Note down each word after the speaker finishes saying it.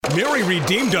Mary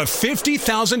redeemed a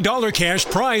 $50,000 cash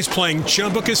prize playing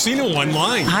Chumba Casino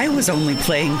online. I was only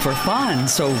playing for fun,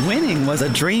 so winning was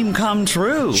a dream come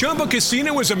true. Chumba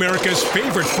Casino is America's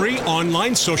favorite free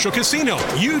online social casino.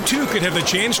 You too could have the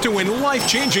chance to win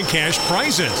life-changing cash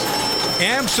prizes.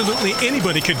 Absolutely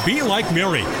anybody could be like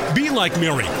Mary. Be like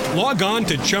Mary. Log on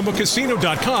to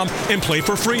ChumbaCasino.com and play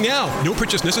for free now. No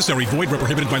purchase necessary. Void where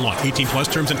prohibited by law. 18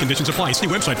 plus terms and conditions apply. See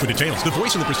website for details. The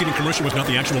voice in the preceding commercial was not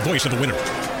the actual voice of the winner.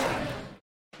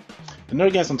 The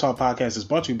Nerdgasm Talk podcast is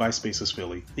brought to you by Spaces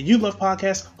Philly. If you love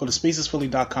podcasts, go to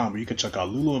spacesphilly.com where you can check out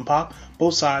Lulu and Pop,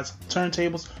 Both Sides,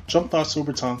 Turntables, Jump Thought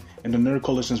Sober Tongue, and the Nerd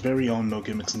Coalition's very own No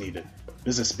Gimmicks Needed.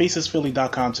 Visit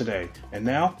spacesphilly.com today. And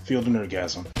now, feel the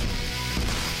Nerdgasm.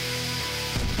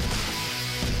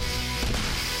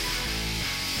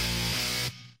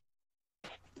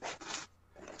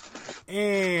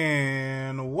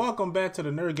 And welcome back to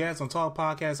the Nerdgasm Talk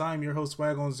podcast. I'm your host,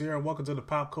 Swag on Zero. Welcome to the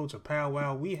Pop Culture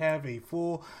Powwow. We have a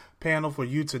full panel for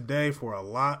you today for a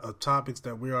lot of topics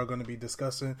that we are going to be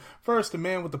discussing. First, the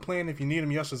man with the plan, if you need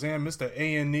him, yes, Shazam, Mr.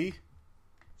 A&E.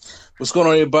 What's going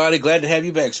on, everybody? Glad to have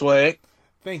you back, Swag.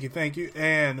 Thank you.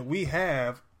 And we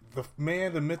have the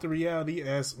man, the myth, the reality,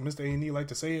 as Mr. A&E like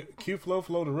to say it, Q-Flow,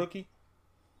 Flow the Rookie.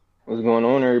 What's going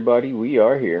on, everybody? We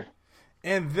are here.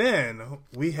 And then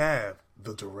we have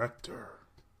the director.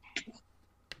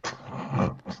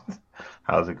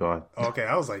 How's it going? Okay,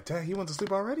 I was like, dang, he went to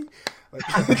sleep already? Like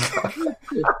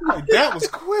that was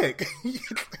quick.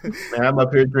 Man, I'm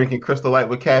up here drinking Crystal Light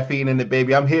with caffeine in it,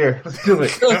 baby. I'm here. Let's do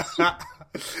it.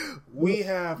 We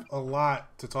have a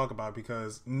lot to talk about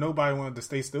because nobody wanted to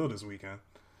stay still this weekend.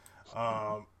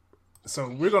 So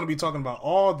we're going to be talking about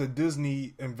all the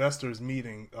Disney investors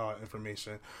meeting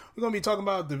information. We're going to be talking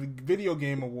about the video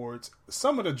game awards,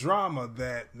 some of the drama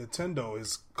that Nintendo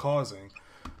is causing.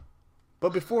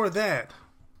 But before that,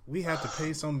 we have to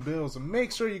pay some bills. And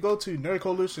make sure you go to Nerd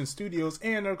Coalition Studios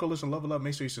and Nerd Coalition Level Up.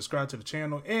 Make sure you subscribe to the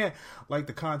channel and like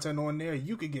the content on there.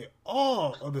 You can get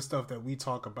all of the stuff that we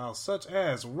talk about, such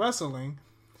as wrestling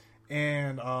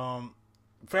and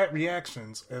fat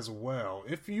reactions as well.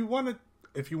 If you want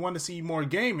to see more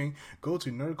gaming, go to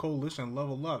Nerd Coalition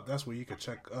Level Up. That's where you can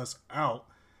check us out.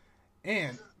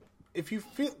 And if you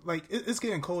feel like it's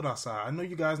getting cold outside, I know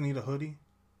you guys need a hoodie,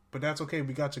 but that's okay.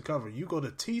 We got you covered. You go to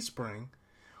Teespring.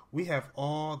 We have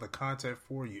all the content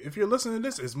for you. If you're listening to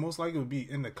this, it's most likely to be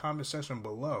in the comment section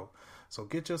below. So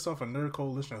get yourself a Nerd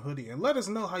Coalition hoodie and let us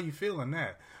know how you feel in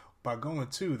that by going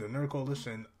to the Nerd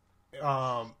Coalition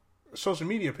social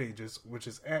media pages, which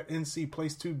is at NC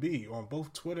Place 2B on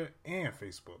both Twitter and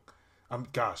Facebook.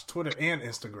 Twitter and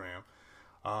Instagram.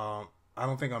 I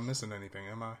don't think I'm missing anything,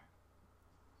 am I?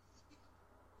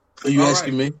 Are you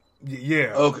asking me?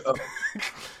 Yeah. Okay.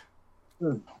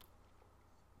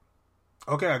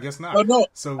 Okay, I guess not. Oh, no.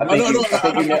 So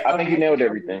I think you nailed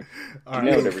everything.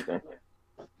 Everything.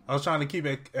 I was trying to keep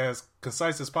it as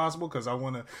concise as possible because I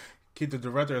want to keep the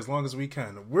director as long as we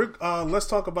can. Let's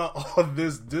talk about all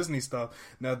this Disney stuff.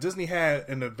 Now, Disney had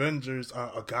an Avengers.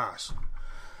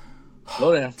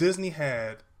 Slow down. Disney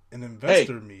had an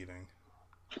investor meeting.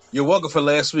 You're welcome for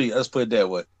last week. Let's put it that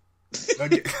way.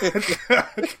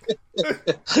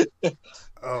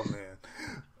 Oh man,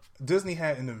 Disney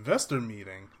had an investor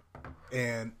meeting,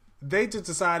 and they just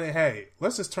decided, hey,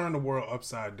 let's just turn the world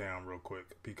upside down real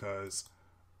quick because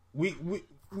we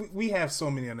have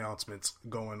so many announcements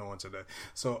going on today.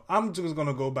 So I'm just going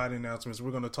to go by the announcements.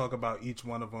 We're going to talk about each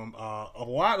one of them. A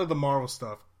lot of the Marvel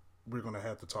stuff we're going to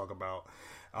have to talk about.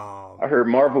 I heard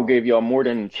Marvel gave y'all more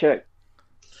than a check.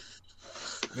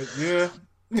 Yeah.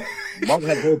 Marvel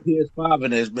had a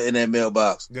PS5 in that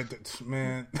mailbox.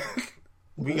 Man,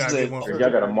 we got to get one for y'all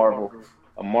got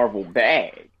a Marvel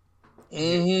bag.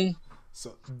 Mm-hmm.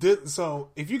 So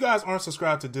if you guys aren't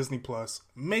subscribed to Disney Plus,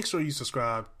 make sure you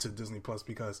subscribe to Disney Plus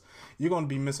because you're going to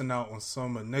be missing out on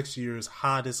some of next year's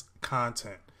hottest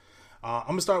content. I'm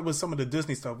going to start with some of the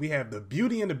Disney stuff. We have the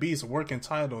Beauty and the Beast working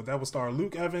title. That will star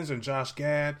Luke Evans and Josh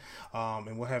Gad.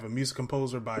 And we'll have a music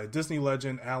composer by Disney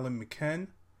legend Alan McKen.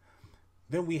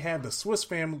 Then we have the Swiss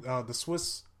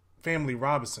Family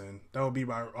Robinson. That will be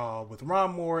by with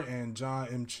Ron Moore and John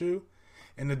M. Chu.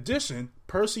 In addition,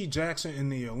 Percy Jackson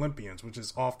and the Olympians, which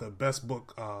is off the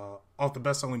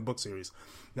best-selling book series.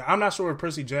 Now, I'm not sure if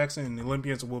Percy Jackson and the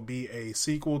Olympians will be a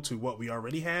sequel to what we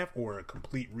already have or a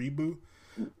complete reboot.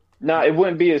 No, it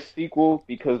wouldn't be a sequel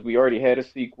because we already had a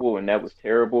sequel and that was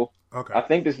terrible. Okay. I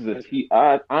think this is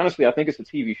honestly, I think it's a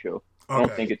TV show. I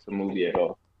don't think it's a movie at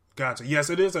all. Gotcha.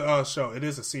 Yes, it is a show. It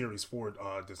is a series for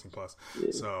Disney Plus.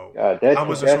 Yeah. So I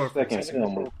wasn't sure if second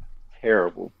film was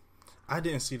terrible. I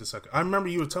didn't see the second. I remember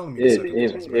you were telling me the second.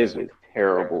 It was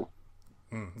terrible.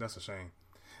 That's a shame.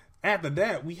 After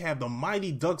that, we have the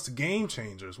Mighty Ducks Game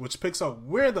Changers, which picks up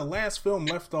where the last film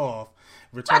left off.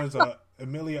 Returns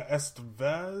Emilio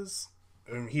Estevez.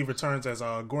 He returns as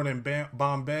Gordon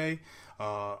Bombay.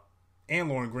 And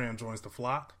Lauren Graham joins the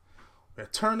flock. We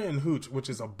have Turner and Hooch, which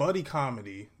is a buddy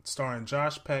comedy starring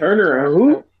Josh Peck. Turner and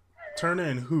who? Turner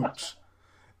and Hooch.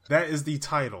 That is the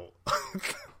title.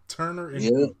 Turner and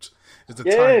Hooch is the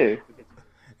title.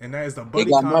 And that is the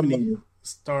buddy comedy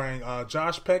starring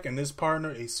Josh Peck and his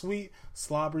partner, a sweet,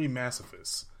 slobbery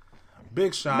masochist.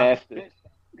 Big Shot.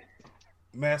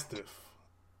 Mastiff.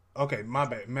 Okay, my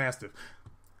bad. Mastiff.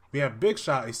 We have Big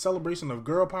Shot, a celebration of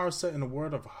girl power set in the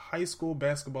world of high school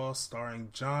basketball starring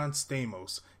John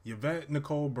Stamos, Yvette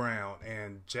Nicole Brown,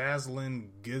 and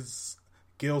Jaslyn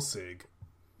Gilsig.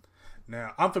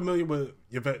 Now, I'm familiar with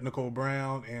Yvette Nicole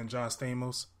Brown and John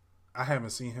Stamos. I haven't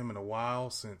seen him in a while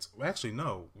since... Actually,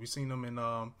 no. We've seen him in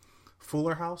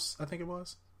Fuller House, I think it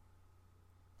was.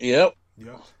 Yep.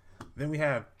 Then we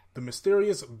have The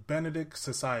Mysterious Benedict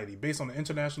Society, based on the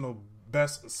international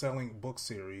best-selling book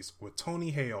series with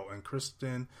Tony Hale and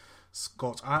Kristen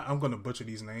Skolch. I'm going to butcher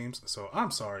these names, so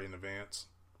I'm sorry in advance.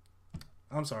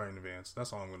 That's all I'm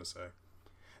going to say.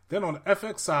 Then on the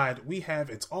FX side, we have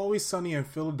It's Always Sunny in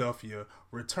Philadelphia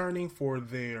returning for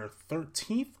their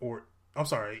 18th,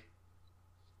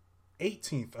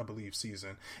 I believe,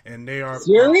 season. And they are...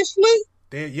 Seriously?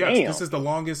 This is the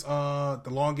longest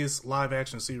live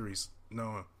action series.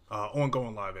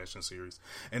 Ongoing live action series.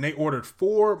 And they ordered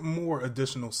 4 more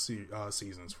additional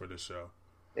seasons for this show.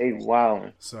 Hey,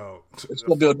 wow. So it's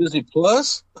going to be on Disney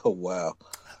Plus? Oh, wow.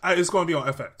 It's going to be on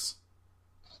FX.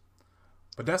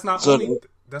 But that's not only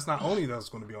that's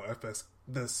going to be on FX.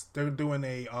 They're doing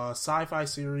a sci-fi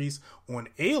series on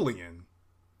Alien,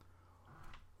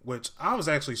 which I was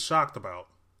actually shocked about.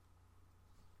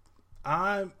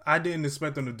 I didn't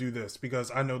expect them to do this because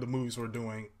I know the movies were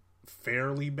doing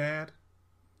fairly bad.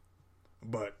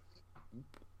 But,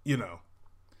 now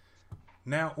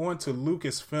on to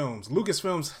Lucasfilms.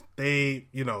 Lucasfilms, they've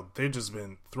just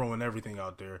been throwing everything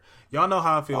out there. Y'all know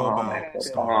how I feel about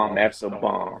Star Wars. That's a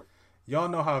bomb. Y'all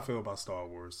know how I feel about Star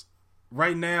Wars.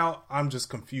 Right now, I'm just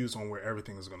confused on where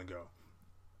everything is going to go.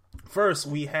 First,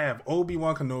 we have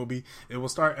Obi-Wan Kenobi. It will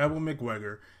star Ewan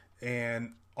McGregor.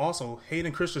 And also,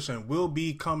 Hayden Christensen will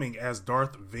be coming as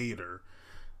Darth Vader.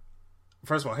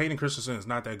 First of all, Hayden Christensen is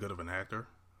not that good of an actor.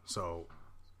 So,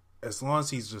 as long as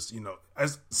he's just,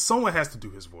 as someone has to do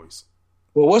his voice.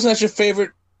 Well, wasn't that your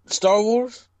favorite Star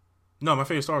Wars? No, my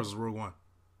favorite Star Wars is Rogue One.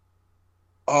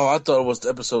 Oh, I thought it was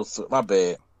episode 3. My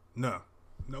bad. No.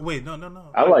 Wait, no.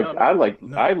 I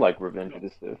like Revenge of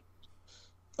the Sith.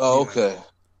 Oh, okay.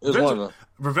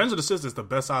 Revenge of the Sith is the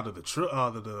best out of the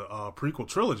prequel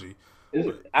trilogy.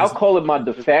 I'll call it my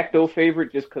de facto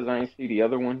favorite just because I ain't see the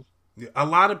other ones. Yeah, a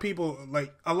lot of people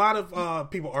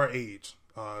our age,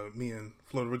 me and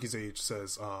Flo Ricky's age,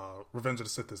 says Revenge of the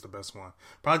Sith is the best one.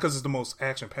 Probably because it's the most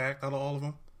action packed out of all of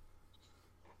them.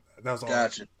 That was all.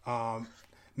 Gotcha.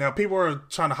 Now people are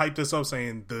trying to hype this up,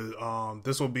 saying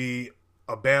this will be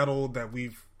a battle that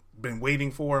we've been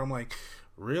waiting for. I'm like,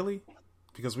 really?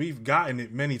 Because we've gotten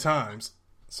it many times.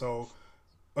 So,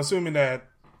 assuming that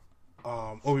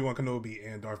Obi-Wan Kenobi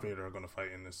and Darth Vader are going to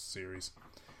fight in this series.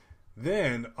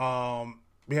 Then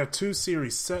we have 2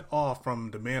 series set off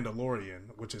from The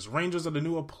Mandalorian, which is Rangers of the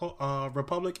New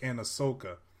Republic and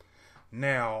Ahsoka.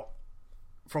 Now,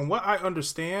 from what I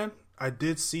understand, I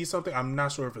did see something. I'm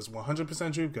not sure if it's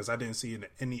 100% true because I didn't see it in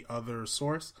any other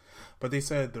source. But they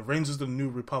said the Rangers of the New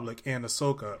Republic and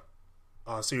Ahsoka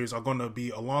series are going to be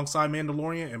alongside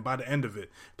Mandalorian, and by the end of it,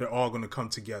 they're all going to come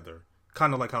together.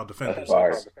 Kind of like how Defenders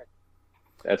is.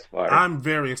 That's fire. I'm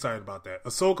very excited about that.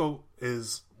 Ahsoka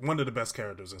is one of the best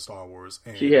characters in Star Wars.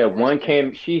 And she had one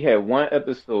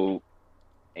episode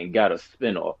and got a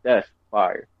spinoff. That's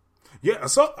fire. Yeah,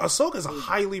 Ahsoka is a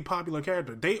highly popular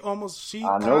character. She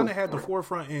kind of had the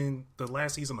forefront in the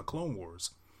last season of Clone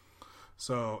Wars.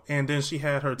 So, and then she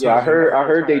had her. Yeah, I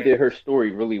heard they did her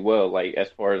story really well. Like as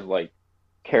far as like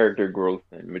character growth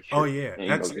and mature. Oh yeah,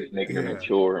 and, just making her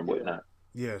mature and whatnot.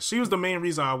 Yeah, she was the main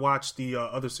reason I watched the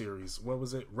other series. What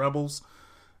was it? Rebels.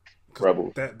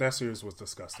 That series was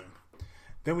disgusting.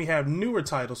 Then we have newer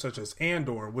titles such as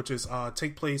Andor, which is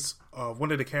take place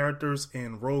one of the characters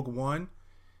in Rogue One.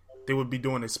 They would be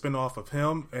doing a spinoff of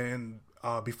him, and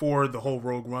before the whole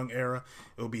Rogue One era,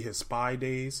 it will be his spy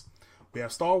days. We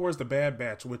have Star Wars: The Bad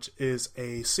Batch, which is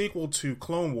a sequel to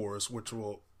Clone Wars, which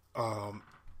will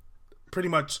pretty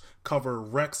much cover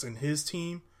Rex and his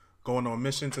team going on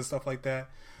missions and stuff like that.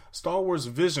 Star Wars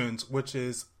Visions, which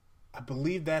is, I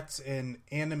believe that's an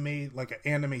anime, like an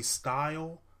anime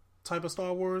style type of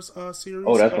Star Wars series.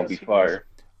 Oh, that's gonna be fire.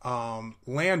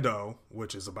 Lando,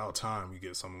 which is about time we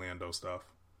get some Lando stuff.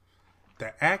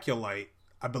 The Acolyte,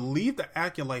 I believe the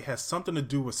Acolyte has something to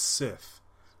do with Sith.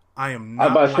 I am not.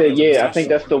 I'm about to say, yeah, I think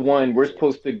sure. that's the one we're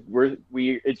supposed to.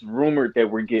 It's rumored that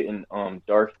we're getting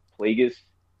Darth Plagueis.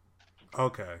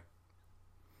 Okay.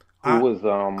 Who was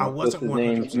I what's his wasn't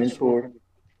name? 100% Mentor. sure.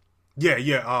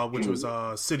 Yeah, which was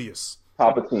Sidious.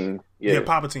 Palpatine. Yeah,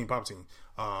 Palpatine.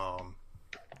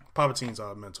 Palpatine's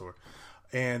mentor.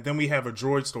 And then we have a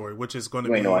droid story, which is going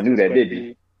to be. No, I knew that, did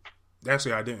you?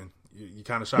 Actually, I didn't. You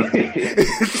kind of shocked me.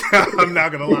 I'm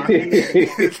not going to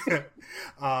lie.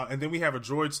 And then we have a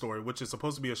droid story, which is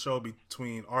supposed to be a show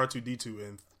between R2-D2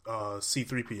 and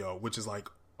C-3PO, which is like,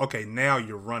 okay, now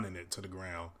you're running it to the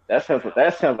ground. That sounds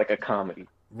like a comedy.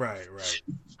 Right.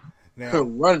 Now,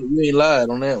 Run, you ain't lied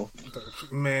on that one.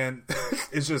 Man,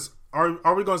 it's just,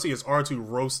 are we going to see is R2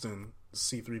 roasting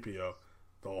C-3PO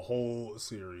the whole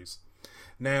series?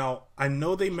 Now, I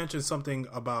know they mentioned something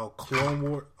about Clone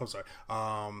Wars. I'm sorry,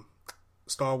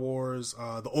 Star Wars,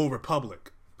 the Old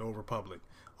Republic,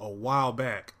 a while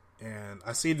back, and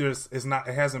I see it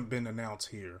hasn't been announced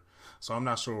here, so I'm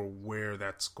not sure where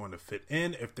that's going to fit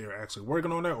in. If they're actually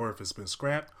working on it, or if it's been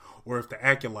scrapped, or if the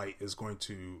Acolyte is going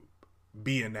to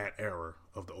be in that era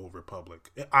of the Old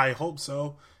Republic. I hope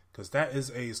so, because that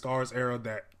is a Star Wars era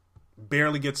that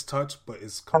barely gets touched, but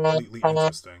is completely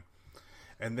interesting.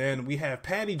 And then we have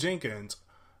Patty Jenkins,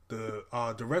 the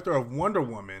director of Wonder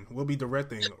Woman, will be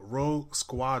directing Rogue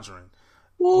Squadron.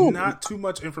 Ooh. Not too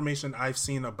much information I've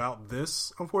seen about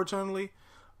this, unfortunately.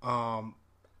 We'll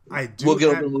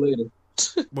get on them later.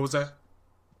 What was that?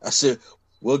 I said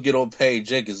we'll get on Patty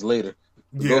Jenkins later.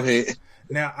 Yeah. Go ahead.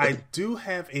 Now I do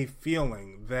have a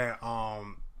feeling that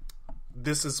will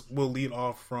lead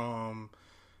off from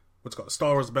what's called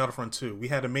Star Wars Battlefront 2. We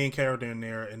had a main character in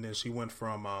there, and then she went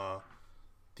from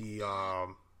the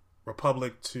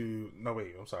Republic to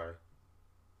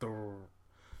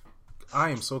I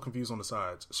am so confused on the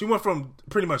sides. She went from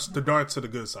pretty much the dark to the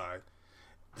good side.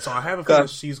 So I have a feeling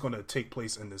she's going to take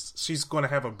place in this. She's going to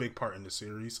have a big part in the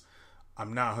series.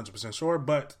 I'm not 100% sure,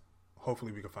 but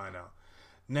hopefully we can find out.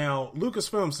 Now,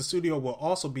 Lucasfilms, the studio, will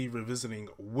also be revisiting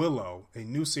Willow, a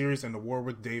new series in the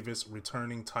Warwick Davis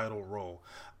returning title role.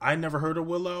 I never heard of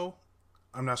Willow.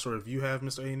 I'm not sure if you have,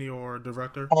 Mr. Aney, or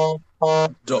director.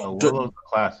 Willow's a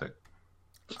classic.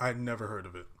 I never heard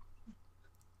of it.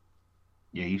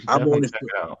 Yeah, you should definitely check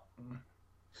it out.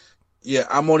 Yeah,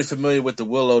 I'm only familiar with the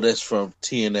Willow that's from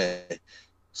TNA.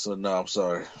 So no, I'm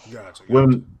sorry. Gotcha.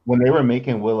 When they were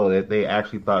making Willow, they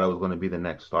actually thought it was going to be the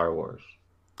next Star Wars.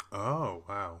 Oh,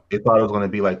 wow. They thought it was going to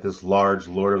be like this large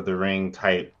Lord of the Ring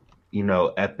type,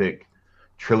 epic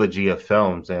trilogy of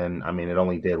films, and I mean, it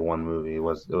only did one movie. It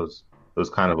was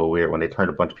kind of a weird when they turned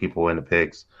a bunch of people into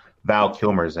pigs. Val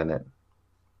Kilmer's in it.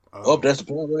 Oh, that's the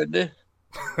point right there.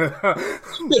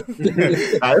 This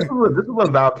is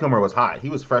when Val Kilmer was hot. He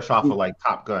was fresh off of like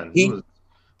Top Gun. He was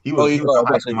a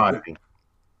hot commodity.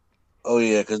 Oh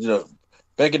yeah, because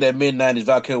back in that mid '90s,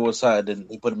 Val Kilmer was hot. Then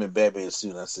he put him in Batman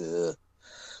suit. I said,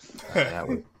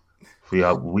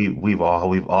 we've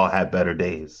all had better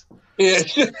days. Yeah,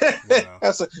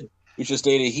 we should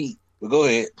stay in the heat. But go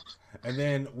ahead. And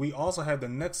then we also have the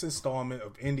next installment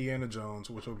of Indiana Jones,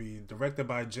 which will be directed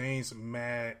by James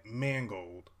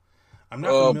Mangold. I'm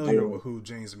not familiar with who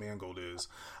James Mangold is.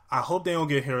 I hope they don't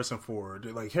get Harrison Ford.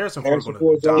 Like Harrison Ford is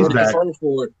going to die.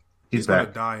 He's going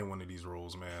to die in one of these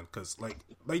roles, man. Because like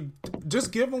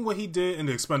just give him what he did in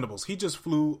The Expendables. He just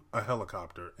flew a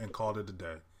helicopter and called it a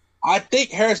day. I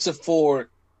think Harrison Ford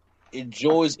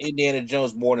enjoys Indiana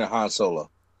Jones more than Han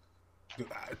Solo.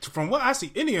 From what I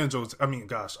see, Indiana Jones,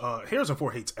 Harrison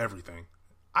Ford hates everything.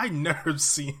 I never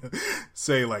see him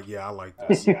say like, "Yeah, I like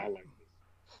this."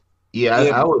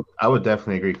 Yeah, I would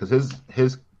definitely agree because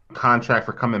his contract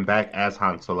for coming back as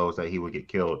Han Solo is that he would get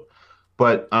killed.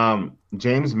 But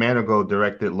James Mangold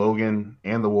directed Logan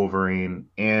and the Wolverine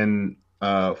and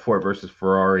Ford versus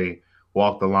Ferrari,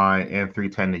 Walk the Line, and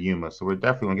 3:10 to Yuma. So we're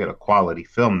definitely gonna get a quality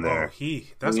film there.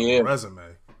 That's a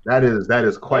resume. That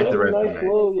is quite the resume. Nice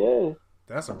role, yeah.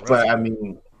 That's a resume. But I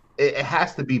mean, it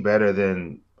has to be better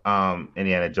than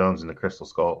Indiana Jones and the Crystal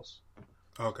Skulls.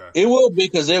 Okay. It will be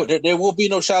because there will be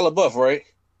no Shia LaBeouf, right?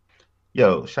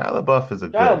 Yo, Shia LaBeouf is a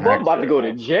good Shia LaBeouf about to go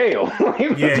to jail.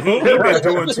 Yeah, he been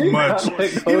doing too much.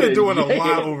 He's been doing a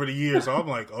lot over the years. So I'm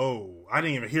like, I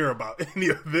didn't even hear about any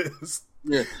of this.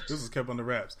 Yeah. This was kept on the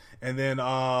wraps. And then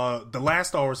the last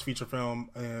Star Wars feature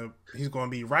film, he's going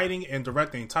to be writing and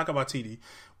directing Taika Waititi,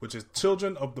 which is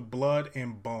Children of the Blood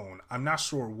and Bone. I'm not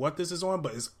sure what this is on,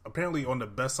 but it's apparently on the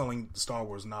best-selling Star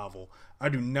Wars novel I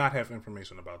do not have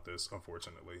information about this,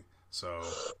 unfortunately. So,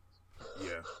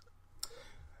 yeah.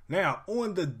 Now,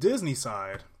 on the Disney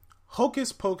side,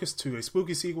 Hocus Pocus 2, a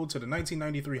spooky sequel to the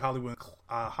 1993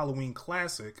 Halloween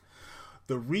classic,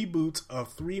 the reboot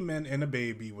of Three Men and a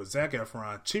Baby with Zac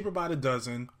Efron, Cheaper by the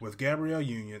Dozen with Gabrielle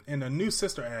Union, and a new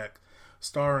sister act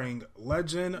starring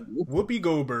legend Whoopi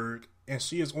Goldberg, and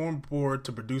she is on board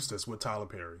to produce this with Tyler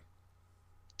Perry.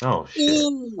 Oh shit!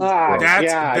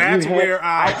 That's where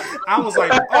I was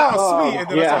like, oh sweet, and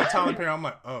then I saw Tyler Perry. I'm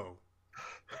like, oh.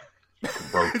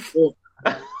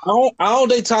 I don't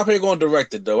think Tyler Perry going to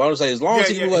direct it though. I would say as long as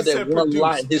he can let that one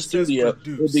light in his studio,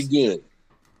 it'll be good.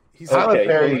 Tyler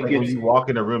Perry, like when you walk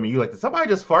in a room and you like, did somebody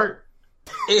just fart?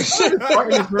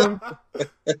 Fart in this room?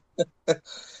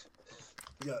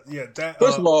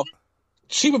 First of all,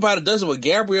 Cheaper by the Dozen with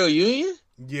Gabrielle Union?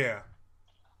 Yeah.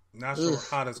 Not sure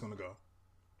how that's going to go.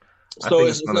 So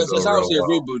it's obviously a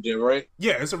reboot then, right?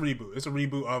 Yeah, it's a reboot. It's a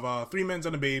reboot of Three Men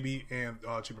and a Baby and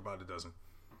Cheaper by the Dozen.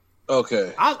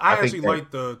 Okay. I actually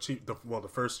like the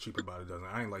first Cheaper by the Dozen.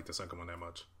 I didn't like the second one that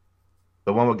much.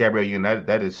 The one with Gabrielle Union,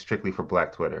 that is strictly for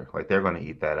Black Twitter. Like, they're going to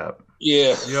eat that up.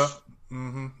 Yeah. Yep.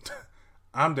 Mm-hmm.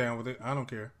 I'm down with it. I don't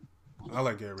care. I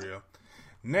like Gabrielle.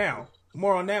 Now,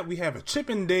 more on that, we have a Chip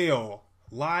and Dale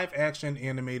live-action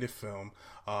animated film.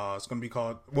 It's going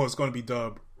to be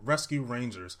dubbed Rescue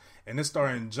Rangers. And it's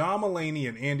starring John Mulaney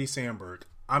and Andy Samberg.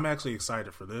 I'm actually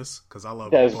excited for this because I love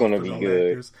That's going to be good.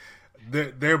 Actors.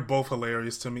 They're both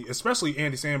hilarious to me, especially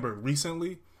Andy Samberg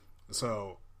recently.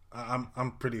 So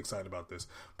I'm pretty excited about this.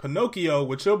 Pinocchio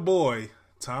with your boy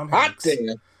Tom Hanks,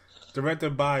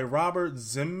 directed by Robert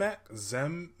Zemeckis.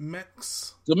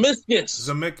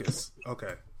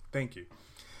 Okay, thank you.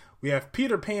 We have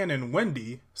Peter Pan and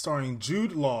Wendy, starring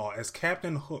Jude Law as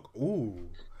Captain Hook. Ooh,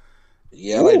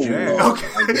 yeah, I like Jude Law.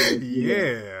 Okay,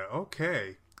 yeah,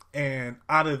 okay. And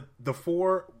out of the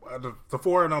four, and the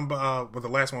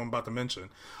last one I'm about to mention,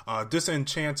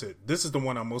 Disenchanted. This is the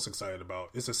one I'm most excited about.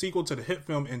 It's a sequel to the hit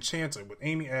film Enchanted with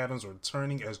Amy Adams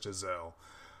returning as Giselle.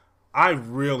 I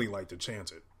really liked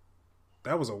Enchanted.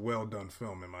 That was a well done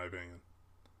film, in my opinion.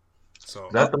 So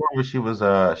is that the one where she was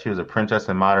a princess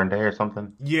in modern day or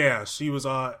something? Yeah, she was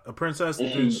a princess, and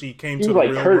then she came to the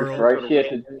real cursed, world. Right? She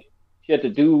had to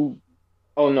do.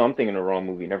 Oh no, I'm thinking the wrong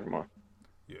movie. Never mind.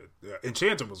 Yeah,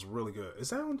 Enchanted was really good.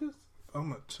 Is that on this? I'm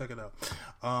gonna check it out.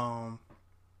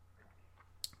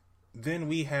 Then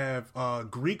we have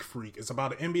Greek Freak. It's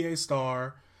about an NBA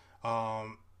star.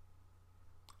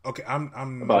 Okay,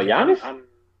 I'm about Giannis.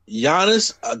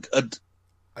 Giannis.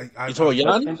 You talking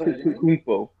Giannis?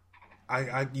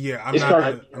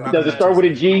 Does it start with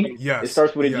a G? Yes. It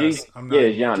starts with a G?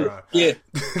 Yeah, Giannis. Yeah,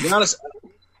 Giannis.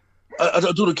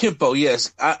 Do the Kimpo,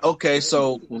 yes. Okay,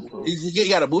 so you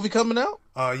got a movie coming out?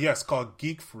 Yes, called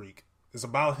Geek Freak. It's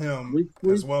about him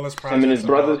as well as him and his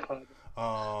brothers.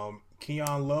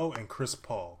 Keanu Lowe and Chris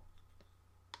Paul.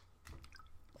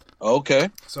 Okay.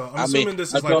 So I'm assuming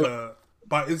this is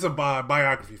it's a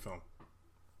biography film.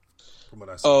 From what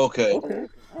I see. Oh, okay.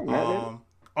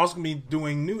 Also gonna be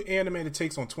doing new animated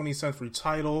takes on 20th century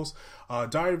titles.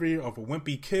 Diary of a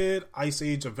Wimpy Kid, Ice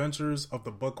Age Adventures of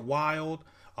the Buck Wild,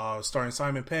 starring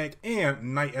Simon Pegg,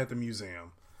 and Night at the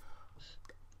Museum.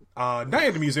 Night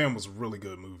at the Museum was really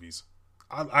good movies.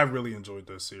 I really enjoyed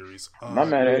this series. Not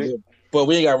mad at it. But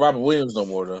we ain't got Robert Williams no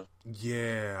more, though.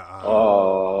 Yeah.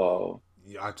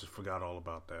 Yeah, I just forgot all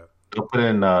about that. Go put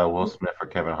in Will Smith for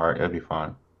Kevin Hart. It'll be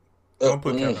fine. Don't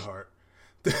put Kevin Hart.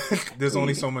 There's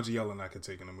only so much yelling I could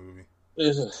take in a movie.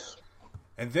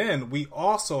 And then we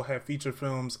also have feature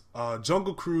films,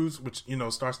 Jungle Cruise, which,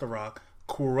 stars The Rock,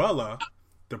 Cruella,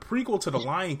 the prequel to The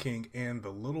Lion King, and The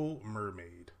Little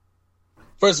Mermaid.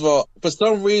 First of all, for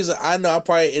some reason, I know I'm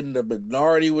probably in the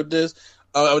minority with this,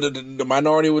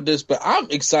 but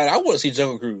I'm excited. I want to see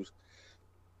Jungle Cruise.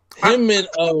 Him and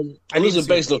Elizabeth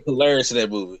Banks look hilarious in that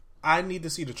movie. I need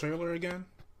to see the trailer again.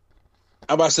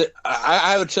 I'm about to say,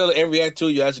 I have a trailer and react to.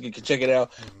 You actually can check it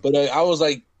out. But I was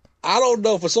like, I don't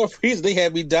know. For some reason, they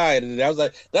had me dying. And I was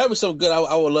like, that would be so good.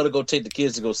 I would love to go take the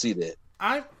kids to go see that.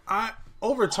 I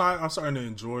over time, I'm starting to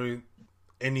enjoy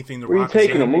anything. Where you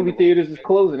taking them? Movie theaters is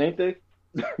closing, ain't they?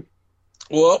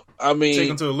 Well, I mean, take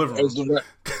them to the living room.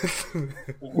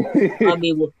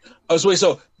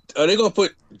 So are they going to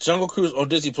put Jungle Cruise on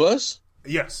Disney Plus?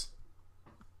 Yes.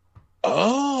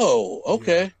 Oh,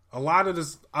 okay. Yeah. A lot of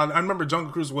this, I remember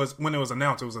Jungle Cruise was, when it was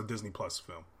announced, it was a Disney Plus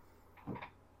film.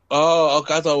 Oh,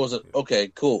 okay. I thought it was okay,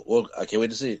 cool. Well, I can't wait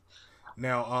to see it.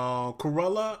 Now,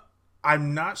 Cruella,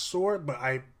 I'm not sure, but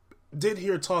I did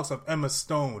hear talks of Emma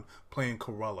Stone playing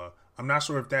Cruella. I'm not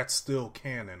sure if that's still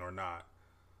canon or not.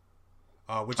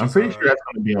 I'm pretty sure that's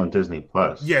going to be on Disney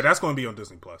Plus. Yeah, that's going to be on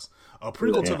Disney Plus. A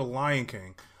prequel to The Lion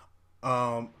King.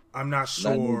 I'm not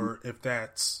sure if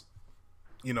that's,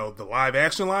 the live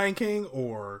action Lion King,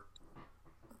 or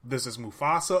this is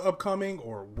Mufasa upcoming,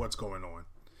 or what's going on.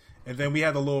 And then we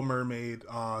had The Little Mermaid,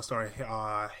 starring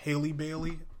Halle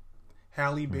Bailey.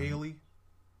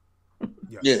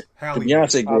 Yes. Yeah, Halle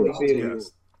Beyonce girl.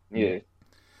 Yes. Yeah.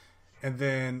 And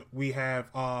then we had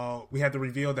the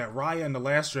reveal that Raya and the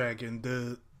Last Dragon,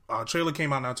 the trailer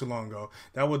came out not too long ago,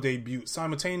 that will debut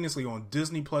simultaneously on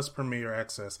Disney Plus Premier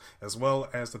Access as well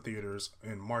as the theaters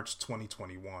in March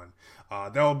 2021.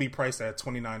 That will be priced at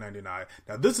 $29.99.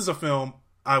 Now, this is a film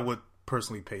I would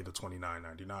personally pay the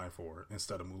 $29.99 for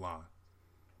instead of Mulan.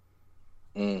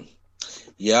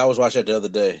 Yeah, I was watching that the other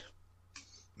day.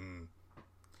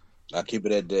 I'll keep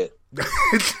it at that.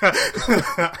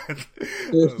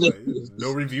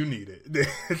 No review needed.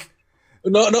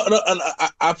 No.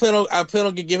 I plan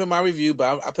on giving my review,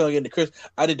 but I plan on getting the Chris.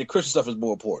 I think the Christian stuff is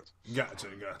more important. Gotcha.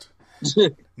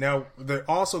 Now, they're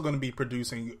also going to be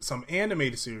producing some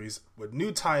animated series with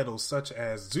new titles such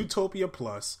as Zootopia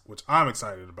Plus, which I'm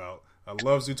excited about. I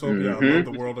love Zootopia. I love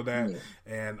the world of that.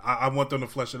 And I want them to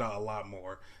flesh it out a lot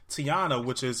more. Tiana,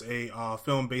 which is a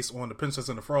film based on The Princess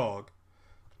and the Frog.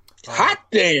 Hot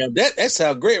damn! That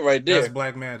sounds great right there. That's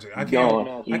Black Magic. I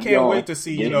can't wait to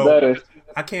see,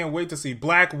 I can't wait to see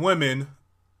black women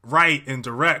write and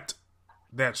direct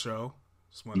that show.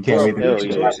 You can't wait to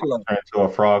turn into a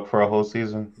frog for a whole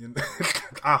season.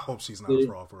 I hope she's not a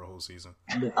frog for a whole season.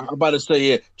 I'm about to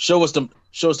say, show us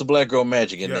the black girl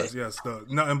magic in there. Yes,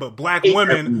 nothing but black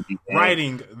women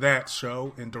writing that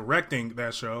show and directing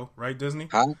that show, right, Disney?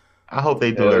 Huh? I hope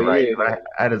they do it right.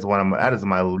 That is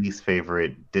my least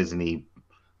favorite Disney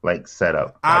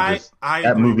setup.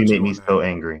 That movie made me so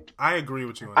angry. I agree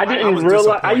with you. I didn't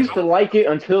realize. I used to like it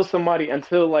until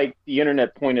the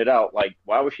internet pointed out,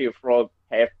 why was she a frog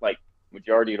half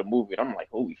majority of the movie? And I'm like,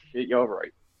 holy shit, y'all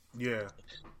right. Yeah.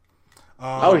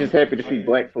 I was just happy to see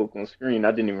black folk on screen.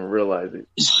 I didn't even realize it.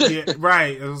 Yeah,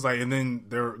 right. It was and then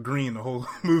they're green the whole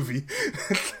movie.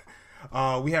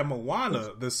 We have Moana,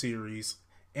 the series.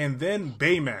 And then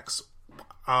Baymax,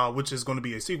 which is going to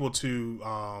be a sequel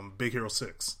to Big Hero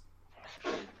 6.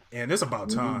 And it's about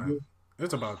time.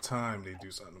 It's about time they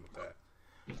do something with that.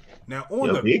 Now,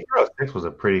 Big Hero 6 was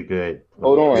a pretty good.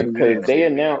 Hold on, because they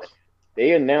announced.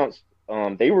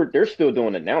 They're still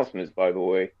doing announcements, by the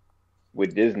way,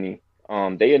 with Disney.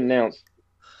 They announced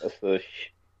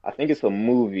I think it's a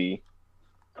movie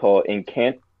called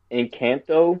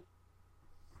Encanto,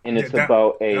 and it's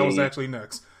about a. That was actually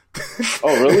next.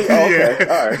 Oh really? Oh, okay.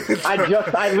 Yeah. All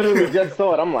right. I literally just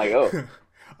saw it. I'm like,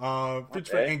 oh.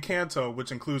 Featuring Encanto, which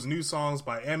includes new songs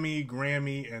by Emmy,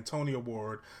 Grammy, and Tony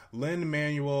Award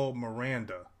Lin-Manuel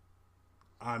Miranda.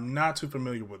 I'm not too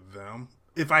familiar with them.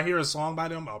 If I hear a song by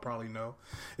them, I'll probably know.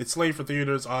 It's slated for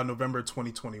theaters on November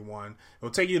 2021.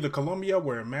 It'll take you to Colombia,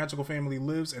 where a magical family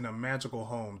lives in a magical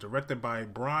home. Directed by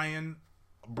Byron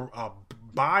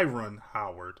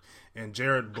Howard and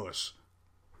Jared Bush.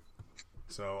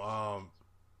 So,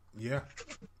 yeah.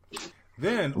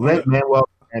 Then Lin-Manuel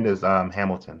Miranda's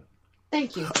Hamilton.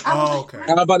 Thank you. Okay.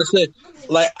 I'm about to say,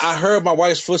 I heard my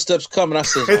wife's footsteps coming. I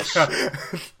said,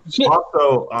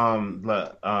 also,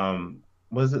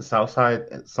 was it Southside?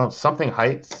 Something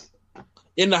Heights.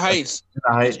 In the Heights. In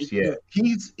the Heights, yeah.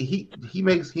 He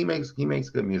makes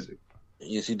good music.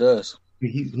 Yes, he does.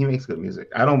 He makes good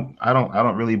music. I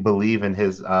don't really believe in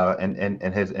his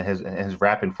his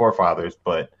rapping forefathers,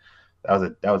 but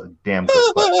that was a damn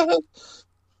good play.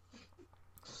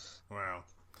 Wow.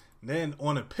 Then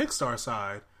on the Pixar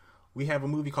side, we have a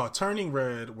movie called Turning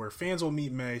Red, where fans will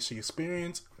meet May. She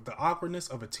experiences the awkwardness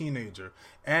of a teenager,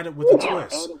 added with a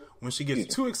twist. When she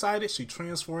gets too excited, she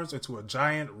transforms into a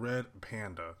giant red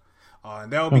panda.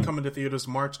 And that will be coming to theaters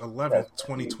March 11th,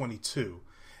 2022.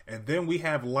 And then we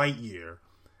have Lightyear,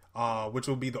 which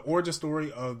will be the origin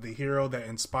story of the hero that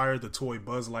inspired the toy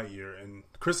Buzz Lightyear. And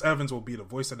Chris Evans will be the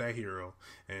voice of that hero,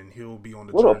 and he'll be on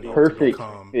the journey to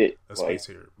become a space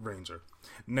ranger.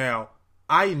 Now,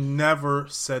 I never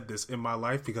said this in my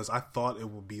life because I thought it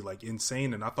would be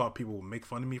insane, and I thought people would make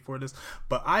fun of me for this.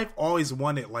 But I've always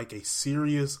wanted a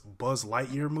serious Buzz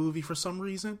Lightyear movie for some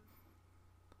reason.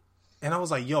 And I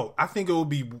was like, yo, I think it would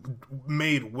be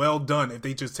made well done if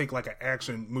they just take an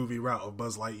action movie route of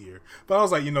Buzz Lightyear. But I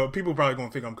was like, people probably going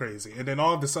to think I'm crazy. And then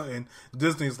all of a sudden,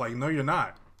 Disney's like, no, you're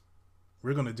not.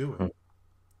 We're going to do it.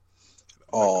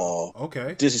 Oh,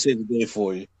 okay. Disney saved the day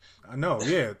for you. I know,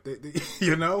 yeah.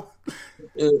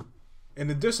 In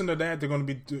addition to that, they're going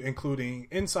to be including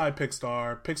Inside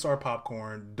Pixar, Pixar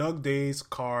Popcorn, Doug Days,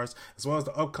 Cars, as well as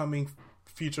the upcoming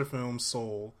feature film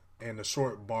Soul, and the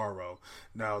short Borrow.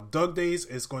 Now, Doug Days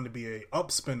is going to be a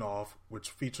Up spinoff, which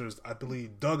features, I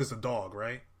believe, Doug is a dog,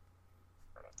 right?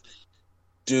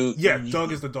 Dude, yeah,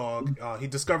 Doug is the dog. He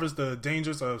discovers the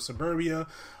dangers of suburbia,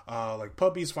 like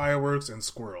puppies, fireworks, and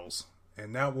squirrels.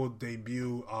 And that will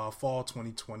debut fall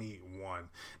 2021.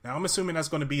 Now, I'm assuming that's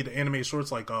going to be the anime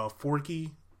shorts like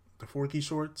Forky, the Forky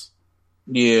shorts.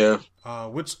 Yeah.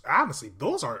 Which, honestly,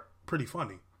 those are pretty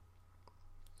funny.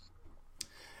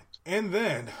 And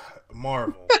then,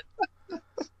 Marvel.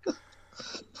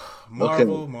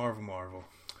 Marvel.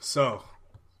 So,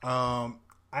 I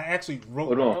actually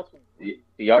wrote... Hold on.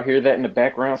 Do y'all hear that in the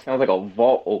background? Sounds like a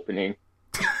vault opening.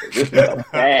 This is a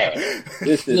bag.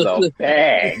 This is a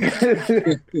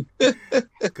bag.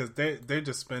 Because they're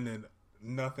just spending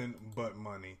nothing but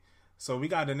money. So we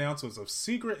got announcements of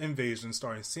Secret Invasion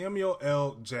starring Samuel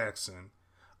L. Jackson,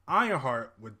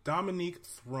 Ironheart with Dominique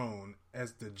Throne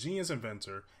as the genius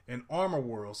inventor, and Armor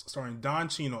Wars starring Don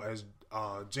Cheadle as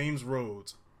James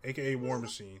Rhodes, aka War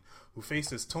Machine, who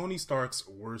faces Tony Stark's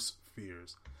worst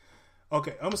fears.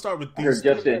 Okay, I'm gonna start with these.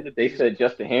 They said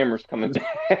Justin Hammer's coming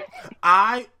back.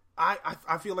 I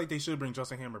feel like they should bring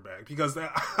Justin Hammer back because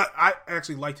I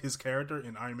actually liked his character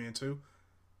in Iron Man 2.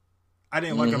 I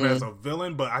didn't like him as a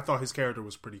villain, but I thought his character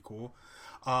was pretty cool.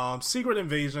 Secret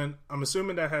Invasion, I'm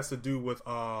assuming that has to do with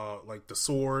like the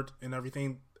sword and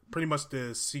everything. Pretty much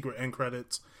the secret end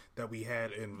credits that we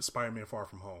had in Spider-Man Far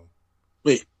From Home.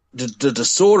 Wait, the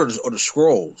sword or the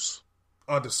scrolls?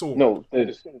 The sword. No,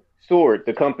 the sword,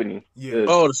 the company. Yeah.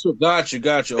 The sword. Got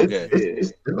you. Okay.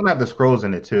 It's gonna have the scrolls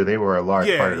in it too. They were a large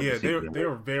part of the sequel. They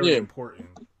were very important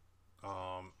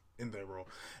in their role.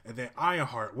 And then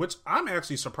Ironheart, which I'm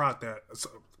actually surprised that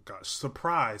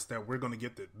we're going to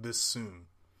get this soon.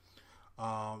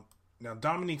 Now,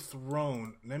 Dominique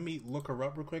Throne, let me look her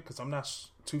up real quick because I'm not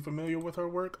too familiar with her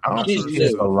work. She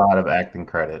has a lot of acting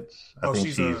credits. I think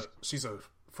she's a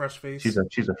fresh face.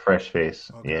 She's a fresh face.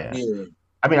 Okay. Yeah.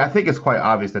 I mean, I think it's quite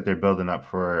obvious that they're building up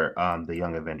for the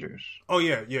Young Avengers. Oh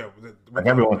yeah. Like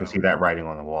everyone can see that writing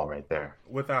on the wall right there,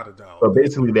 without a doubt. So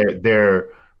basically,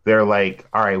 they're like,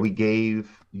 all right, we gave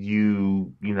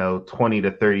you 20 to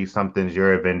 30 somethings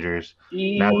your Avengers.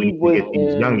 Now we need to get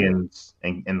these youngins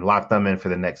and lock them in for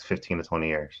the next 15 to 20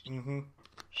 years. Mm-hmm.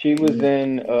 She was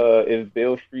in If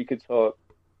Beale Street Could Talk,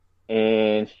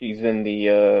 and she's in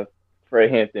the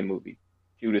Fred Hampton movie,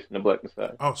 Judas and the Black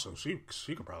Messiah. Oh, so she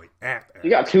could probably act. She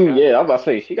got two. Yeah, I was about to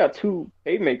say she got two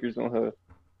haymakers on her.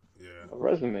 Yeah.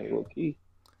 Resume, low key.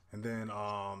 And then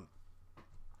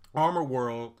Armor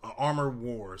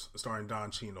Wars, starring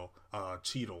Don Cheadle.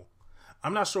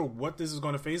 I'm not sure what this is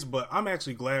going to face, but I'm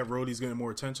actually glad Rhodey's getting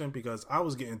more attention because I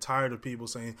was getting tired of people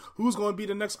saying, who's going to be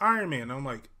the next Iron Man? And I'm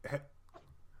like,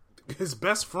 his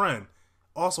best friend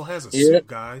also has a suit,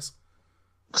 guys.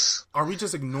 Are we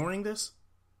just ignoring this?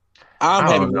 I'm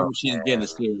happy War Machine's getting a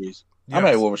series. Yes. I'm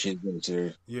happy War Machine's getting a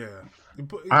series. Yeah.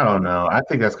 I don't know. I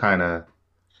think that's kind of...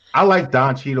 I like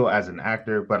Don Cheadle as an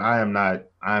actor, but I've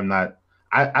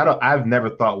never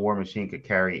thought War Machine could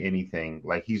carry anything.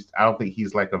 Like I don't think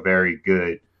he's like a very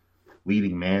good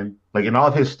leading man. Like in all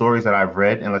of his stories that I've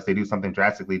read, unless they do something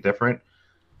drastically different,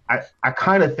 I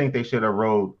kind of think they should have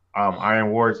wrote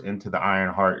Iron Wars into the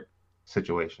Ironheart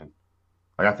situation.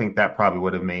 Like I think that probably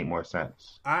would have made more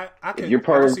sense. If you're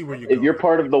part of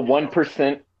the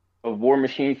 1% of War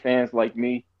Machine fans like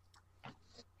me,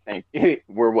 thank you.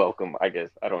 We're welcome. I guess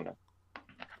I don't know.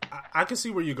 I can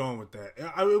see where you're going with that.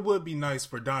 It would be nice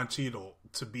for Don Cheadle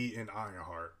to be in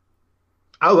Ironheart.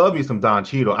 I love you some Don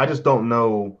Cheadle. I just don't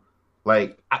know.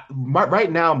 Like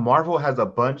right now, Marvel has a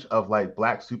bunch of like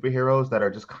black superheroes that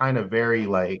are just kind of very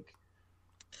like.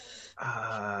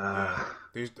 The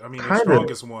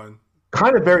strongest one.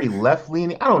 Kind of very left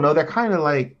leaning. I don't know. They're kind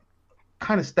of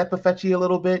step-a-fetchy a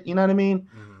little bit. You know what I mean?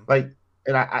 Mm-hmm. Like.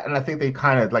 And I think they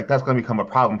kind of like that's going to become a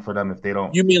problem for them if they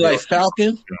don't. You mean like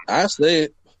Falcon? I say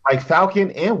it. Like Falcon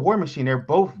and War Machine, they're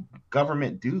both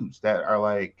government dudes that are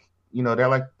like,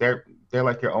 they're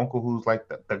like your uncle who's like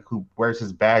who wears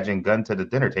his badge and gun to the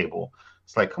dinner table.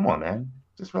 It's like, come on, man,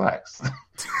 just relax. Like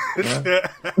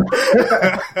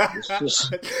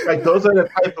those are the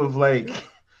type of like.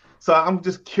 So I'm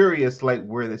just curious, like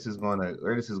where this is gonna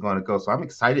go. So I'm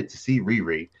excited to see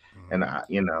Riri, and I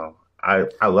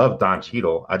love Don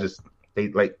Cheadle. I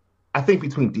think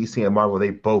between DC and Marvel, they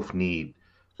both need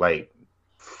like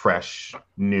fresh,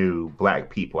 new black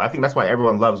people. I think that's why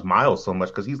everyone loves Miles so much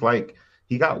because he's like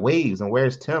he got waves and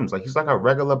wears Timbs. Like he's like a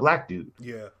regular black dude.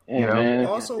 Yeah, man.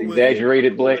 Also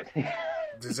exaggerated black,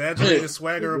 exaggerated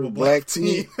swagger of a black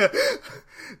team.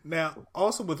 Now,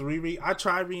 also with Riri, I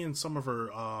tried reading some of her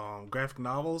graphic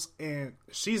novels, and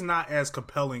she's not as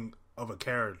compelling of a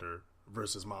character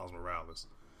versus Miles Morales.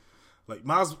 Like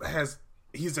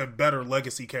he's a better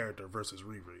legacy character versus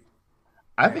Riri.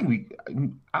 I think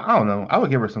I don't know. I would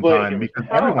give her some time because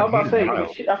everyone I was about to say,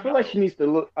 Miles. I feel like she needs to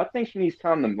look. I think she needs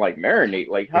time to like marinate.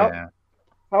 Like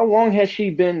how long has she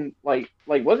been like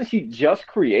wasn't she just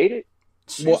created?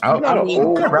 She's been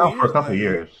around for a couple of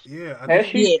years. Yeah, has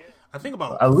she? I think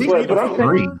about at least but I'm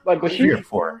saying, like, but she 3 or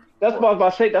 4. That's what I was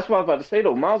about to say. That's what I was about to say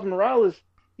though. Miles Morales,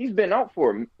 he's been out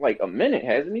for like a minute,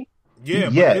 hasn't he? Yeah,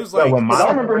 yeah. It was like, I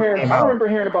remember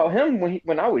hearing about him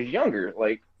when I was younger.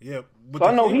 Like, yeah, so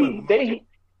I know they.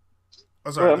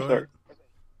 I'm sorry. Go ahead.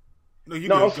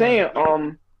 No, I was saying,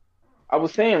 I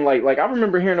was saying, like I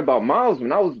remember hearing about Miles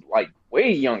when I was like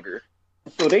way younger.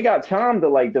 So they got time to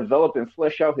like develop and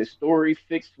flesh out his story,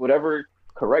 fix whatever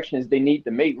corrections they need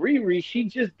to make. Riri, she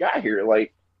just got here.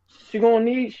 Like she gonna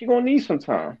need some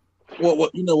time. Well,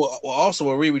 also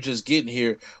when Riri just getting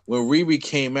here, when Riri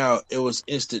came out, it was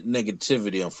instant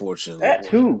negativity, unfortunately. That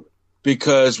too.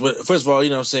 Because first of all,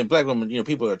 what I'm saying, black women,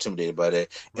 people are intimidated by that.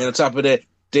 And on top of that,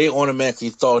 they automatically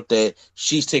thought that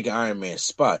she's taking Iron Man's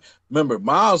spot. Remember,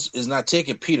 Miles is not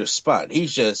taking Peter's spot.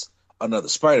 He's just another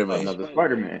Spider-Man.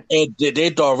 And they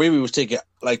thought Riri was taking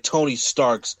like Tony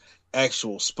Stark's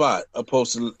actual spot,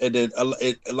 opposed to, and then a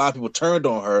lot of people turned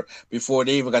on her before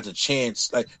they even got the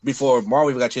chance, like before Marvel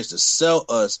even got a chance to sell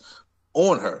us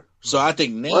on her. So I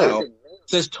think now,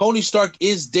 since Tony Stark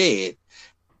is dead,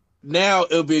 now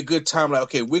it'll be a good time. Like,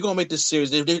 okay, we're gonna make this series.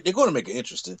 They're going to make it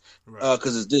interesting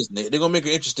because it's Disney. They're gonna make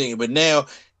it interesting, but now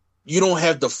you don't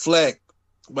have the flack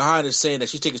behind it saying that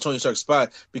she's taking Tony Stark's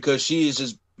spot because she is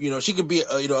just, she could be a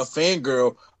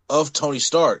fangirl of Tony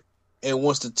Stark and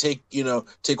wants to take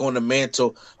on the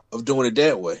mantle of doing it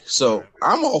that way. So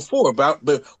I'm all for it.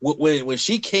 But when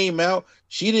she came out,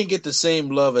 she didn't get the same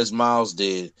love as Miles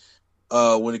did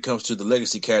when it comes to the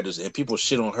legacy characters, and people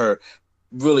shit on her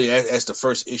really as the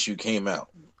first issue came out.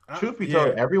 Truth be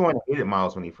told, everyone hated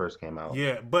Miles when he first came out.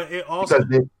 Yeah, but it also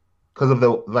because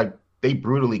of they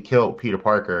brutally killed Peter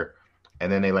Parker,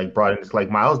 and then they brought in this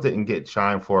Miles didn't get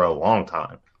shine for a long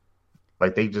time.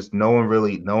 Like they just no one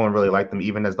really liked him,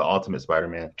 even as the Ultimate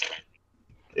Spider-Man.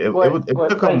 It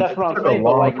took a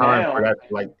long time for that.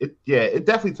 It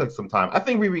definitely took some time. I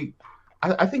think Riri,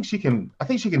 I think she can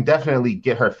definitely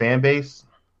get her fan base.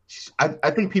 I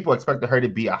think people expected her to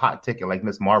be a hot ticket like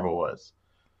Miss Marvel was,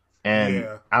 and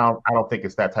I don't think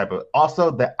it's that type of. Also,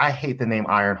 that I hate the name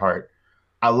Ironheart.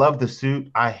 I love the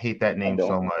suit. I hate that name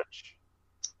so much.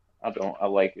 I don't. I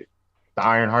like it. The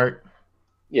Ironheart.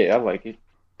 Yeah, I like it.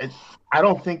 I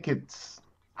don't think it's.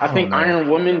 I think Iron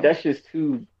Woman. That's just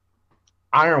too.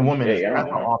 Iron Woman is that's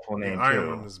an awful name too. Iron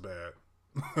Woman is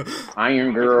bad.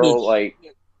 Iron Girl, like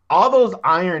all those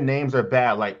Iron names are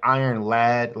bad. Like Iron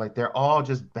Lad, like they're all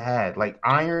just bad. Like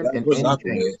Iron and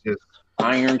anything is just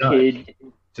Iron Kid.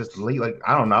 Just like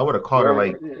I don't know. I would have called her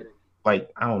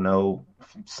like I don't know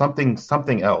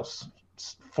something else.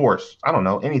 Force. I don't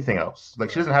know anything else. Like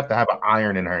she doesn't have to have an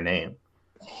iron in her name.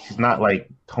 She's not like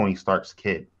Tony Stark's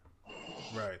kid.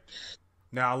 Right.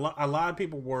 Now a lot of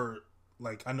people were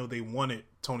like, I know they wanted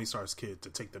Tony Stark's kid to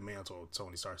take the mantle of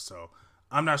Tony Stark. So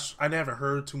I'm not. I never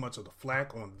heard too much of the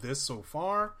flack on this so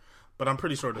far, but I'm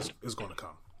pretty sure this is going to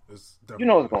come. It's going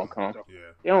to come. Yeah.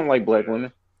 They don't like black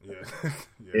women. Yeah.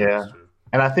 Yeah.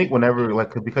 And I think whenever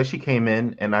because she came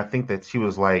in, and I think that she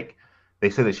was like. They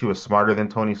said that she was smarter than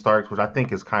Tony Stark, which I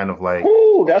think is kind of like.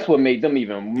 Ooh, that's what made them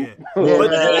even. Yeah.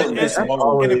 It's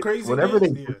always, crazy. Whenever they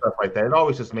do stuff like that, it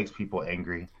always just makes people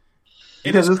angry.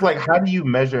 Because it's like, how do you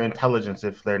measure intelligence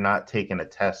if they're not taking a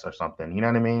test or something? You know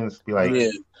what I mean? It's be like,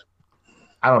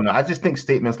 I don't know. I just think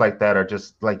statements like that are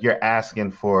just like you're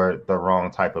asking for the wrong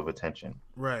type of attention.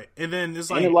 Right, and then it's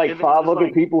like 5 other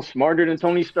people smarter than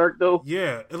Tony Stark though.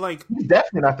 Yeah, he's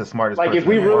definitely not the smartest. Like if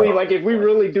we really do if we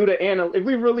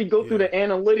really go through the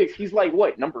analytics, he's like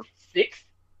what, number 6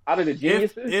 out of the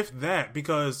geniuses? If that,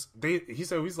 because he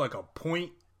said he's like a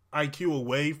point IQ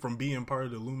away from being part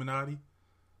of the Illuminati.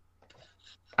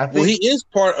 I think he is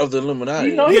part of the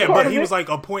Illuminati. But he was like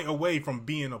a point away from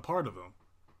being a part of them.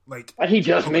 Like he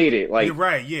just made it. Like you're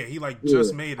right, he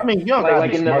just made it. I mean, you don't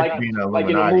like in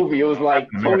the movie, it was like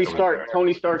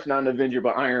Tony Stark's not an Avenger,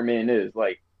 but Iron Man is.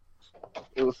 Like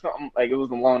it was something like it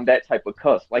was along that type of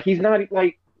cusp. Like he's not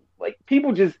like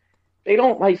people just they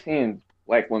don't like seeing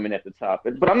black women at the top.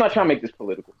 But I'm not trying to make this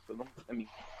political. So let me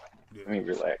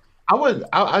relax.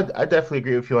 I definitely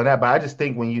agree with you on that, but I just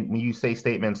think when you say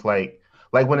statements like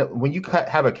when you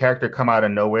have a character come out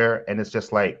of nowhere and it's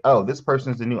just like, oh, this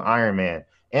person's the new Iron Man.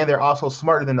 And they're also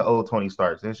smarter than the old Tony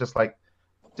Starks. And it's just like,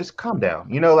 just calm down.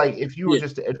 You know, like if you were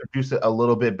just to introduce it a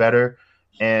little bit better,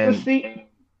 and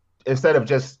instead of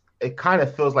just, it kind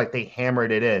of feels like they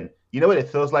hammered it in. You know what it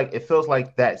feels like? It feels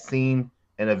like that scene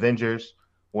in Avengers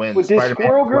when But did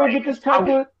Squirrel Girl get this type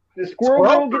of? Did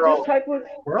Squirrel Girl get this type of?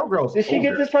 Squirrel Girl's Did she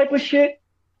get this type of shit?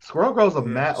 Squirrel Girl's a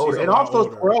mad older, and also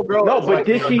older. Squirrel Girl. No, but like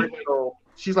did she?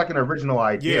 She's like an original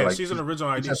idea. Yeah, like, she's an original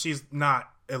idea. She's not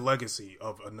a legacy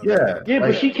of another. Yeah, character. Yeah,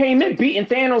 but she came in beating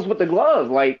Thanos with the glove.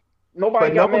 Like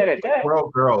nobody got mad at that. Squirrel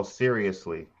Girl,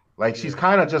 seriously, like she's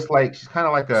kind of like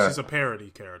she's a parody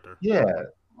character. Yeah,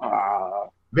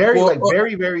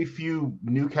 very few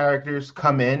new characters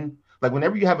come in. Like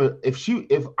whenever you have if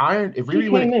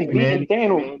Riri would have came in,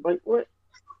 Thanos, like what?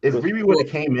 If Riri would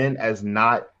have came in as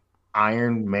not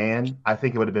Iron Man, I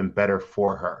think it would have been better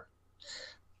for her.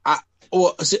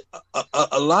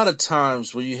 A lot of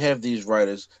times when you have these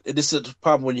writers, and this is the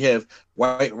problem when you have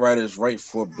white writers write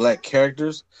for black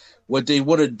characters, what they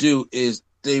want to do is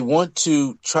they want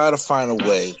to try to find a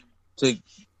way to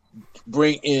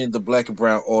bring in the black and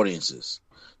brown audiences.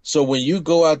 So when you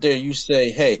go out there and you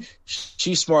say, hey,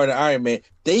 she's smarter than Iron Man,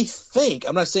 they think,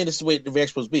 I'm not saying this is the way the reaction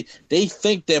supposed to be, they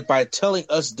think that by telling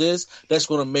us this, that's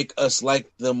going to make us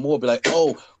like them more. Be like,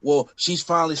 oh, well, she's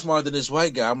finally smarter than this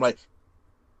white guy. I'm like,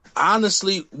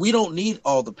 honestly, we don't need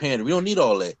all the pandering. We don't need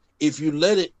all that. If you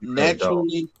let it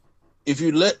naturally,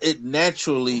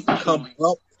 come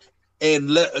up and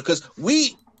because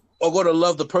we are going to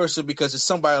love the person because it's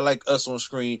somebody like us on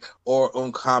screen or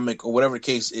on comic or whatever the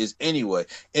case is anyway.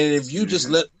 And if you just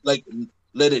let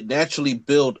it naturally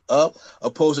build up,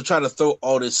 opposed to trying to throw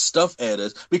all this stuff at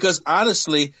us, because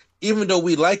honestly, even though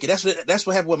we like it, that's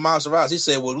what happened with Miles Morales. He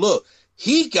said, well, look,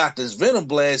 he got this venom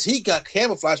blast. He got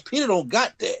camouflage. Peter don't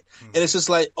got that. And it's just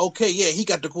like, okay, yeah, he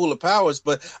got the cooler powers.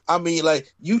 But, I mean,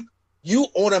 like, you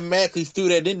automatically threw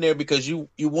that in there because you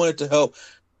wanted to help,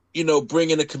 bring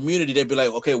in a community. They'd be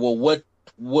like, okay, well,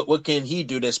 what can he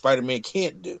do that Spider-Man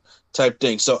can't do type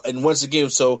thing. So, and once again,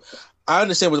 so I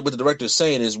understand what the director is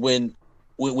saying is when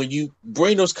you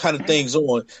bring those kind of things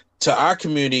on to our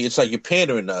community, it's like you're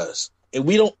pandering to us. And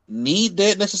we don't need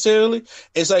that necessarily.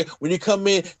 It's like when you come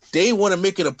in, they want to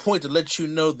make it a point to let you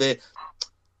know that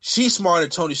she's smarter than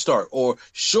Tony Stark, or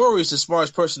Shuri's the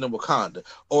smartest person in Wakanda.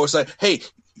 Or it's like, hey,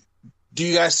 do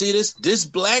you guys see this? This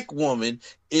black woman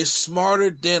is smarter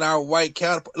than our white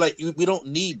counterpart. Like, we don't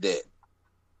need that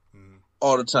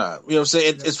all the time. You know what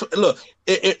I'm saying? Look,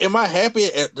 am I happy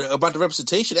about the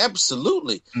representation?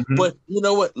 Absolutely. Mm-hmm. But you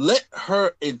know what? Let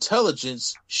her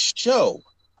intelligence show.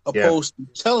 Opposed to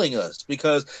telling us,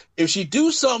 because if she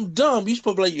do something dumb, you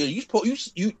supposed to be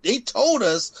like, they told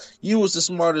us you was the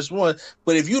smartest one.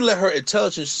 But if you let her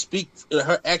intelligence speak,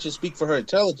 her actions speak for her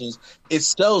intelligence, it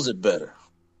sells it better.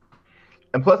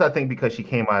 And plus, I think because she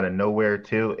came out of nowhere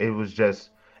too, it was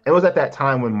at that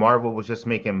time when Marvel was just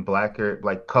making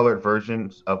colored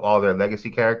versions of all their legacy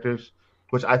characters,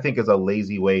 which I think is a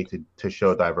lazy way to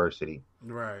show diversity.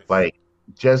 Right. Like,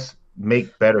 just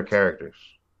make better characters.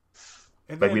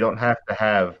 Like, we don't have to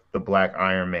have the Black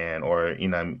Iron Man or,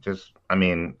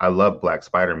 I love Black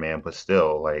Spider-Man, but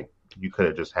still, like, you could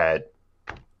have just had,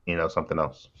 something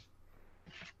else.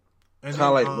 Kind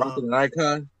of like Rocket and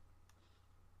Icon?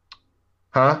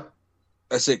 Huh?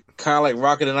 I said kind of like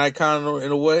Rocket and Icon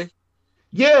in a way?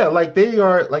 Yeah, like, they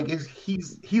are, like,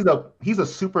 he's a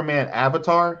Superman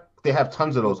avatar. They have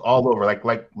tons of those all over.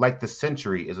 Like the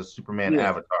Sentry is a Superman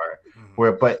avatar.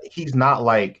 But he's not,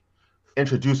 like,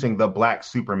 introducing the Black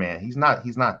Superman. He's not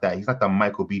that. He's not the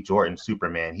Michael B. Jordan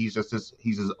Superman. He's just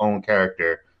he's his own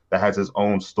character that has his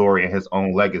own story and his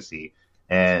own legacy.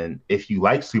 And if you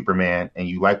like Superman and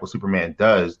you like what Superman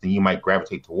does, then you might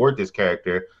gravitate toward this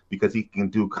character because he can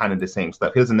do kind of the same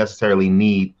stuff. He doesn't necessarily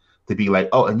need to be like,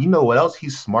 oh, and you know what else?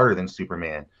 He's smarter than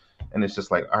Superman. And it's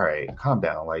just like, all right, calm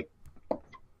down. Like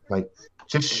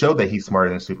just show that he's smarter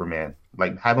than Superman.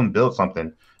 Like, have him build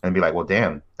something and be like, well,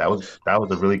 damn, that was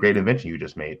a really great invention you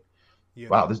just made. Yeah.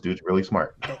 Wow, this dude's really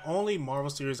smart. The only Marvel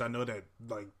series I know that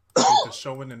like did the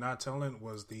showing and not telling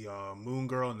was the Moon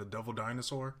Girl and the Devil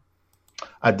Dinosaur.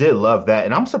 I did love that,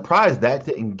 and I'm surprised that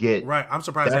didn't get right. I'm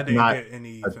surprised that didn't get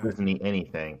any Disney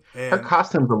anything. And her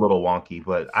costume's a little wonky,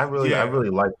 but I really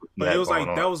like what she had. But it was like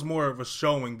on. That was more of a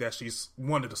showing that she's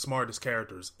one of the smartest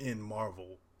characters in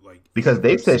Marvel. Like, because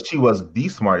they said she was the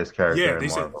smartest character. Yeah, they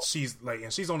in Marvel.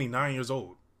 said she's only 9 years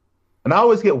old. And I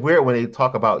always get weird when they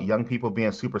talk about young people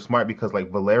being super smart because,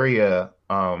 like, Valeria,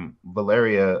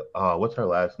 what's her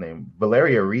last name?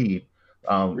 Valeria Reed.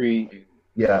 Reed.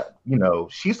 Yeah,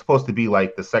 she's supposed to be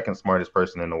like the second smartest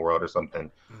person in the world or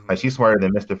something. Mm-hmm. Like, she's smarter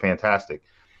than Mr. Fantastic.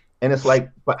 And it's like,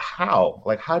 but how?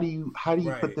 Like, how do you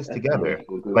put this together?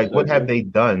 Like, what have they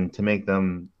done to make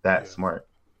them that smart?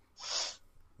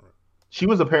 She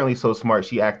was apparently so smart,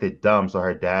 she acted dumb so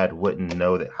her dad wouldn't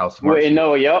know that how smart Wouldn't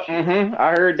know, yep. Mm-hmm.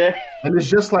 I heard that. And it's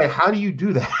just like, how do you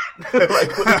do that?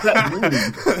 Like, what does that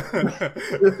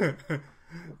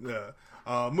mean?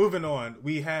 Yeah. Moving on,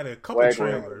 we had a couple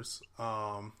trailers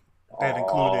that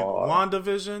included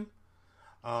WandaVision.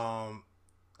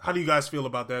 How do you guys feel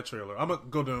about that trailer? I'm going to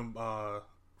go to them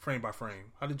frame by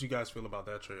frame. How did you guys feel about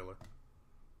that trailer?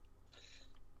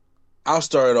 I'll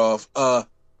start off.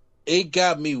 It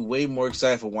got me way more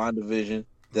excited for WandaVision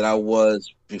than I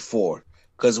was before.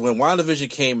 Because when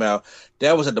WandaVision came out,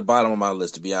 that was at the bottom of my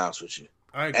list, to be honest with you.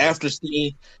 After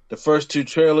seeing the first two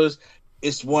trailers,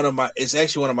 it's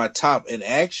actually one of my top. And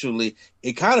actually,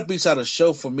 it kind of beats out a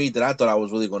show for me that I thought I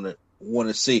was really going to want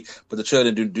to see. But the trailer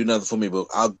didn't do nothing for me. But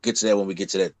I'll get to that when we get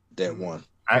to that one.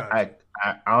 I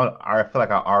feel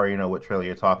like I already know what trailer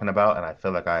you're talking about, and I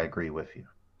feel like I agree with you.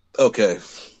 Okay.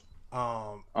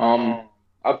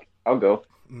 I'll go.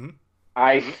 Mm-hmm.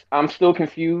 I'm still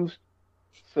confused,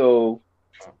 so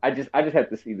I just have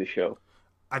to see the show.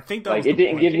 I think that like it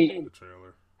didn't give me the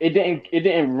trailer. It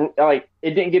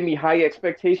didn't give me high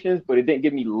expectations, but it didn't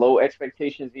give me low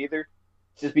expectations either.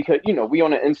 Just because we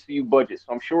on an MCU budget,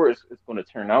 so I'm sure it's going to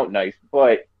turn out nice.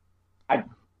 But I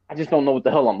just don't know what the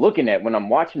hell I'm looking at when I'm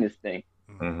watching this thing.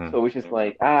 Mm-hmm. So it's just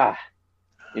like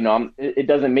it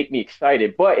doesn't make me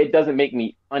excited, but it doesn't make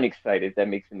me unexcited. If that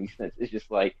makes any sense. It's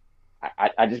just like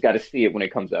I just got to see it when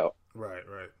it comes out. Right.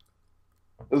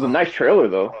 It was a nice trailer,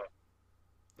 though.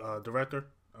 Director,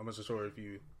 I'm not sure if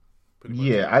you.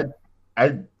 Yeah,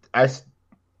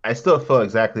 I still feel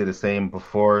exactly the same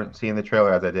before seeing the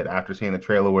trailer as I did after seeing the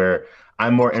trailer. Where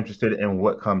I'm more interested in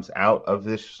what comes out of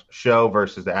this show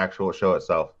versus the actual show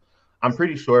itself. I'm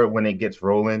pretty sure when it gets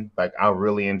rolling, like I'll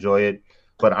really enjoy it.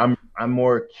 But I'm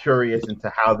more curious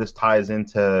into how this ties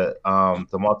into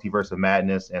the Multiverse of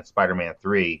Madness and Spider-Man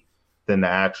 3 than the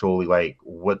actually like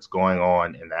what's going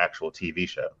on in the actual TV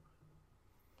show.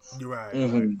 You're right.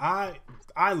 Mm-hmm.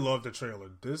 I love the trailer.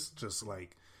 This just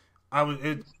like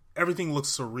everything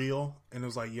looks surreal, and it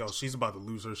was like, yo, she's about to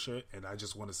lose her shit, and I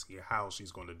just want to see how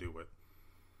she's going to do it.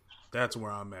 That's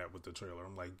where I'm at with the trailer.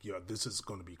 I'm like, yo, this is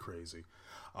going to be crazy.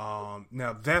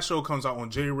 Now that show comes out on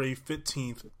January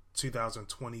 15th,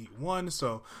 2021.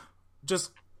 So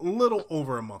just a little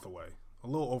over a month away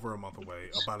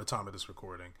by the time of this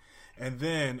recording. And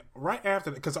then right after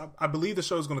that, because I believe the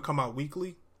show is going to come out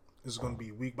weekly. It's going to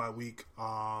be week by week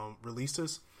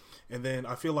releases. And then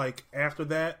I feel like after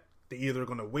that, they're either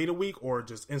going to wait a week or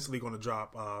just instantly going to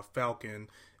drop Falcon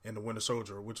and the Winter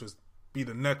Soldier, which is be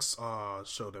the next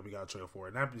show that we got a trailer for.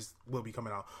 And that will be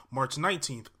coming out March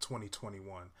 19th,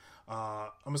 2021. I'm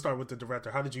going to start with the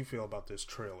director. How did you feel about this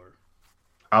trailer?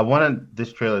 I wanted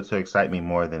this trailer to excite me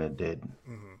more than it did.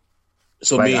 Mm-hmm.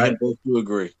 So like, me and him both do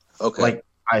agree. Okay. Like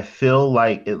I feel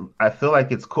like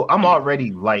it's cool. I'm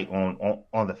already light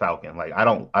on the Falcon. Like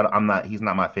I'm not. He's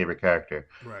not my favorite character.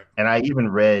 Right. And I even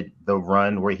read the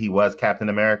run where he was Captain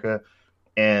America,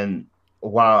 and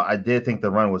while I did think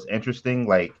the run was interesting,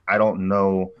 like I don't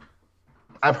know.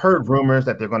 I've heard rumors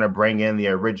that they're going to bring in the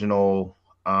original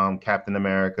Captain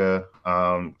America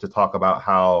to talk about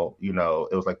how it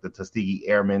was like the Tuskegee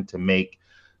Airmen to make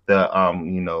the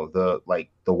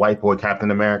the white boy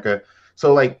Captain America.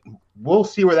 So like we'll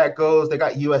see where that goes. They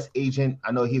got U.S. Agent.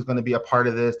 I know he's going to be a part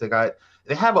of this.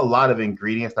 They have a lot of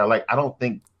ingredients that I don't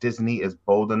think Disney is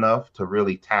bold enough to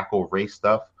really tackle race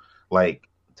stuff like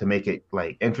to make it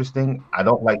like interesting. I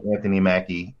don't like Anthony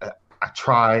Mackie. I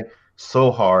try so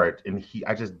hard, and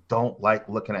I just don't like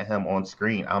looking at him on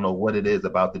screen. I don't know what it is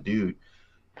about the dude.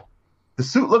 The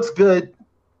suit looks good.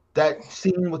 That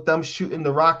scene with them shooting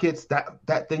the rockets,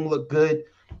 that thing looked good.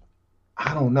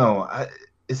 I don't know.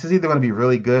 This is either going to be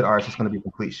really good or it's just going to be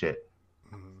complete shit.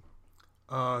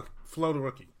 Mm-hmm. Flo the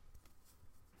Rookie.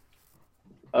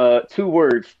 2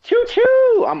 words. Choo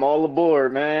choo! I'm all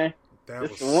aboard, man. That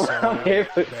was so bad.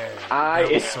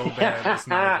 That was so bad. It's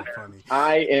not even funny.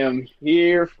 I am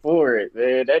here for it,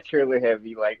 man. That trailer had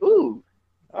me like, ooh,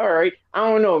 all right. I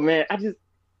don't know, man.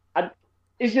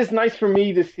 It's just nice for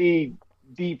me to see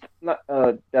deep.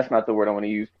 That's not the word I want to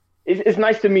use. It's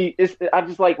nice to me. I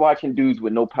just like watching dudes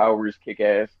with no powers kick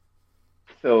ass.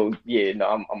 So yeah, no,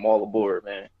 I'm all aboard,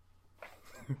 man.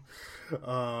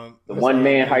 The one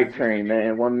man hype train,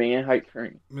 man. One man hype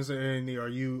train. Mr. Andy, are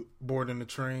you boarding the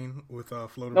train with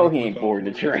Flo? No, he ain't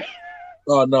boarding the train.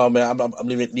 Oh no, man! I'm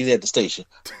leaving at the station.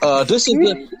 This is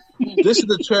this is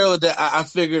the trailer that I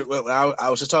figured. I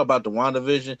was just talking about the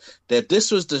WandaVision. That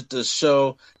this was the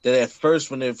show that at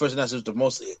first, when they first announced, it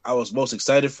was I was most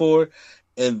excited for,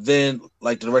 and then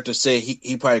like the director said,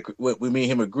 he probably me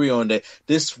and him agree on that.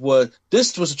 This was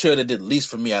the trailer that did least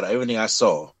for me out of everything I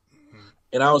saw,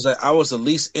 and I was the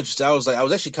least interested. I was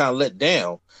actually kind of let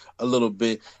down a little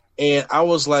bit, and I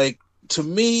was like, to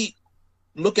me,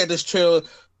 look at this trailer.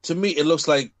 To me, it looks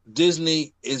like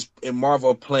Disney and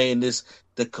Marvel are playing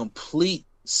the complete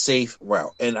safe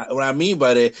route. And what I mean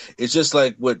by that is just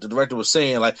like what the director was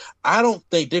saying. Like, I don't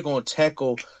think they're going to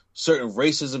tackle certain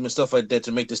racism and stuff like that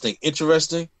to make this thing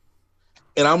interesting.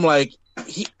 And I'm like,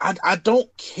 I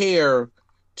don't care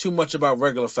too much about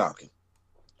regular Falcon,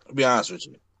 to be honest with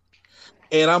you.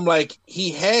 And I'm like,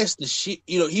 he has the shit.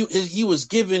 He was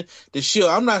given the shield.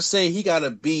 I'm not saying he got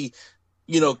to be,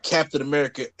 Captain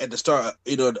America at the start,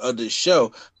 of the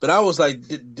show. But I was like,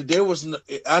 there was no,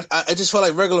 I just felt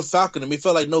like regular Falcon to me. It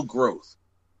felt like no growth.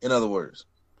 In other words,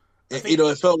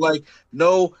 it felt like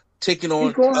no taking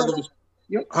on other.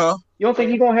 You don't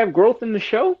think he's gonna have growth in the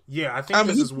show? Yeah, I think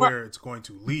this is where it's going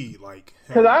to lead. Like,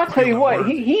 because I'll tell you what,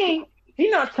 he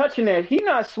not touching that. He's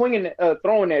not swinging,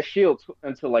 throwing that shield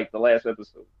until like the last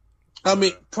episode. I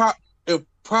mean,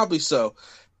 probably so.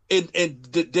 And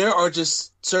there are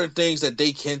just certain things that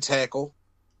they can tackle,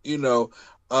 in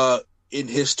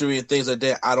history and things like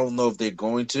that. I don't know if they're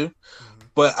going to,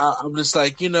 but I'm just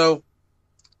like,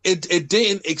 it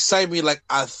didn't excite me like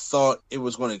I thought it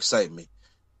was going to excite me.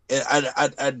 And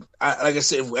I like I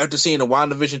said, after seeing the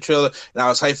WandaVision trailer, and I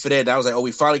was hyped for that, and I was like, oh,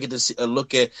 we finally get to see a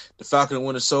look at the Falcon and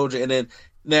Winter Soldier. And then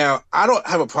now I don't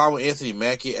have a problem with Anthony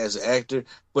Mackie as an actor,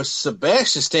 but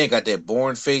Sebastian Stan got that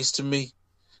Bourne face to me.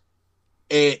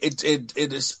 And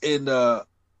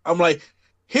I'm like,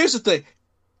 here's the thing.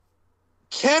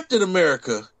 Captain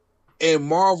America and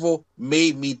Marvel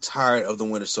made me tired of the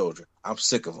Winter Soldier. I'm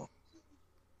sick of them.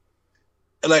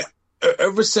 And like,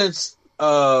 ever since,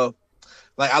 I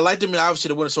liked him in obviously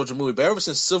the Winter Soldier movie, but ever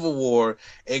since Civil War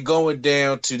and going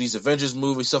down to these Avengers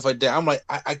movies, stuff like that, I'm like,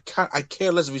 I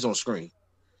care less if he's on screen.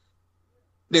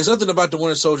 There's nothing about the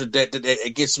Winter Soldier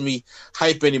that gets me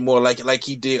hype anymore, like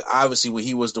he did obviously when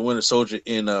he was the Winter Soldier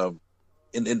in the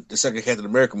second Captain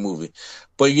America movie.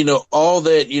 But all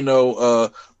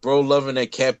that bro loving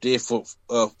that Cap did for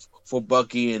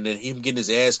Bucky, and then him getting his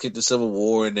ass kicked in Civil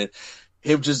War, and then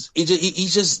him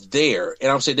he's just there.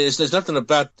 And I'm saying there's nothing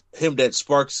about him that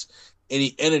sparks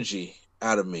any energy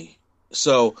out of me.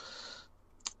 So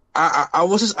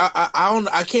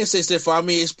I can't say it's therefore. I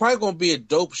mean, it's probably going to be a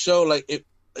dope show. Like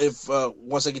if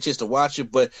once I get a chance to watch it,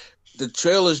 but the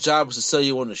trailer's job is to sell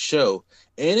you on the show,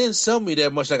 and it didn't sell me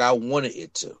that much like I wanted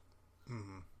it to.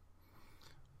 Mm-hmm.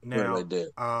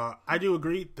 Now, I do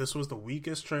agree this was the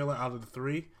weakest trailer out of the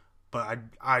three, but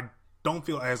I don't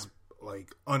feel as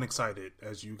like unexcited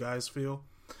as you guys feel.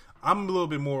 I'm a little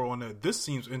bit more on the. This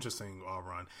seems interesting,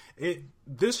 Ron.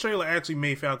 This trailer actually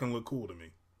made Falcon look cool to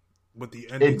me, with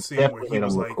the ending scene where he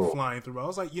was like flying through. I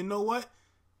was like, you know what?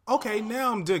 Okay,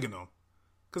 now I'm digging him.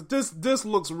 Because this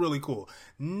looks really cool.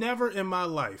 Never in my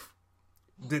life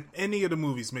did any of the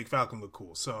movies make Falcon look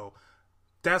cool. So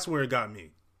that's where it got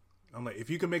me. I'm like, if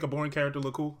you can make a Bourne character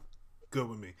look cool, good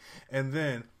with me. And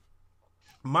then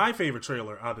my favorite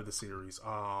trailer out of the series.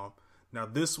 Now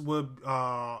this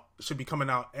should be coming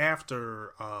out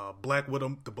after the Black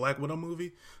Widow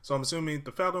movie. So I'm assuming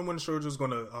the Falcon Winter Soldier is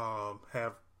going to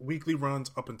have weekly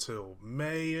runs up until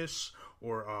May-ish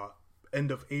or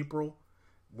end of April,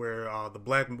 where the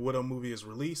Black Widow movie is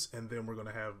released, and then we're going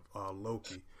to have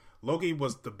Loki. Loki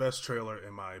was the best trailer,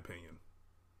 in my opinion,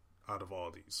 out of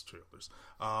all these trailers.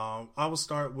 I will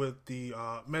start with the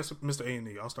Mr.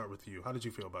 A&E. I'll start with you. How did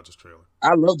you feel about this trailer?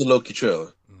 I love the Loki trailer.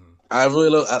 Mm-hmm. I really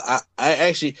love. I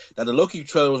actually, now the Loki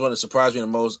trailer was one that surprised me the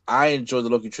most. I enjoyed the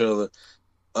Loki trailer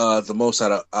the most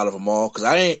out of them all, because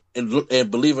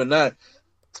and believe it or not,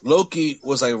 Loki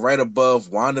was like right above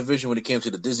WandaVision when it came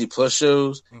to the Disney Plus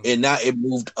shows, and now it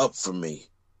moved up for me,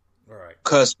 right?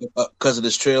 Because of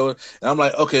this trailer, and I'm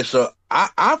like, okay, so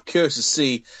I'm curious to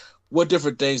see what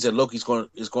different things that Loki's going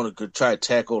to try to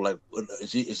tackle. Like,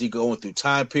 is he going through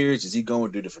time periods? Is he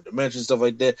going through different dimensions, stuff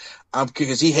like that? I'm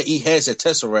curious. He has that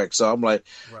Tesseract, so I'm like,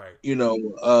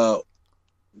 right.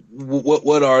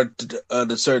 What are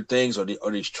the certain things or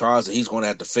these trials that he's going to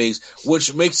have to face,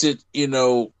 which makes it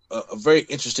a very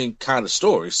interesting kind of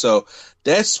story. So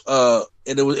that's and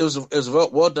it was a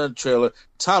well done trailer.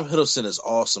 Tom Hiddleston is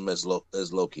awesome as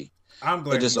Loki. I'm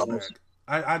glad he's back.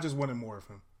 I just wanted more of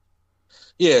him.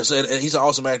 Yeah, so and he's an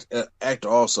awesome actor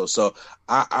also. So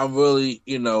I'm really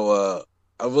I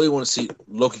really want to see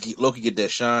Loki get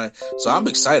that shine. So I'm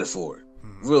excited for it.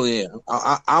 Mm-hmm. Really am.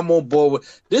 I'm on board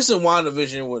with this and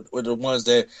WandaVision with the ones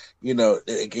that,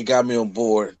 it got me on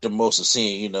board the most of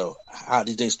seeing, how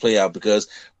these things play out. Because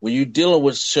when you're dealing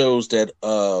with shows that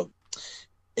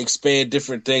expand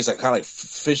different things, like kind of like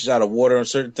fishes out of water on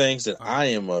certain things, that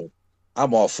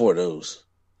I'm all for those.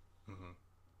 Mm-hmm.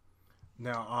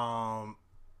 Now,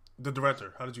 the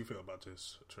director, how did you feel about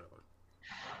this trailer?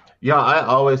 Yeah, I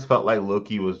always felt like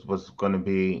Loki was going to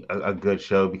be a good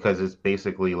show because it's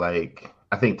basically like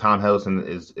I think Tom Hiddleston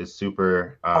is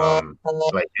super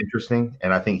like interesting,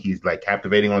 and I think he's like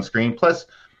captivating on screen. Plus,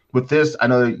 with this, I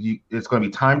know it's going to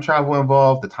be time travel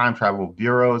involved. The Time Travel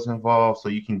Bureau is involved, so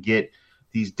you can get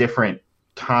these different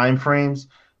time frames.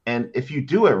 And if you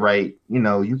do it right,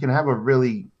 you can have a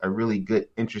really good,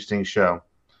 interesting show.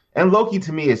 And Loki,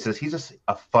 to me, he's just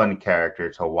a fun character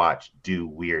to watch do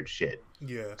weird shit.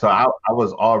 Yeah. So I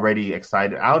was already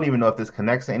excited. I don't even know if this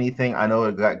connects to anything. I know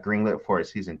it got greenlit for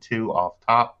season 2 off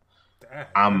top.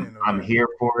 I'm here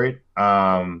for it.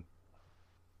 I'm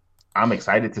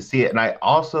excited to see it. And I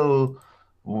also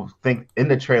think in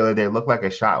the trailer there looked like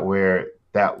a shot where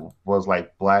that was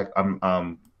like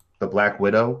the Black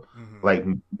Widow, like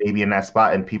maybe in that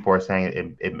spot, and people are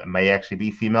saying it may actually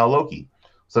be female Loki.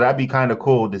 So that'd be kind of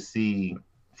cool to see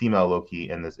female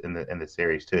Loki in the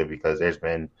series too, because there's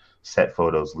been set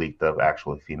photos leaked of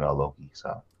actually female Loki.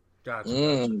 So gotcha.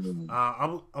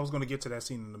 I was going to get to that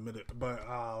scene in a minute,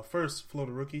 but first, Flo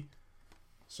the Rookie,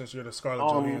 since you're the Scarlett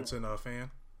Johansson fan,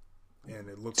 and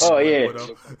it looks like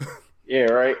Widow. Yeah,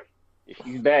 right. If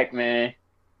she's back, man,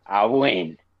 I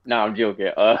win. No, I'm joking.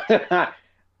 It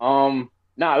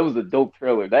was a dope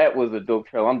trailer. That was a dope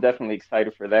trailer. I'm definitely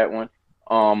excited for that one.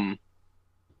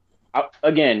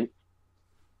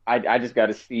 I just got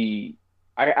to see.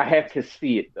 I have to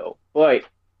see it though. But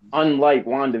unlike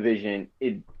WandaVision,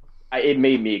 it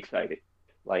made me excited.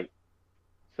 Like,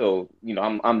 so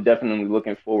I'm definitely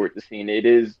looking forward to seeing it. It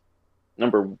is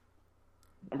number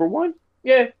one.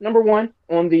 Yeah, number one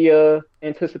on the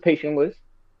anticipation list.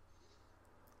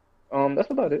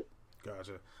 That's about it.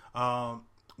 Gotcha.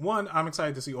 One, I'm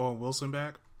excited to see Owen Wilson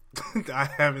back. I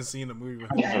haven't seen the movie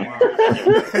with him in a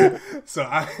while. So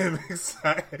I am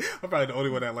excited. I'm probably the only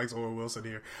one that likes Owen Wilson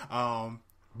here.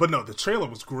 But no, the trailer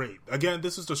was great. Again,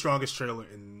 this is the strongest trailer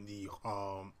in the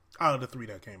out of the 3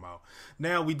 that came out.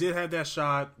 Now, we did have that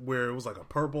shot where it was like a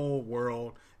purple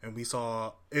world, and we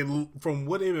saw it. From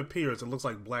what it appears, it looks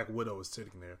like Black Widow is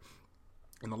sitting there.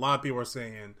 And a lot of people are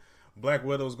saying Black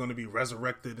Widow is going to be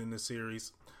resurrected in the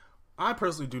series. I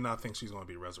personally do not think she's going to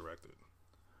be resurrected.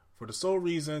 For the sole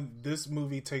reason, this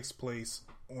movie takes place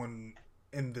in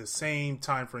the same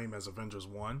time frame as Avengers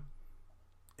 1.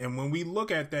 And when we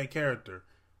look at that character,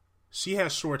 she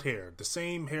has short hair, the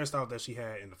same hairstyle that she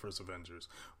had in the first Avengers.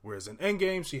 Whereas in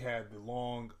Endgame, she had the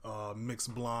long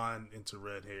mixed blonde into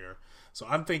red hair. So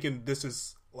I'm thinking this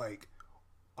is like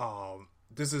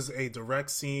this is a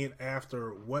direct scene after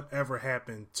whatever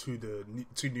happened to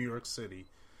New York City,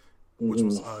 which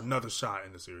was another shot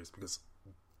in the series, because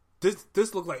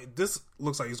this looks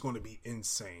like it's going to be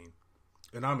insane,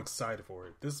 and I'm excited for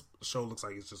it. This show looks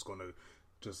like it's just going to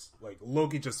like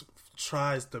Loki just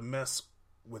tries to mess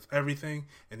with everything,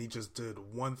 and he just did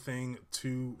one thing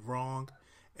too wrong,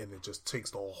 and it just takes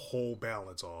the whole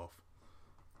balance off.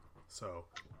 So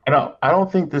I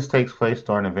don't think this takes place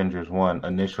during Avengers 1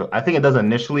 initially. I think it does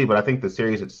initially, but I think the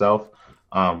series itself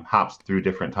hops through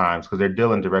different times because they're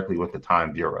dealing directly with the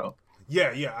Time Bureau.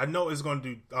 Yeah, I know it's going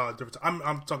to do different.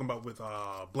 I'm talking about with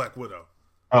Black Widow.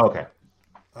 Oh, okay.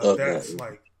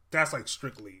 That's like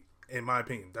strictly, in my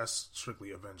opinion, that's strictly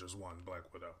Avengers 1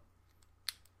 Black Widow.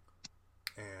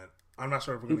 And I'm not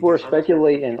sure if people were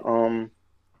speculating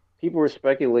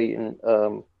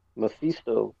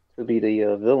Mephisto to be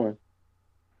the villain.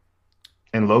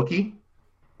 And Loki?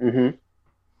 Mm-hmm.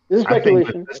 This is speculation.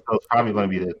 I think Mephisto's probably going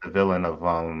to be the villain of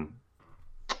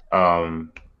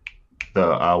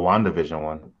the WandaVision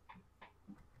one.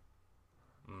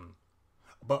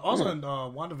 But also in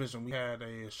WandaVision, we had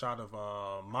a shot of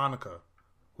Monica,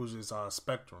 who's is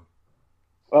Spectrum.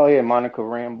 Oh yeah, Monica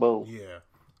Rambeau. Yeah,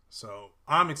 so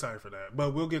I'm excited for that.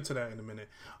 But we'll get to that in a minute.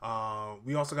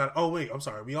 We also got. Oh wait, I'm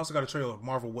sorry. We also got a trailer of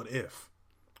Marvel What If,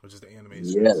 which is the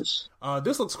animation. Yes.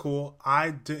 This looks cool.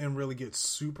 I didn't really get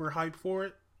super hyped for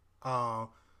it. I'll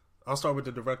start with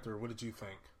the director. What did you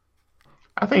think?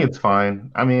 I think it's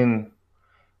fine. I mean,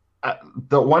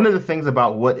 one of the things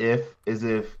about What If is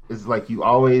like you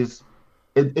always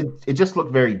it just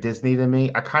looked very Disney to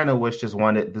me. I kind of wish this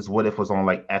What If was on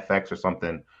like FX or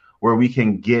something where we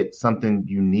can get something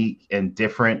unique and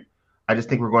different. I just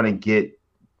think we're going to get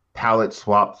palette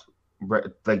swaps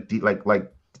like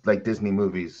like Disney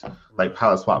movies, like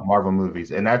palette swap Marvel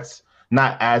movies, and that's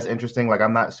not as interesting. Like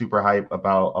I'm not super hype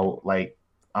about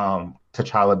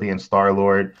T'Challa being Star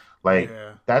Lord. Like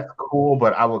that's cool,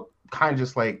 but I would kind of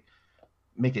just like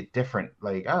make it different.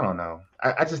 Like I don't know.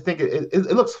 I just think it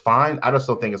looks fine. I just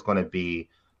don't think it's going to be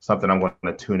something I'm going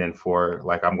to tune in for.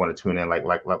 Like I'm going to tune in like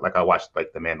I watched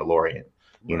like The Mandalorian,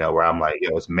 you know, where I'm like,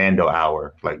 yo, it's Mando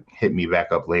hour. Like hit me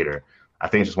back up later. I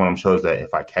think it's just one of them shows that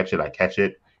if I catch it, I catch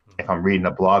it. If I'm reading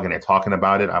a blog and they're talking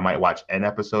about it, I might watch an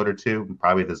episode or two,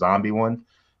 probably the zombie one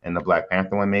and the Black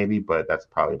Panther one maybe, but that's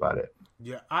probably about it.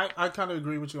 Yeah, I kind of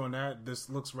agree with you on that. This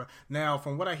looks right. Now,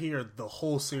 from what I hear, the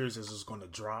whole series is just going to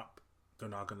drop. They're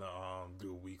not going to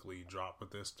do a weekly drop with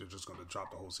this. They're just going to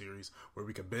drop the whole series where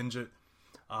we can binge it.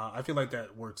 I feel like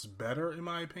that works better, in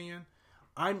my opinion.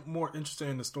 I'm more interested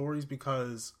in the stories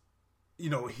because, you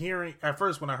know, hearing... At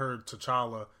first, when I heard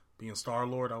T'Challa being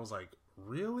Star-Lord, I was like,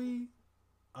 really?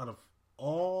 Out of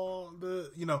all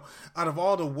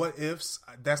the what-ifs,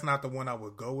 that's not the one I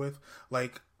would go with.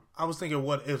 Like, I was thinking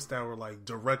what-ifs that were, like,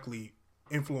 directly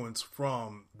influenced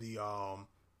from the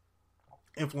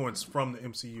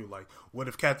MCU. Like, what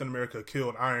if Captain America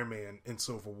killed Iron Man in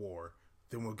Civil War?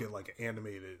 Then we'll get like an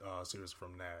animated series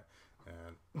from that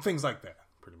and things like that,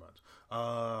 pretty much.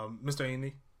 Mr.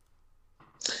 Andy?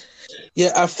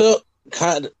 Yeah, I felt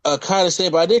kind of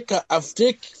same, but I did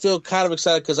feel kind of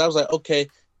excited because I was like, okay,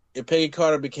 if Peggy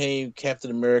Carter became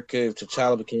Captain America, if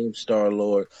T'Challa became Star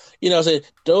Lord, you know, what I'm saying,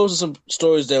 those are some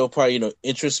stories that will probably, you know,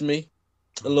 interest me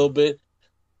a little bit.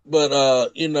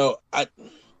 But you know, what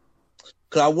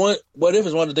if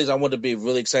is one of the things I want to be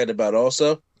really excited about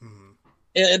also.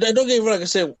 And don't get me wrong, like I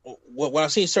said, when I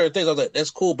see certain things, I was like,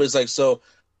 that's cool, but it's like, so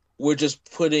we're just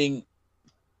we're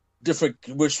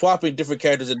swapping different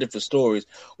characters in different stories.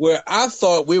 Where I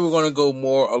thought we were going to go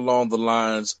more along the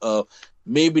lines of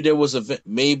maybe there was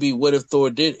maybe what if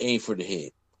Thor did aim for the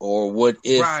head? Or what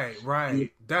if.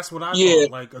 Right. That's what I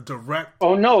thought, like a direct.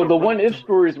 Oh, no, the what if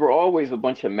stories were always a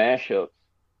bunch of mashups.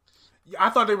 I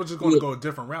thought they were just going to go a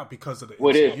different route because of the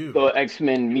what MCU. If the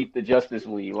X-Men meet the Justice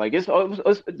League? Like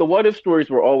the what if stories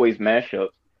were always mashups.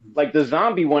 Like the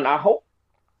zombie one, I hope.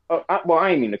 I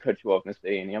didn't mean to cut you off, Mr.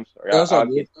 A&E. I'm sorry. I'll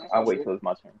wait till it's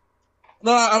my turn.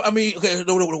 No, I mean, okay.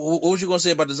 What was you going to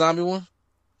say about the zombie one?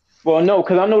 Well, no,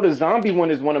 because I know the zombie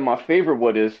one is one of my favorite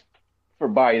what ifs for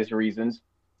biased reasons.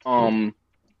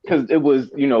 Because it was,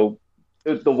 you know,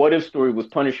 the what if story was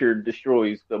Punisher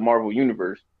destroys the Marvel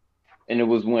universe. And it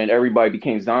was when everybody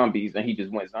became zombies and he just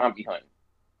went zombie hunting.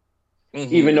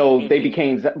 Mm-hmm. Even though they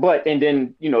became, and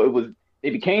then, you know,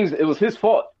 it was his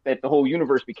fault that the whole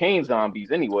universe became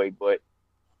zombies anyway, but,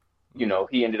 you know,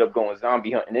 he ended up going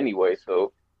zombie hunting anyway.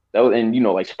 So that was, and, you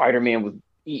know, like Spider-Man was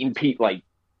eating people, like,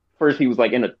 first he was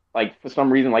like for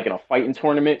some reason, like in a fighting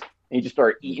tournament, and he just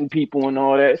started eating people and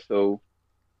all that. So,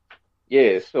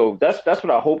 yeah, so that's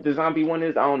what I hope the zombie one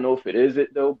is. I don't know if it is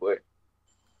it though, but.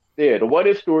 Yeah, the what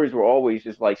if stories were always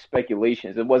just like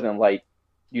speculations. It wasn't like,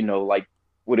 you know, like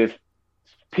what if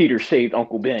Peter saved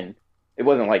Uncle Ben? It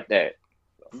wasn't like that.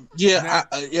 Yeah,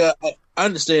 I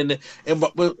understand that. And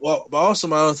but also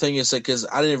my other thing is that because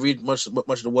I didn't read much of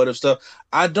the what if stuff,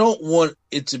 I don't want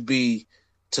it to be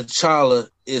T'Challa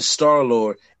is Star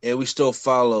Lord and we still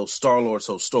follow Star Lord's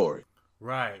whole story.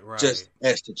 Right. Just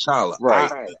as T'Challa. Right.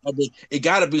 I mean, it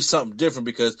got to be something different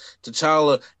because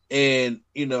T'Challa and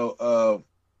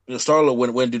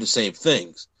Star-Lord wouldn't do the same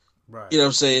things. Right. You know what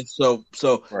I'm saying? So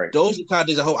right. Those are the kind of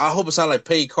things I hope it's not like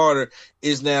Peggy Carter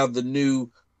is now the new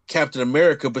Captain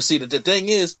America. But see, the thing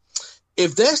is,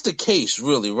 if that's the case,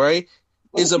 really, right?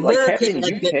 Is America like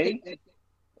Captain UK?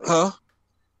 Huh?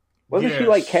 Wasn't she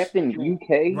like Captain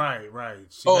UK? Right.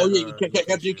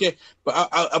 Captain UK. But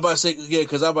I'm about to say, yeah,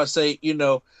 because I'm about to say, you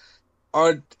know,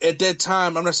 at that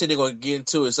time, I'm not saying they're going to get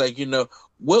into it. It's like, you know,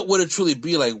 what would it truly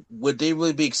be like? Would they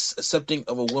really be accepting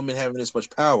of a woman having this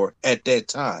much power at that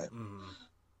time? Mm-hmm.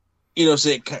 You know what I'm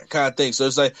saying? Kind of thing. So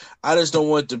it's like, I just don't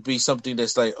want it to be something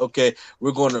that's like, okay,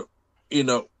 we're going to, you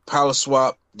know, power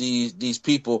swap these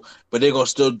people, but they're going to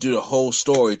still do the whole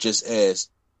story just as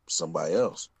somebody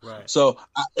else. Right. So,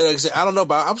 like I said, I don't know,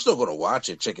 but I'm still going to watch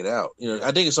it, check it out. You know,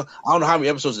 I think I don't know how many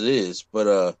episodes it is,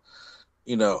 but,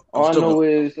 you know. All I know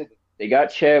is they got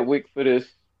Chadwick for this,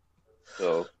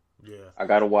 so. Yeah, I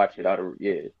gotta watch it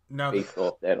based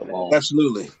off that alone.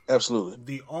 Absolutely.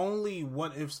 The only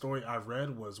what if story I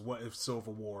read was what if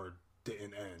Civil War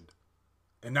didn't end,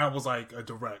 and that was like a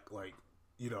direct, like,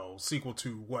 you know, sequel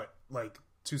to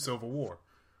to Civil War,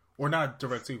 or not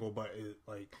direct sequel, but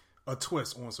like a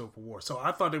twist on Civil War. So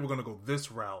I thought they were gonna go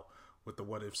this route with the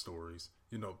what if stories.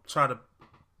 You know, try to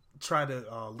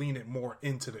lean it more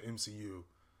into the MCU.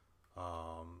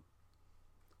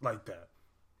 like that.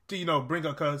 To, bring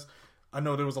up, because I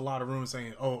know there was a lot of rumors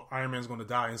saying, oh, Iron Man's going to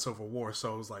die in Civil War.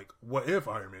 So it was like, what if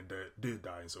Iron Man did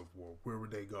die in Civil War? Where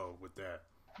would they go with that?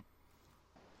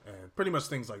 And pretty much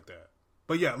things like that.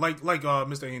 But yeah, like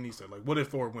Mr. A&E said, like, what if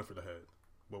Thor went for the head?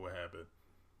 What would happen?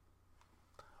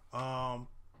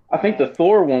 I think the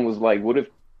Thor one was like, what if...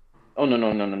 Oh,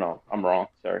 no. I'm wrong.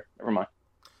 Sorry. Never mind.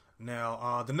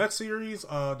 Now, the next series,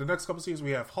 the next couple series,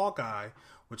 we have Hawkeye,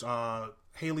 which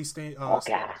Haley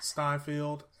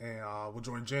Steinfeld and will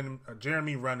join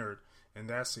Jeremy Renner in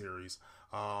that series.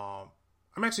 I'm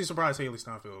actually surprised Haley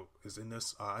Steinfeld is in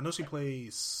this. I know she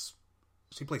plays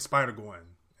Spider-Gwen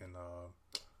in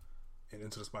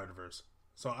Into the Spider-Verse.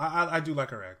 So I do like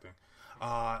her acting.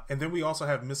 And then we also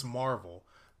have Miss Marvel.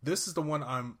 This is the one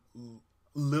I'm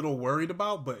little worried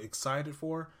about, but excited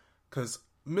for, because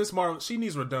Miss Marvel, she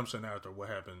needs redemption after what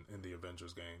happened in the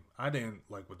Avengers game. I didn't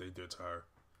like what they did to her.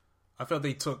 I felt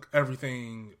they took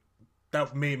everything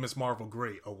that made Miss Marvel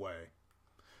great away.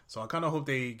 So I kind of hope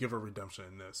they give her redemption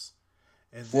in this.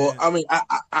 And well, I mean,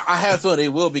 I have thought they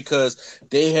will, because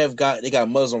they got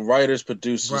Muslim writers,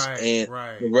 producers, and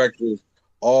directors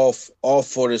all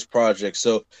for this project.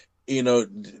 So,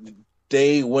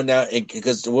 they went out, and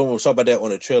because when we were talking about that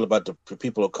on the trailer about the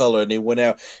people of color, and they went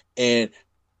out and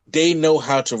they know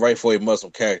how to write for a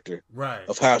Muslim character, right?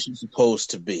 Of how she's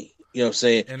supposed to be. You know what I'm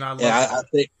saying? And I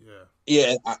think,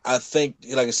 I think,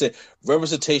 like I said,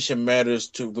 representation matters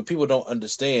too. But people don't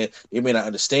understand. They may not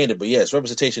understand it, but yes,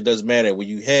 representation does matter. When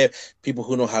you have people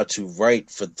who know how to write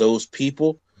for those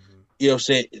people, you know what I'm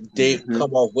saying? They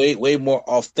come off way more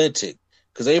authentic.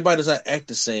 Because everybody does not act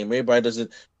the same. Everybody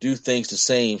doesn't do things the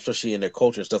same, especially in their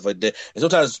culture and stuff like that. And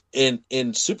sometimes in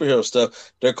superhero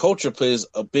stuff, their culture plays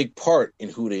a big part in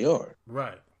who they are.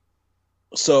 Right.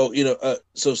 So,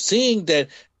 so seeing that,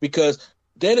 because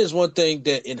that is one thing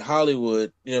that in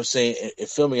Hollywood, in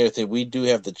filming everything, we do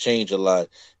have to change a lot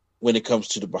when it comes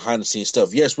to the behind the scenes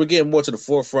stuff. Yes, we're getting more to the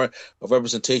forefront of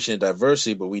representation and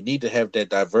diversity, but we need to have that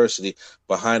diversity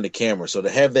behind the camera. So to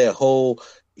have that whole,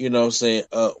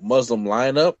 Muslim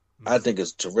lineup, I think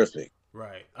is terrific.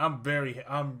 Right. I'm very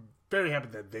happy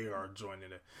that they are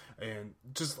joining it, and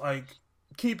just like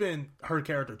keeping her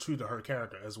character true to her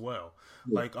character as well.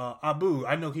 Yeah. Like Abu,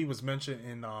 I know he was mentioned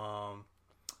in the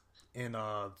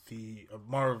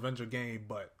Marvel Avenger game,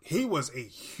 but he was a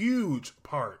huge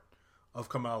part of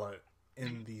Kamala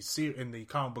in the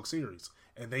comic book series,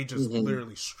 and they just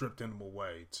literally stripped him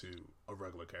away to a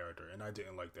regular character, and I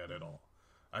didn't like that at all.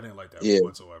 I didn't like that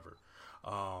whatsoever.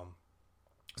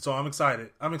 So I'm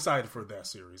excited. I'm excited for that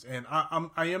series, and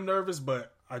I am nervous,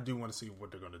 but I do want to see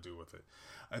what they're going to do with it.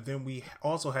 And then we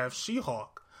also have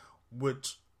She-Hulk,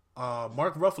 which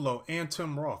Mark Ruffalo and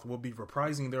Tim Roth will be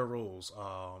reprising their roles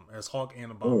as Hulk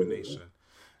and Abomination.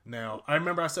 Now, I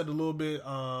remember I said a little bit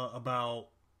about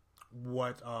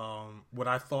what I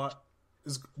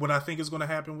think is going to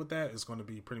happen with that. Is going to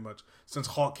be pretty much, since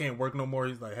Hulk can't work no more,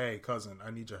 he's like, hey, cousin,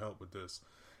 I need your help with this.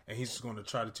 And he's just going to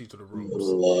try to teach her the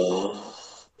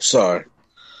ropes. Sorry.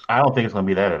 I don't think it's going to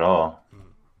be that at all.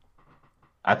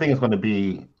 I think it's going to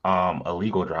be a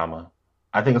legal drama.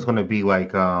 I think it's going to be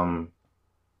like...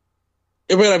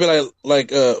 It may not be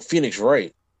like Phoenix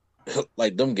Wright,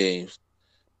 like them games.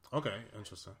 Okay,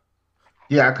 interesting.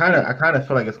 Yeah, I kind of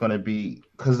feel like it's going to be...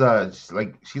 Because I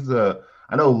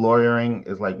know lawyering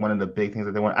is like one of the big things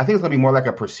that they want. I think it's going to be more like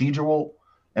a procedural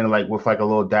and like with like a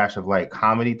little dash of like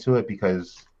comedy to it,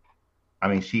 because... I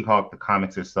mean, She-Hulk, the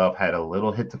comics itself, had a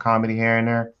little hit to comedy here and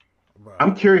there. Right.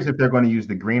 I'm curious if they're going to use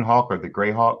the Green Hawk or the Gray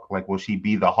Hawk. Like, will she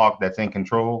be the Hawk that's in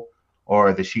control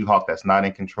or the She-Hulk that's not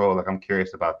in control? Like, I'm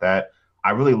curious about that.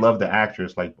 I really love the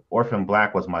actress. Like, Orphan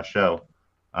Black was my show.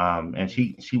 And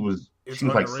she was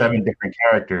like 7 different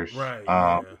characters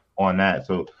on that.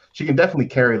 So she can definitely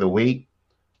carry the weight.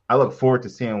 I look forward to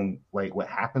seeing, like, what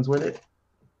happens with it.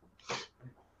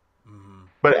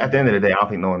 But at the end of the day, I don't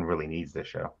think no one really needs this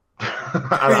show.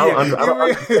 I don't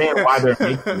understand why they're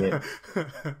making it.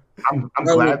 I'm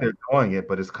glad they're doing it,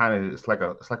 but it's like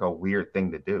a weird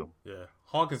thing to do. Yeah,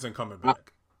 Hawk isn't coming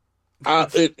back. I'm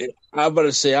about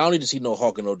to say I don't need to see no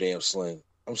Hawk and no damn sling.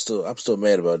 I'm still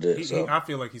mad about that. I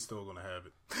feel like he's still gonna have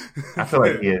it. I feel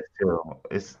like he is too.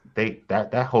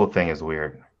 That whole thing is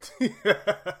weird.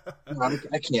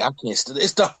 I can't.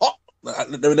 It's the Hawk.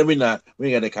 Let me not.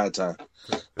 We ain't got that kind of time.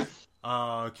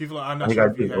 Kifla, I'm not sure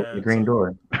if you had the green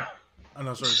door. I'm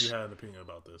not sure if you had an opinion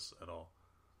about this at all.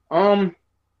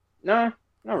 Nah,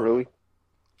 not really.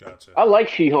 Gotcha. I like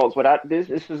She-Hulk, but this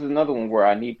is another one where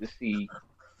I need to see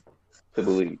to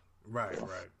believe. Right.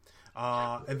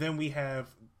 And then we have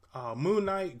Moon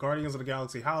Knight, Guardians of the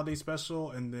Galaxy Holiday Special,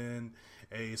 and then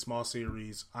a small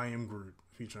series, I Am Groot,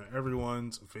 featuring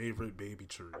everyone's favorite baby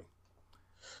tree.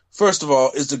 First of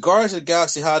all, is the Guardians of the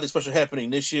Galaxy Holiday Special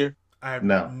happening this year? I have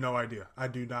no idea. I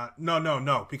do not.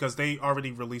 No, because they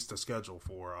already released a schedule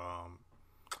for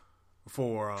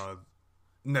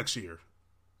next year.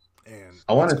 And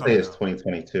I want to say it's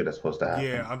 2022 that's supposed to happen.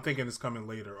 Yeah, I'm thinking it's coming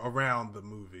later, around the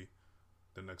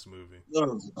next movie.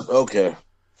 Okay.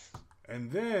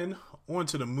 And then, on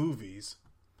to the movies.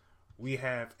 We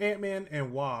have Ant-Man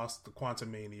and Wasp, The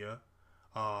Quantumania,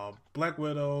 Black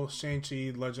Widow,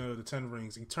 Shang-Chi, Legend of the Ten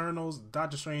Rings, Eternals,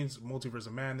 Doctor Strange, Multiverse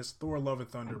of Madness, Thor, Love and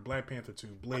Thunder, Black Panther 2,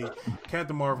 Blade,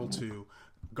 Captain Marvel 2,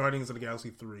 Guardians of the Galaxy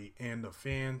 3, and The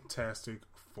Fantastic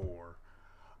Four.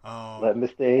 Let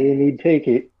Mr. A take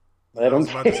it. Let him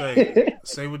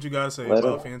say what you gotta say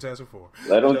about Fantastic Four.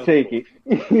 Let him take it.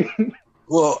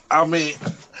 Well, I mean,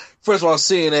 first of all,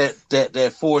 seeing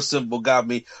that four symbol got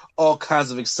me all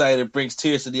kinds of excited, brings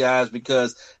tears to the eyes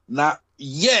because not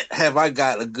yet have I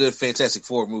got a good Fantastic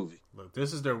Four movie. Look,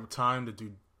 this is their time to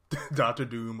do Doctor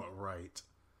Doom right.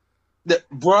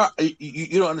 Bro,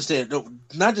 you don't understand. No,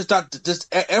 not just Doctor,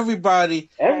 just everybody.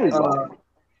 Everybody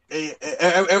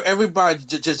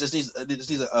just needs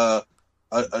a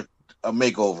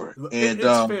makeover. And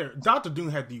it's fair. Doctor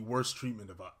Doom had the worst treatment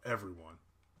of everyone.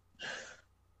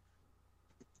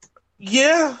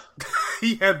 Yeah,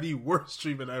 he had the worst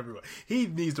treatment of everyone. He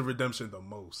needs the redemption the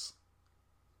most.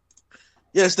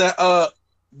 Yes, that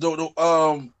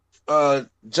John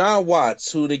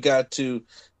Watts, who they got to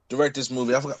direct this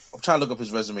movie. I forgot. I'm trying to look up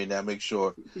his resume now, make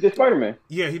sure. He did Spider-Man.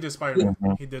 Yeah, he did Spider-Man.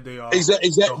 Mm-hmm. He did the exactly.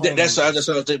 That's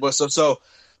what I think. But so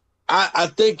I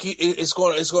think it's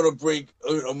going to bring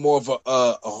more of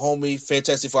a homey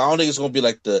Fantastic Four. I don't think it's going to be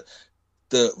like the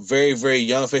very, very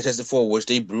young Fantastic Four, which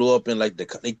they blew up in, like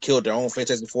they killed their own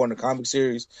Fantastic Four in the comic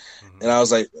series. Mm-hmm. And I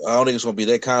was like, I don't think it's going to be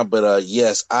that kind. But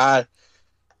yes, I'm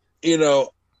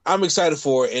excited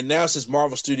for it. And now since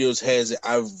Marvel Studios has it,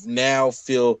 I now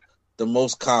feel the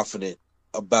most confident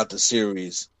about the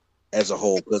series as a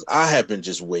whole because I have been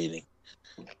just waiting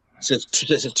since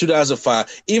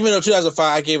 2005. Even though 2005,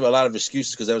 I gave a lot of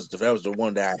excuses because that was the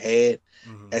one that I had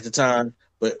at the time.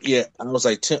 But yeah, I was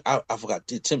like, I forgot.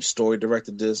 Tim Story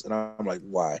directed this, and I'm like,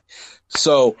 why?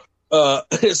 So,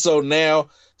 so now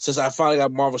since I finally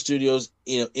got Marvel Studios,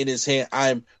 in his hand,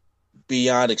 I'm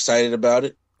beyond excited about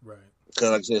it. Right? Because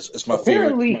like I said, it's my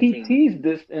Apparently, favorite. he teased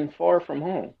this in Far From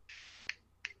Home.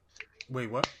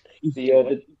 Wait, what?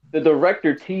 The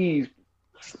director teased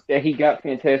that he got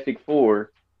Fantastic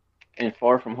Four in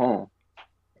Far From Home.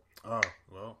 Oh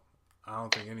well, I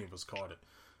don't think any of us caught it.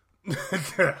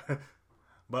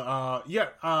 But yeah.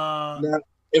 Now,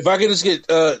 if I can just get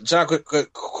John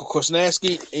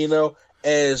Krasinski,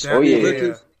 as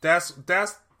that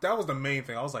was the main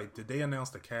thing. I was like, did they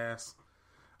announce the cast?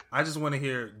 I just want to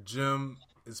hear Jim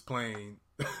is playing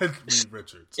Reed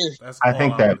Richards. That's all I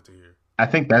wanted to hear. I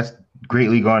think that's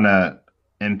greatly going to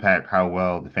impact how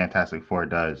well the Fantastic Four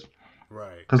does.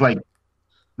 Right. Because like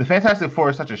the Fantastic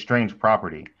Four is such a strange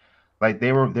property. Like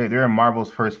they're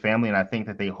Marvel's first family, and I think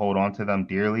that they hold on to them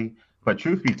dearly. But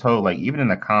truth be told, like even in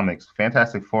the comics,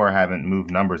 Fantastic Four haven't moved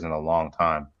numbers in a long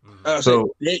time.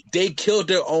 So they killed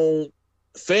their own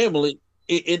family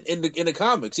in the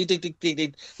comics. They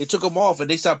took them off and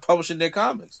they stopped publishing their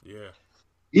comics. Yeah.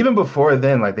 Even before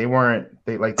then, like the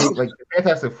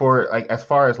Fantastic Four, like as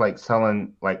far as like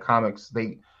selling like comics,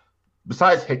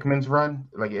 besides Hickman's run,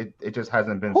 like it just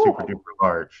hasn't been super duper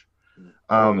large.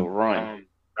 Run.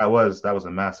 That was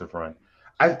a massive run.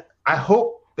 I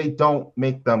hope they don't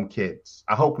make them kids.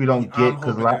 I hope we don't get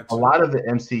because a lot of the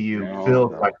MCU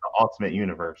feels like the Ultimate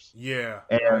Universe. Yeah,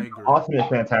 and Ultimate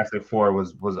Fantastic Four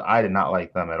was I did not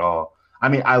like them at all. I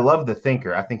mean, I love the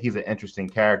Thinker. I think he's an interesting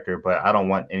character, but I don't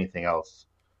want anything else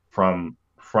from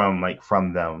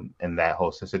them in that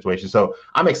whole situation. So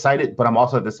I'm excited, but I'm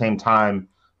also at the same time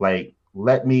like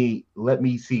let me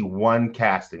see one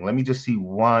casting. Let me just see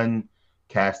one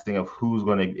casting of who's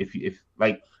going to if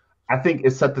like. I think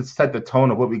it set the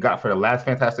tone of what we got for the last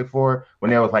Fantastic Four when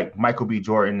there was like Michael B.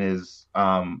 Jordan is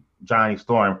Johnny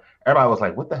Storm. Everybody was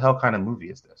like, "What the hell kind of movie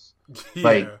is this?" Yeah.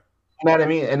 Like, you know what I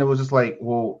mean? And it was just like,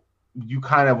 well, you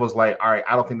kind of was like, "All right,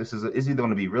 I don't think this is either going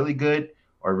to be really good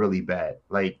or really bad."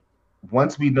 Like,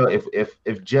 once we know if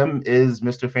Jim is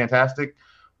Mr. Fantastic,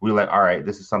 we're like, "All right,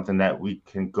 this is something that we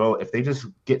can go." If they just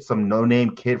get some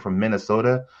no-name kid from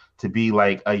Minnesota to be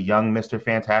like a young Mr.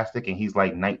 Fantastic and he's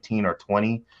like 19 or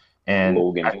 20. And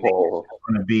Logan I think it's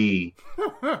going to be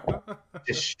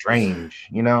just strange,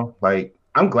 Like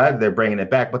I'm glad they're bringing it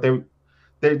back, but they're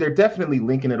definitely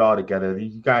linking it all together.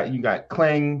 You got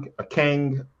Kang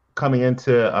coming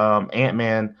into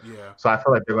Ant-Man. Yeah. So I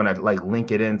feel like they're gonna like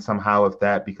link it in somehow with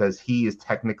that because he is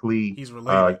technically he's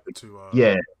related to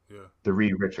the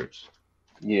Reed Richards.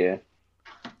 Yeah.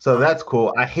 So that's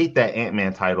cool. I hate that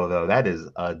Ant-Man title though. That is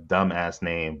a dumbass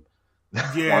name.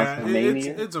 Yeah,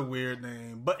 it's a weird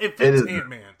name, but it fits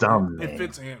Ant-Man. It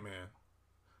fits Ant-Man.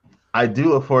 I do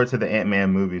look forward to the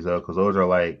Ant-Man movies though, because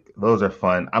those are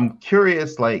fun. I'm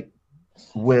curious, like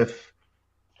with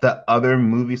the other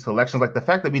movie selections, like the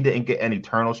fact that we didn't get an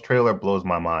Eternals trailer blows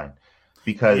my mind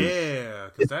because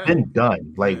it's been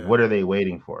done. Like, what are they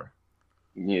waiting for?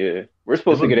 Yeah, we're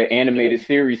supposed to get an animated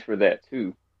series for that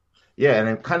too. Yeah, and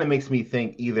it kind of makes me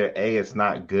think either A, it's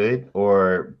not good,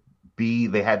 or B,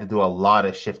 they had to do a lot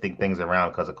of shifting things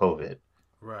around because of COVID.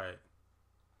 Right.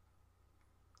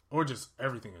 Or just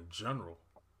everything in general.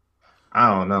 I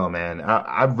don't know, man.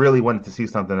 I really wanted to see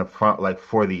something up front, like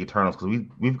for the Eternals, because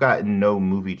we've gotten no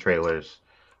movie trailers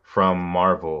from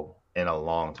Marvel in a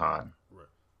long time. Right.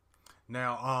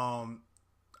 Now,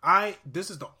 this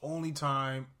is the only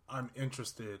time I'm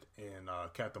interested in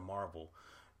Captain Marvel.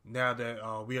 Now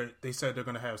that they said they're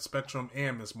going to have Spectrum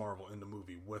and Miss Marvel in the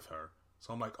movie with her,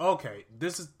 so I'm like, okay,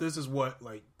 this is what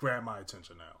like grabbed my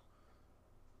attention now.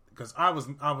 Because I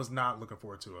was not looking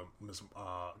forward to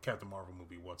a Captain Marvel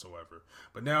movie whatsoever,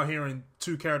 but now hearing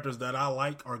two characters that I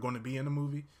like are going to be in the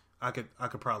movie, I could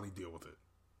probably deal with it.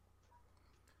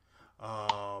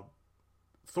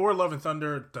 Thor: Love and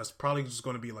Thunder, that's probably just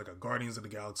going to be like a Guardians of the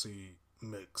Galaxy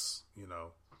mix,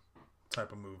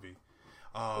 type of movie.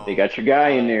 They got your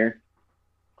guy in there,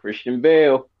 Christian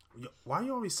Bale. Why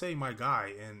you always say my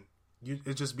guy and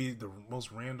it just be the most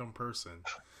random person?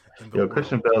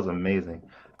 Christian Bale's amazing.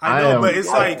 I know, but it's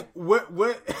like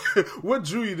what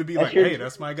drew you to be like, hey,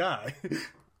 that's my guy.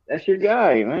 That's your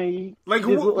guy, man. You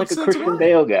look like a Christian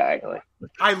Bale guy. Like,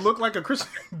 I look like a Christian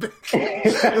Bale.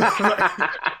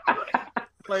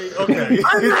 like okay,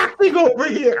 I'm acting over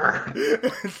here.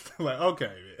 like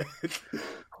okay, man.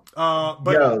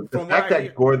 But the fact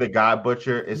that Gore the God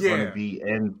Butcher is going to be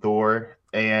in Thor,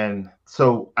 and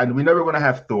so we know we're going to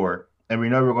have Thor. And we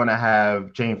know we're going to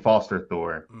have Jane Foster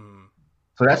Thor.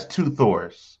 So that's two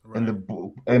Thors. Right.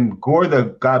 And Gore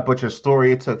the God Butcher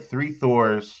story, it took 3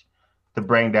 Thors to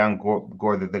bring down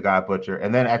Gore the God Butcher.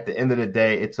 And then at the end of the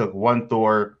day, it took 1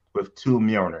 Thor with 2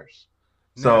 Mjolnirs.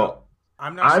 So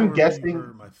I'm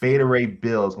guessing Beta Ray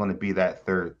Bill is going to be that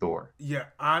 3rd Thor. Yeah,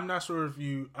 I'm not sure if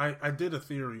I did a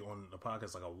theory on the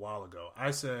podcast like a while ago.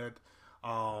 I said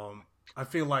I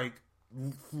feel like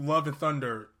Love and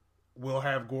Thunder will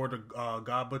have Gore the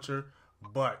God Butcher,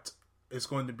 but it's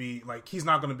going to be like he's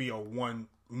not going to be a one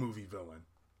movie villain.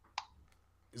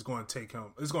 It's going to take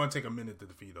a minute to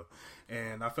defeat him,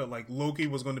 and I felt like Loki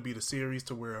was going to be the series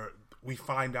to where we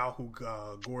find out who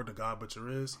Gore the God Butcher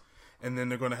is, and then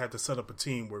they're going to have to set up a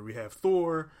team where we have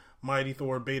Thor, Mighty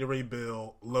Thor, Beta Ray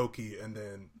Bill, Loki, and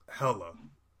then Hela,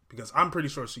 because I'm pretty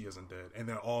sure she isn't dead, and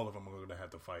then all of them are going to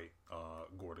have to fight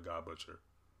Gore the God Butcher.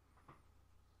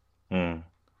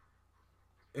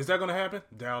 Is that going to happen?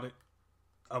 Doubt it.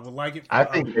 I would like it. I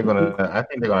think they're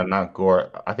gonna knock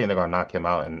Gore. I think they're gonna knock him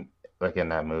out in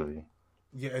that movie.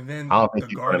 Yeah, and then I don't think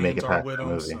the Guardians are with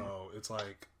him, so it's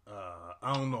like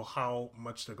I don't know how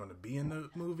much they're going to be in the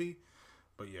movie,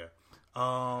 but yeah.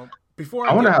 I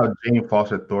wonder how Jane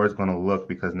Foster Thor is going to look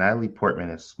because Natalie Portman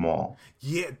is small.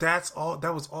 Yeah, that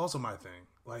was also my thing.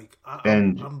 Like,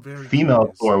 I'm very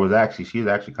female curious. Thor she's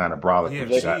actually kind of brolic.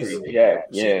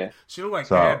 Yeah, she looked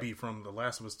like Abby from The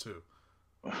Last of Us 2.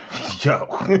 Yo,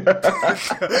 like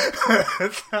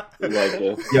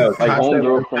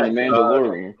homegirl from The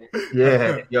Mandalorian.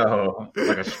 Yeah, yo,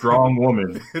 like a strong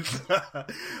woman.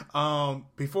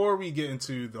 Before we get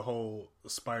into the whole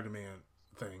Spider-Man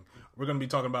thing, we're going to be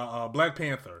talking about Black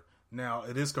Panther. Now,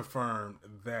 it is confirmed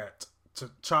that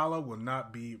T'Challa will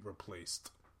not be replaced.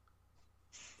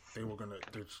 They're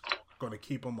gonna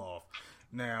keep him off.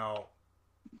 Now,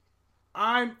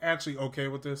 I'm actually okay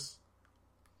with this.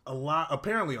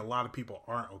 Apparently a lot of people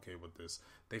aren't okay with this.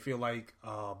 They feel like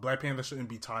Black Panther shouldn't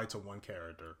be tied to one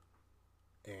character,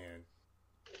 and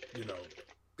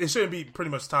it shouldn't be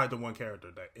pretty much tied to one character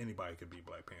that anybody could be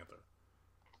Black Panther.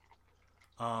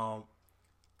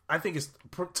 I think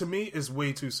to me it's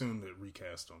way too soon to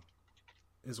recast him.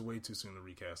 It's way too soon to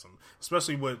recast him,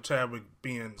 especially with Chadwick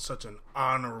being such an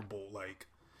honorable, like,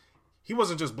 he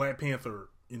wasn't just Black Panther,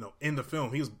 in the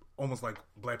film. He was almost like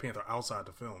Black Panther outside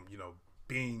the film,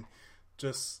 being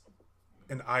just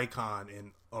an icon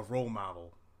and a role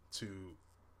model to,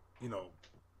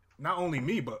 not only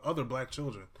me, but other Black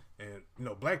children and,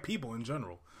 Black people in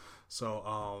general. So,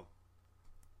 I'm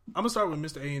going to start with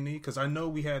Mr. A&E because I know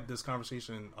we had this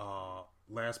conversation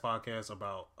last podcast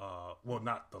about well,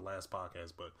 not the last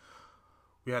podcast, but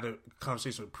we had a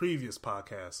conversation with previous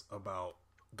podcasts about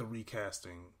the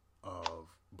recasting of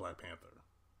Black Panther.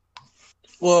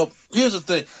 Well, here's the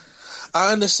thing.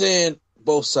 I understand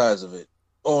both sides of it.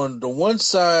 On the one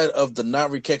side of the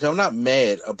not recasting, I'm not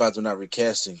mad about the not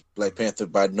recasting Black Panther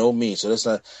by no means. So that's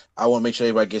not. I want to make sure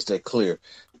everybody gets that clear.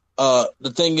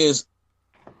 The thing is,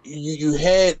 you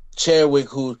had Chadwick,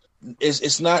 who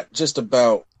it's not just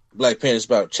about Black Panther. It's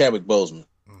about Chadwick Boseman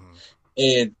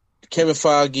and Kevin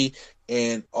Feige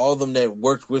and all of them that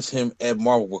worked with him at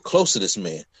Marvel were close to this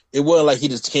man. It wasn't like he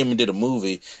just came and did a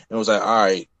movie and was like, all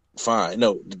right, fine.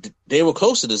 No, they were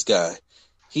close to this guy.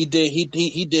 He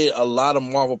did a lot of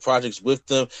Marvel projects with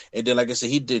them, and then, like I said,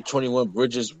 he did 21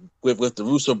 Bridges with the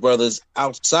Russo brothers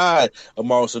outside of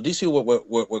Marvel. So these people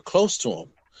were close to him,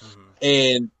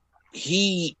 and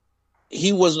he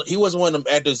wasn't one of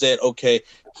them actors that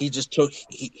he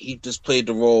just played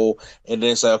the role and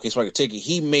then said, okay, so I can take it.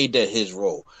 He made that his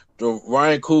role.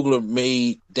 Ryan Coogler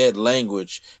made that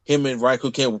language. Him and Ryan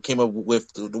Coogler came up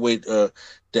with the way the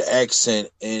accent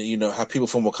and how people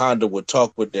from Wakanda would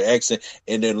talk with their accent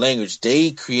and their language.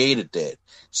 They created that.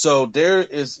 So there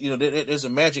is there's a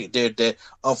magic there that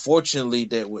unfortunately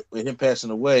that with him passing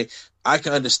away, I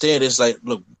can understand. It's like,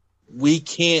 look, we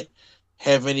can't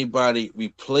have anybody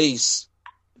replace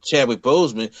Chadwick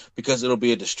Boseman because it'll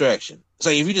be a distraction. It's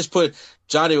like if you just put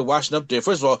John David Washington up there,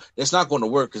 first of all, it's not going to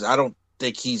work because I don't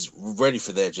think he's ready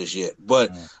for that just yet.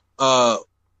 But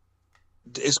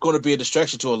it's going to be a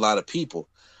distraction to a lot of people.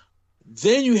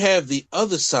 Then you have the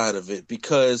other side of it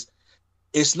because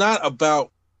it's not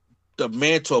about the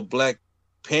mantle of Black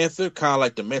Panther, kind of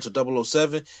like the mantle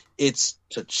 007. It's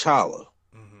T'Challa.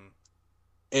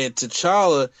 And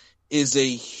T'Challa is a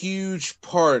huge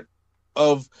part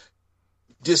of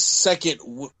this second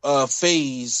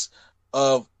phase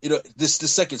of the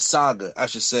second saga, I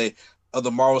should say, of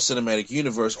the Marvel Cinematic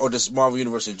Universe or this Marvel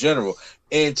Universe in general,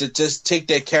 and to just take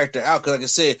that character out. Because, like I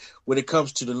said, when it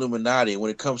comes to the Illuminati,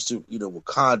 when it comes to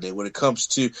Wakanda, when it comes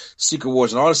to Secret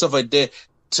Wars and all the stuff like that,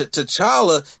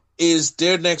 T'Challa is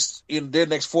their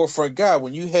next forefront guy.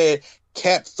 When you had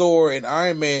Cap, Thor, and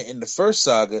Iron Man in the first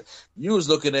saga, you was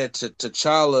looking at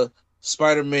T'Challa,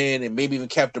 Spider-Man, and maybe even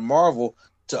Captain Marvel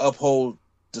to uphold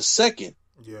the second.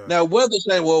 Yeah. Now, whether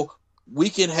saying, well, we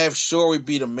can have Shuri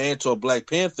be the mantle of Black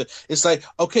Panther, it's like,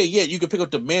 okay, yeah, you can pick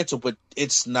up the mantle, but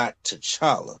it's not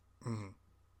T'Challa.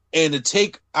 And to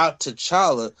take out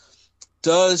T'Challa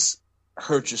does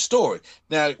hurt your story.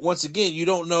 Now, once again, you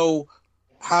don't know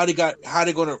how they're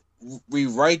going to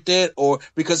rewrite that, or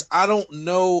because I don't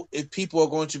know if people are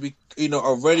going to be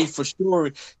are ready for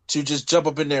Shuri to just jump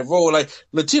up in that role. Like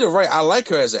Letitia Wright, I like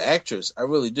her as an actress, I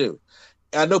really do.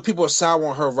 I know people are sour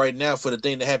on her right now for the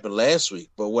thing that happened last week,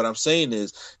 but what I'm saying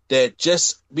is that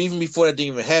just even before that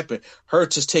didn't even happen, her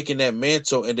just taking that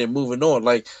mantle and then moving on,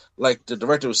 like the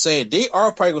director was saying, they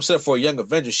are probably going to set up for a Young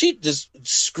Avenger. She just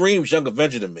screams Young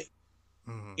Avenger to me.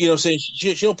 You know what I'm saying?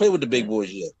 She don't play with the big boys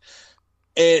yet.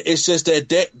 And it's just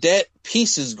that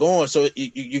piece is gone. So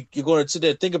you're going to sit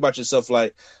there and think about yourself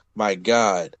like, my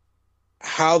God,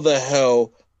 how the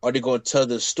hell are they going to tell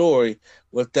this story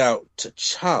without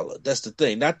T'Challa? That's the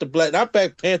thing. Not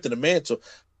Black Panther, the mantle,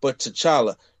 but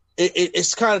T'Challa.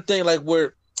 It's kind of thing like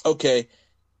where, okay,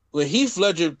 when Heath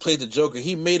Ledger played the Joker,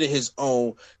 he made it his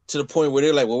own to the point where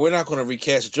they're like, well, we're not going to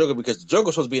recast the Joker because the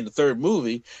Joker's supposed to be in the third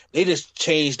movie. They just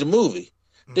changed the movie.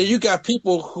 Then you got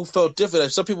people who felt different.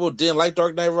 Like some people didn't like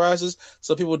Dark Knight Rises.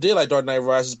 Some people did like Dark Knight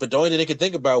Rises, but the only thing they could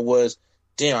think about was,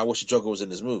 damn, I wish the Joker was in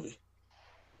this movie.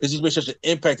 Because he's made such an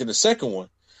impact in the second one.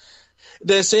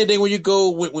 The same thing when you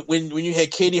go when you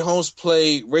had Katie Holmes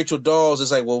play Rachel Dawes,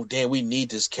 it's like, well, damn, we need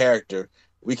this character.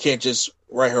 We can't just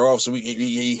write her off. So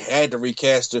he had to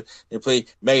recast her and play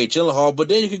Maggie Gyllenhaal. But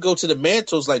then you could go to the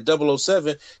mantles like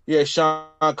 007. You had Sean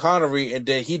Connery, and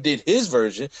then he did his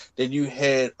version. Then you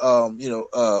had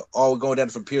all going down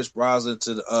from Pierce Brosnan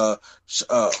to the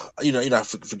I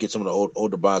forget some of the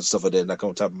older Bonds and stuff like that. Not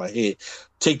coming on top of my head.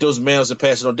 Take those mantles and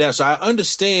pass it on down. So I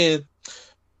understand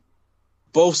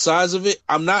both sides of it.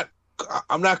 I'm not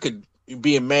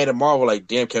being mad at Marvel like,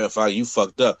 damn, Kevin Feige, you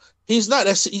fucked up. He's not.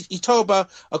 He talk about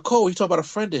a Cole. He talk about a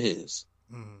friend of his,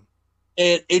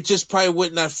 and it just probably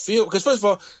would not feel. Because first of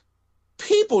all,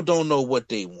 people don't know what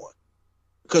they want.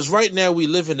 Because right now we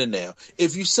live in the now.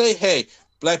 If you say, "Hey,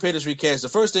 Black Panther's recast," the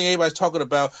first thing everybody's talking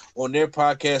about on their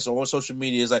podcast or on social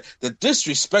media is like the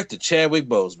disrespect to Chadwick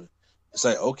Boseman. It's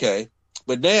like, okay.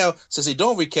 But now, since they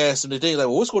don't recast him, they're like,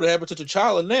 well, what's going to happen to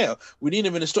T'Challa now? We need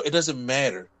him in the story. It doesn't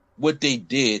matter what they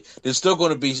did. There's still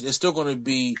going to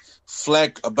be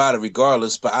flack about it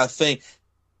regardless. But I think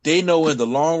they know in the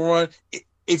long run,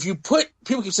 if you put,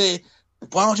 people keep saying,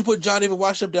 why don't you put John David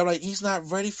Washington up there? I'm like, he's not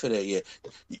ready for that yet.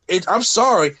 I'm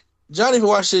sorry. John David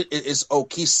Washington is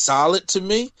okay, solid to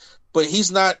me, but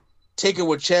he's not taking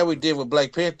what Chadwick did with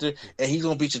Black Panther, and he's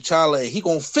going to be T'Challa, and he's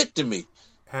going to fit to me.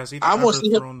 Has he ever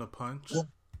thrown the punch?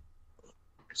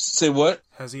 Say what?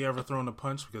 Has he ever thrown a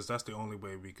punch? Because that's the only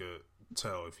way we could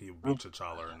tell if he would be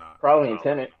T'Challa or not. Probably in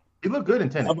Tenet. He looked good in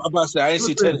Tenet. I'm about to say, I didn't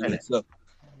see Tenet yet. So.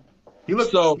 He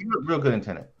looked real good in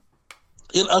Tenet.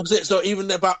 I'm saying, so even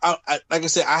about, like I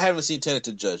said, I haven't seen Tenet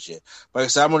to judge yet. Like I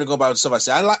said, I'm only going by stuff I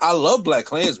say. I love Black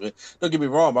Klansman. Don't get me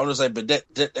wrong, but I'm just like, but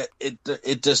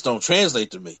it just don't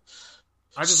translate to me.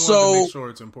 I just wanted to make sure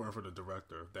it's important for the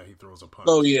director that he throws a punch.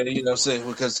 Oh yeah, you know what I'm saying,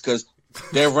 because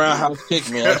that roundhouse kick,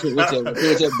 man. That's what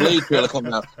that Blade trailer come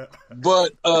out.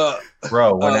 But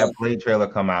bro, when that Blade trailer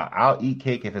come out, I'll eat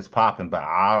cake if it's popping, but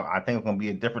I think it's gonna be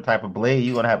a different type of Blade.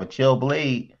 You're gonna have a chill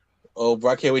Blade. Oh,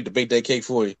 bro, I can't wait to bake that cake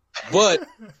for you. But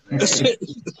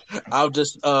I'll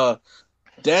just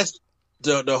that's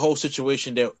the whole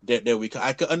situation that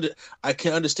I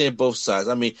can understand both sides.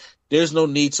 I mean, there's no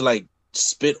need to like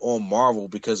spit on Marvel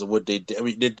because of what they did. I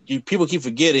mean, people keep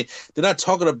forgetting they're not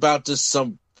talking about just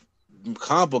some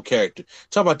comic book character.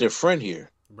 Talk about their friend here,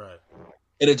 right?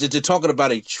 And they're talking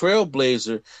about a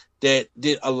trailblazer that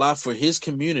did a lot for his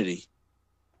community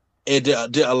and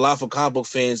did a lot for comic book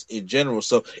fans in general.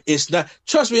 So it's not.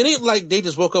 Trust me, it ain't like they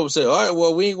just woke up and said, "All right,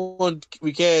 well, we ain't going to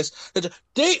recast."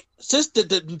 Since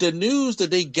the news that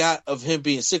they got of him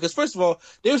being sick, because first of all,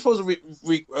 they were supposed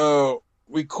to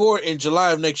record in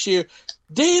July of next year.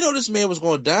 They didn't know this man was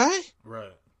going to die.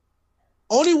 Right.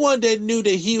 Only one that knew that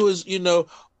he was,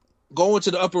 going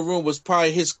to the upper room was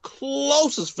probably his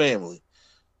closest family.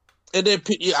 And then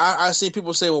I see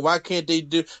people say, well, why can't they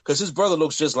do, because his brother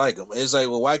looks just like him. It's like,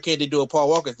 well, why can't they do a Paul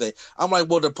Walker thing? I'm like,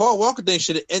 well, the Paul Walker thing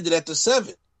should have ended at the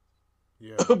 7.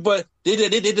 Yeah. But they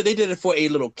did it for a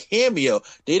little cameo.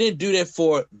 They didn't do that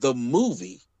for the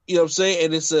movie. You know what I'm saying?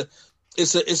 And it's a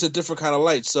different kind of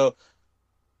light. So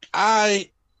I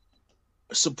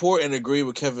support and agree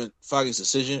with Kevin Feige's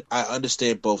decision. I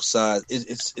understand both sides.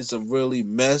 It's a really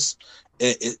mess.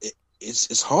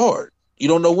 It's hard. You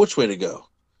don't know which way to go.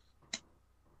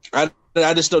 I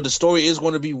just know the story is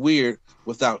going to be weird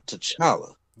without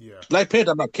T'Challa. Yeah. Black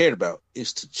Panther I'm not cared about.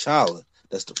 It's T'Challa.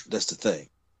 That's the thing.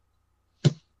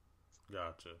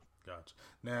 Gotcha.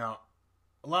 Now,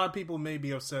 a lot of people may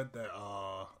be upset that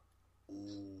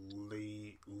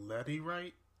Letty,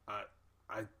 right?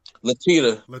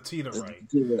 Latita Wright.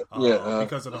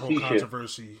 Because of the whole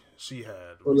controversy she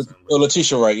had recently.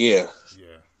 Letitia Wright, yeah.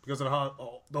 Yeah. Because of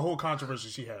the whole controversy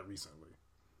she had recently.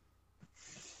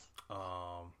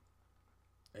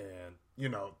 And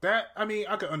that, I mean,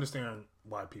 I could understand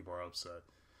why people are upset.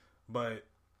 But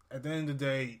at the end of the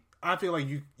day, I feel like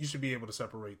you should be able to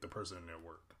separate the person and their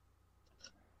work.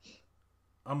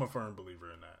 I'm a firm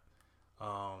believer in that.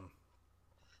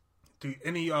 Do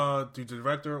the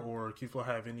director or Keith Flo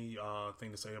have any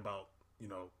thing to say about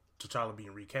T'Challa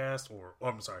being recast or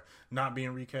I'm sorry, not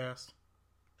being recast?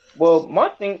 Well, my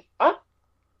thing, I've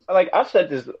said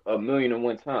this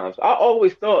 1,000,001 times. I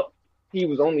always thought he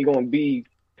was only going to be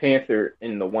Panther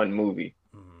in the one movie,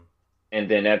 and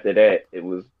then after that,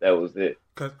 that was it.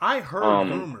 Because I heard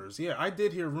rumors. Yeah, I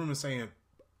did hear rumors saying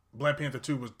Black Panther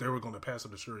 2 they were going to pass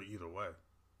it assured either way.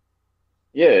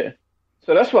 Yeah,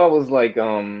 so that's why I was like,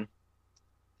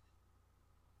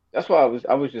 that's why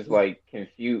I was just like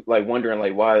confused, like wondering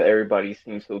like why everybody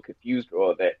seems so confused or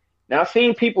all that. Now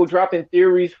seeing people dropping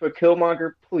theories for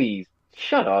Killmonger, please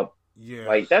shut up. Yeah,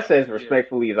 like that's as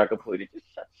respectfully as I could put it. Just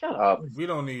shut up. We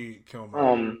don't need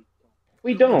Killmonger.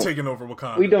 We don't. We're taking over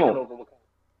Wakanda. We don't.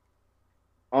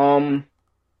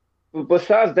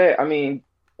 Besides that, I mean,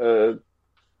 Mr.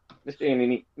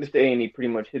 A&E pretty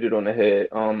much hit it on the head.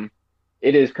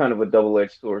 It is kind of a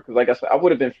double-edged sword because, like I said, I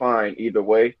would have been fine either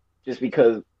way, just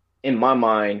because in my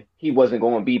mind he wasn't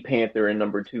going to be Panther in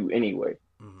number 2 anyway.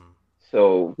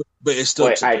 So, but it's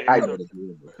still.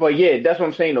 But yeah, that's what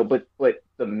I'm saying though. But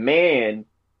the man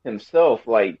himself,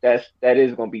 like that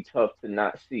is going to be tough to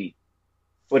not see.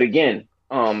 But again,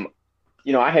 I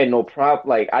had no problem.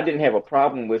 Like I didn't have a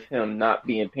problem with him not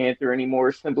being Panther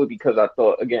anymore, simply because I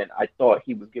thought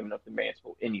he was giving up the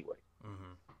mantle anyway.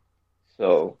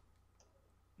 So,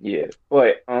 yeah.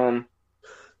 But I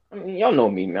mean, y'all know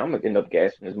me, man. I'm gonna end up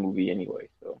gassing this movie anyway.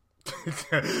 So.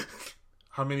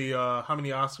 How many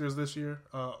Oscars this year?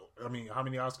 How many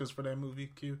Oscars for that movie,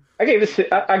 Q? I gave it.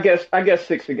 I guess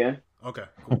 6 again. Okay,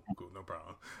 cool, no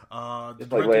problem. Just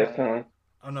like last time.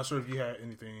 I'm not sure if you had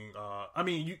anything. I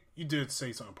mean, you did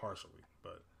say something partially,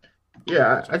 but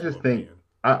yeah, I just think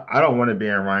I don't want to be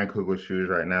in Ryan Coogler's shoes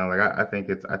right now. Like I think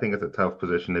it's a tough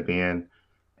position to be in,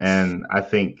 and I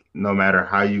think no matter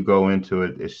how you go into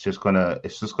it, it's just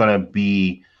gonna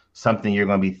be something you're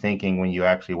gonna be thinking when you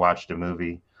actually watch the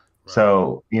movie. Right.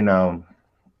 So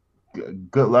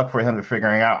good luck for him to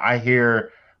figuring out. I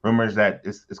hear rumors that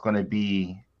it's going to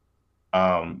be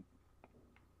um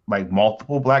like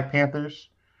multiple Black Panthers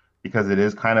because it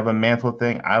is kind of a mantle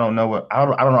thing. I don't know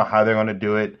how they're going to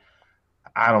do it.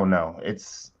 I don't know.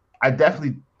 I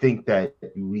definitely think that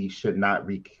we should not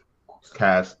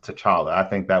recast T'Challa. I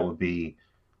think that would be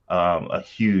a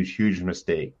huge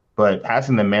mistake. But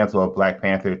passing the mantle of Black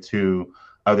Panther to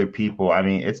other people, I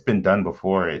mean, it's been done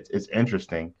before. It's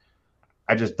interesting.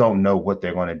 I just don't know what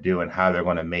they're going to do and how they're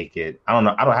going to make it. I don't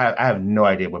know. I have no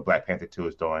idea what Black Panther 2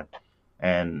 is doing.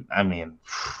 And I mean,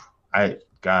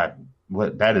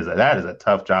 what that is a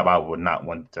tough job. I would not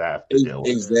want to have to deal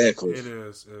with. Exactly. It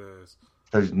is.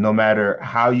 Because no matter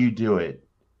how you do it,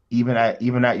 even at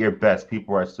your best,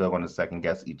 people are still going to second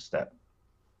guess each step.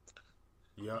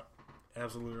 Yep,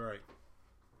 absolutely right.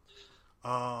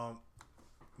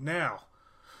 Now,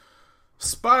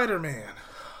 Spider-Man.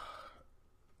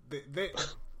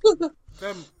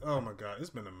 Oh my god, it's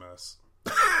been a mess.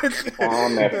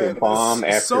 Bomb after bomb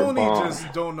after Sony bomb.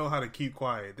 just don't know how to keep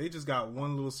quiet. They just got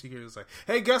one little secret. It's like,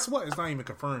 hey, guess what? It's not even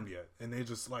confirmed yet, and they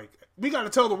just like, we got to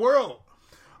tell the world.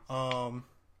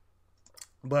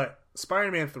 But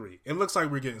Spider-Man 3, it looks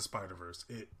like we're getting Spider-Verse.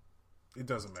 It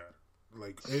doesn't matter.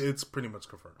 Like, it's pretty much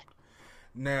confirmed.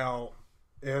 Now,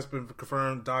 it has been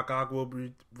confirmed Doc Ock will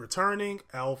be returning.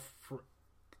 Can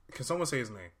someone say his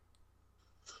name?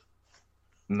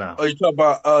 No. Oh, you talking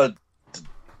about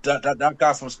that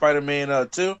guy from Spider-Man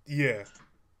 2? Yeah.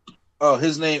 Oh,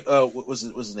 his name. What's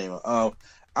his name?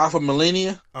 Alpha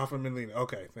Melania. Alpha Melania.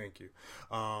 Okay, thank you.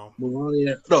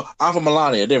 Melania. No, Alpha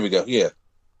Melania. There we go. Yeah.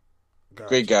 Gotcha.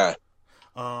 Great guy.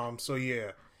 So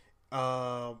yeah.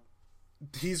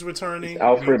 He's returning. It's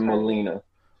Alfred Molina.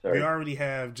 Sorry. We already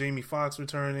have Jamie Foxx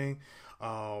returning.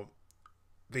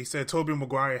 They said Tobey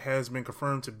Maguire has been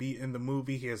confirmed to be in the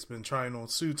movie. He has been trying on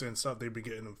suits and stuff. They've been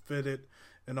getting him fitted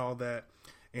and all that.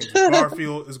 Andrew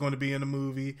Garfield is going to be in the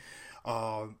movie.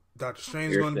 Doctor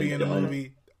Strange is going to be in the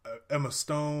movie. Emma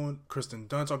Stone, Kristen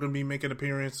Dunst are going to be making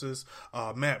appearances.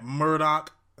 Matt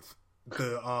Murdock,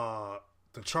 the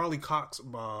Charlie Cox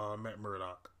Matt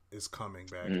Murdock is coming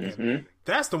back. Mm-hmm. And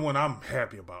that's the one I'm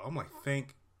happy about. I'm like,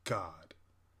 thank God.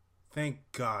 Thank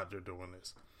God they're doing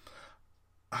this.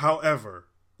 However,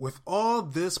 with all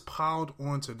this piled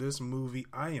onto this movie,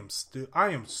 I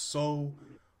am so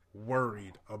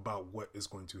worried about what is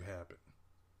going to happen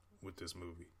with this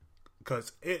movie.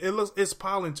 Because it's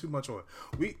piling too much on.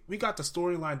 We got the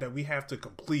storyline that we have to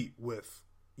complete with,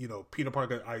 Peter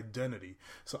Parker's identity.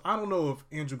 So I don't know if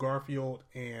Andrew Garfield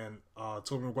and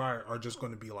Tobey Maguire are just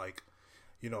going to be like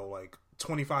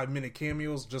 25-minute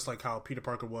cameos, just like how Peter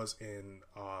Parker was in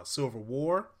Civil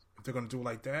War. If they're going to do it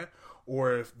like that,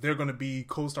 or if they're going to be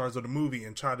co-stars of the movie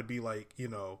and try to be like,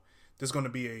 there's going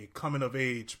to be a coming of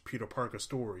age Peter Parker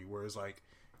story where it's like,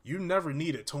 you never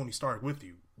needed Tony Stark with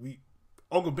you.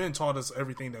 Uncle Ben taught us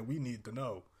everything that we need to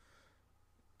know,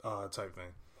 type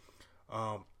thing.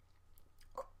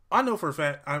 I know for a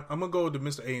fact I'm gonna go with the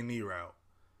Mr. A&E route,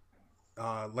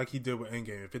 like he did with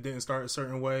Endgame. If it didn't start a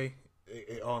certain way,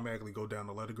 it automatically go down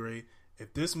the letter grade.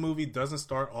 If this movie doesn't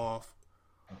start off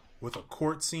with a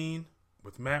court scene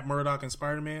with Matt Murdock and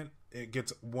Spider-Man, it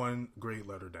gets one grade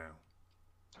letter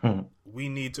down. We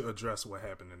need to address what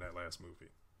happened in that last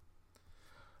movie.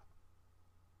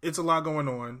 It's a lot going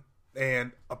on,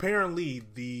 and apparently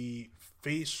the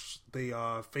face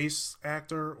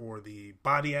actor or the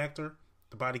body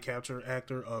capture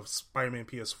actor of Spider-Man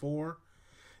PS4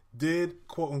 did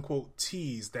quote unquote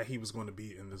tease that he was going to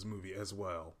be in this movie as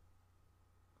well.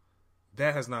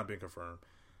 That has not been confirmed,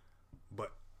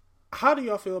 but how do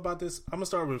y'all feel about this? I'm gonna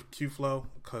start with Q Flow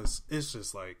because it's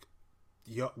just like,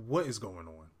 what is going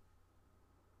on?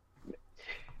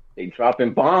 They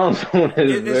dropping bombs on us,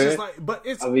 It's man. just like, but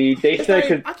it's. I mean, they it's said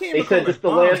like, I can't even this call it the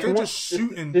bombs. last They're one. just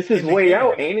shooting. This is in the way air.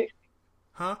 out, ain't it?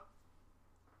 Huh?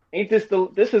 Ain't this is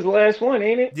the last one,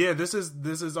 ain't it? Yeah, this is the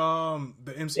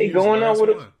MCU. They going out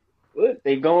with one. Look,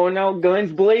 they going out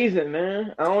guns blazing,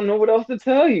 man. I don't know what else to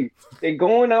tell you. They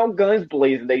going out guns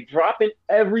blazing. They dropping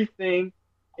everything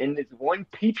in this one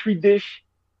petri dish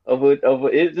of a.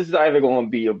 This is either going to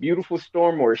be a beautiful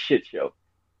storm or a shit show.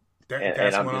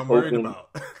 That's what I'm worried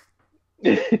about.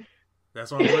 That's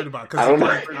what I'm worried about. Because I don't know.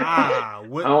 I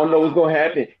don't know what's going to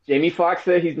happen. Jamie Foxx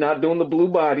said he's not doing the blue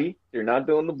body. They're not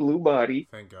doing the blue body.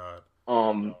 Thank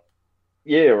God.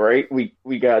 Yeah, right.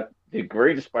 We got the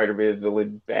greatest Spider-Man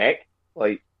villain back.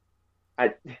 Like,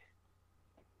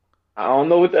 I don't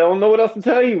know what else to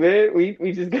tell you, man.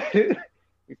 We just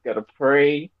gotta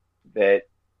pray that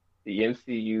the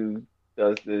MCU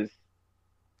does this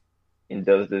and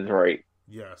does this right.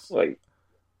 Yes. Like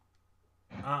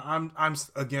I'm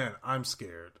scared.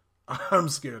 I'm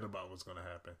scared about what's going to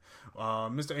happen.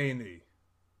 Mr. A&E.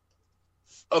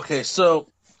 Okay, so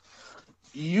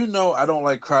I don't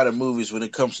like crowded movies when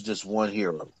it comes to just one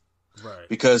hero. Right.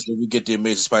 Because we get the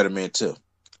Amazing Spider-Man 2.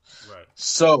 Right.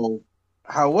 So,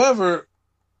 however,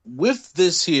 with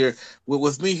this here,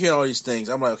 with me hearing all these things,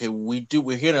 I'm like, okay,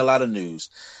 we're hearing a lot of news.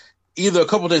 Either a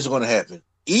couple of things are going to happen.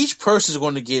 Each person is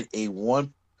going to get a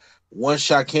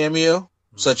one-shot cameo,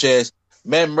 such as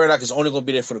Matt Murdock is only going to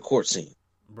be there for the court scene.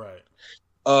 Right.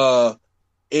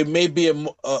 It may be a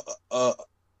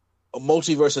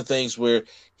multiverse of things where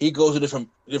he goes to different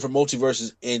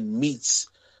multiverses and meets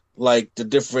like the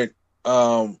different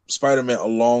Spider-Man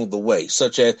along the way,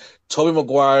 such as Tobey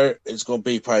Maguire is going to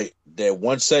be probably that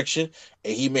one section,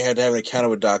 and he may have to have an encounter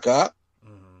with Doc Ock.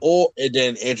 And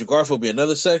then Andrew Garfield will be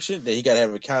another section. Then he got to have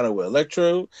an encounter with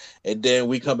Electro, and then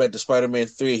we come back to Spider-Man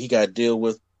 3. He got to deal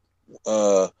with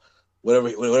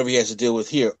whatever he has to deal with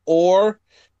here, or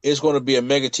it's going to be a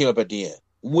mega team up at the end.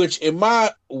 Which, in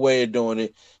my way of doing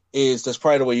it, that's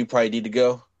probably the way you probably need to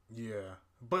go. Yeah,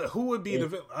 but who would be the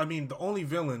villain? I mean, the only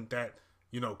villain that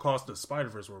caused the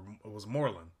Spider-Verse was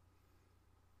Morlun.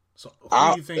 So who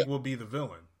do you think will be the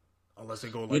villain, unless they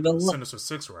go like the Sinister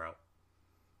Six route?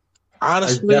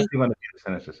 Honestly, it's definitely going to be the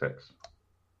Sinister Six.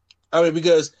 I mean,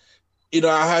 because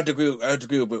I have to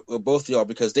agree with both of y'all,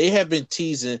 because they have been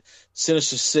teasing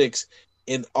Sinister Six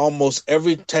in almost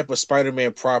every type of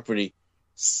Spider-Man property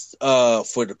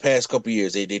for the past couple of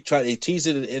years. They teased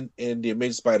it in the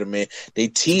Amazing Spider-Man. They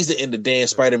teased it in the damn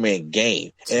Spider-Man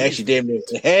game, and actually damn near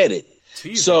had it.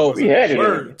 Teased so we had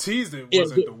it. Teased it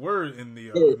wasn't the word in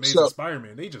the Amazing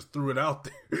Spider-Man. They just threw it out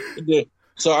there.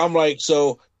 So I'm like,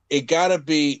 so it gotta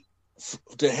be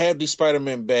to have these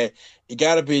Spider-Man back. It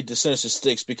gotta be the Sinister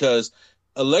Six, because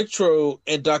Electro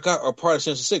and Doc Ock are part of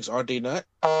Sinister Six, aren't they not?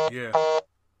 Yeah.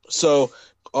 So,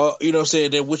 what I'm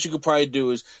saying, then what you could probably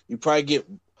do is you probably get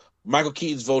Michael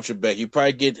Keaton's Vulture back. You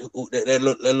probably get that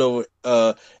little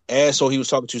asshole he was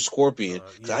talking to, Scorpion.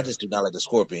 Yeah. I just do not like the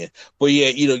Scorpion. But yeah,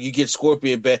 you get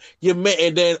Scorpion back.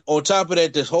 And then on top of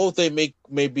that, this whole thing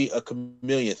may be a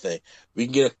Chameleon thing. We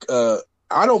can get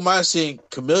I don't mind seeing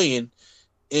Chameleon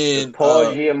in. Does Paul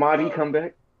Giamatti come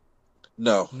back?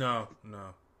 No.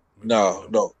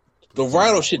 The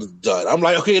Rhino shit is done. I'm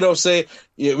like, okay, you know what I'm saying?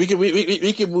 Yeah, we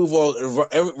can move on.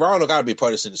 Rhino got to be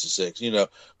part of Sinister Six,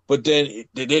 But then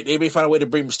they may find a way to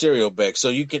bring Mysterio back, so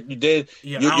you'll have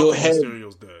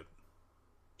Mysterio's dead.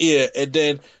 Yeah, and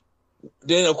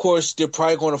then of course they're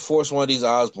probably going to force one of these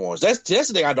Osborns. That's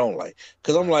the thing I don't like,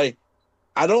 because I'm like,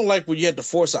 I don't like when you have to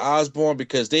force an Osborn,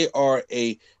 because they are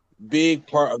a big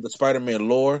part of the Spider-Man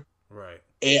lore, right?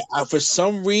 And for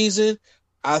some reason,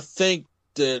 I think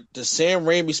the Sam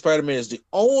Raimi Spider-Man is the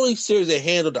only series that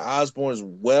handled the Osborns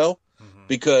well,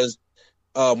 because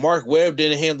Mark Webb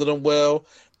didn't handle them well,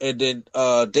 and then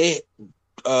they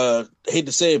hate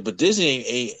to say it, but Disney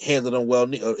ain't handled them well,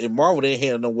 and Marvel didn't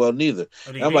handle them well neither.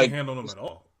 And they didn't handle them at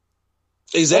all.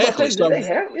 Exactly. No,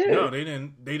 they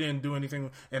didn't. They didn't do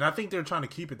anything, and I think they're trying to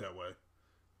keep it that way.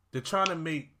 They're trying to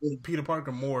make Peter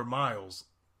Parker more Miles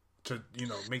to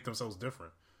make themselves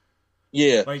different.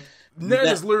 Yeah, like Ned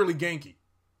is literally Genki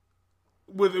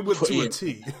with to a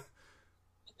T.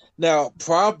 Now,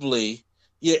 probably,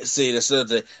 yeah. See, that's the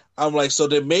other thing. I'm like, so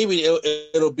then maybe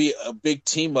it'll be a big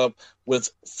team up with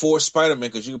 4 Spider-Man,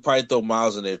 because you can probably throw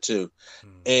Miles in there too,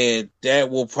 and that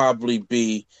will probably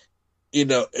be,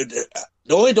 the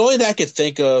only thing I can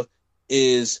think of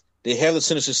is they have the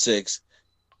Sinister Six.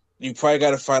 You probably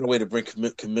got to find a way to bring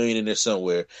Chameleon in there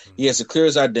somewhere. He has to clear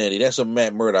his identity. That's when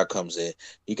Matt Murdock comes in.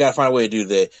 You got to find a way to do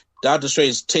that. Doctor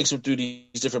Strange takes him through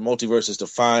these different multiverses to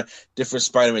find different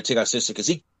Spider-Man, take out Sinister,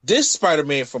 because this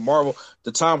Spider-Man from Marvel,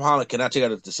 the Tom Holland, cannot take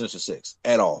out the Sinister Six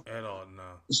at all. At all, no.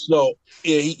 So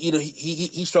yeah,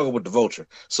 he struggled with the Vulture.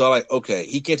 So like, okay,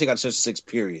 he can't take out the Sinister Six,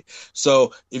 period.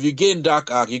 So if you're getting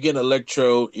Doc Ock, you're getting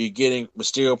Electro, you're getting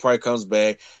Mysterio probably comes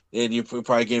back, then you're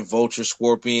probably getting Vulture,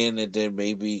 Scorpion, and then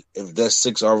maybe if that's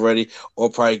 6 already, or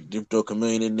probably throw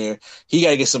Chameleon in there. He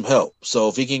got to get some help. So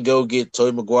if he can go get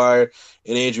Tobey Maguire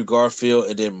and Andrew Garfield,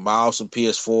 and then Miles from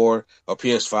PS4 or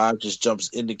PS5 just jumps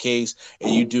in the case,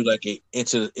 and you do like a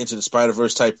into the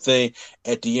Spider-Verse type thing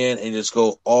at the end, and just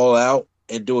go all out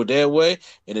and do it that way,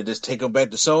 and then just take them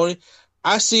back to Sony.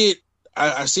 I see it.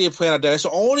 I see it playing out there. It's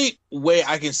the only way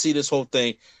I can see this whole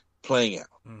thing playing out.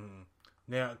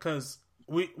 Now, because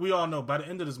we all know by the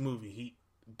end of this movie,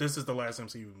 this is the last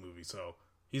MCU movie, so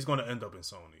he's going to end up in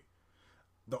Sony.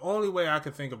 The only way I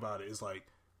can think about it is like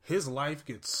his life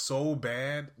gets so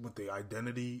bad with the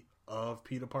identity of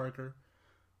Peter Parker.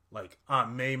 Like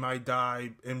Aunt May might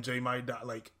die, MJ might die.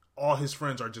 Like all his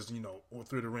friends are just,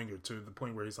 through the ringer to the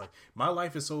point where he's like, my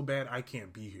life is so bad, I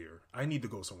can't be here. I need to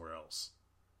go somewhere else.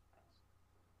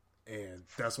 And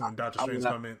that's when Doctor Strange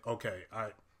come in. Okay,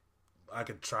 I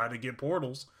could try to get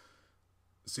portals.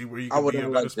 See where you can be a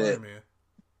better Spider-Man.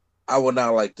 I would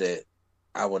not like that.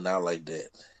 I would not like that.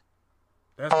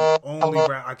 That's the only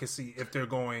route I can see if they're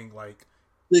going like,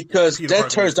 because Peter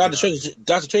that Parker turns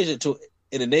Doctor Strange into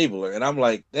an enabler, and I'm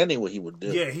like, that ain't what he would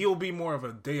do. Yeah, he'll be more of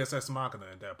a Deus Ex Machina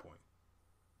at that point.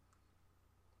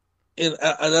 And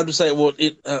I'm just saying, well,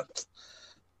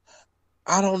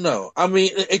 I don't know. I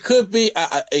mean, it could be.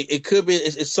 It could be.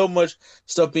 It's so much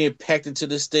stuff being packed into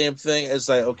this damn thing. It's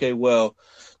like, okay, well,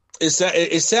 it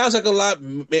sounds like a lot.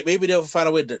 Maybe they'll find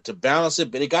a way to balance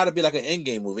it, but it got to be like an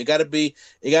Endgame movie. It got to be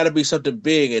something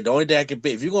big. And the only thing I can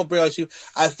be, if you're gonna bring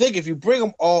I think if you bring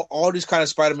them all these kind of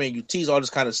Spider-Man, you tease all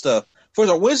this kind of stuff. First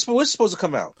of all, when's supposed to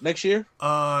come out next year?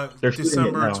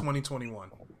 December 2021.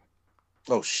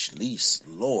 Oh, please,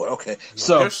 Lord. Okay,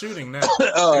 so they're shooting now.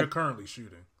 They're currently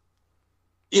shooting.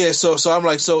 Yeah, so I'm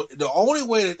like, so the only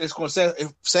way that it's going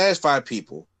to satisfy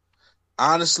people,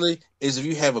 honestly, is if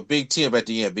you have a big team at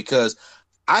the end. Because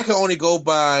I can only go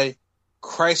by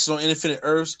Crisis on Infinite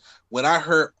Earths. When I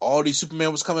heard all these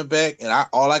Superman was coming back, and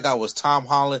all I got was Tom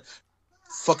Holland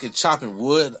fucking chopping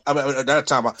wood. I mean, not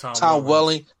Tom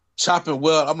Welling chopping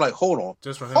wood. I'm like, hold on.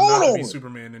 Just for him not to be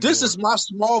Superman anymore. This is my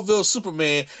Smallville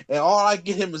Superman, and all I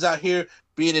get him is out here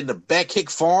being in the back kick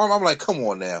farm. I'm like, come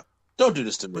on now. Don't do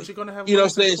this to me. But you're gonna have, you know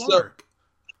what I'm saying? So,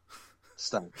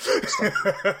 stop.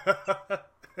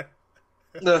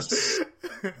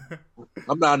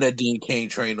 I'm not on that Dean Cain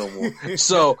train no more.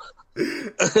 So,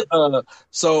 I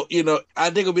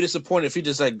think it'll be disappointing if he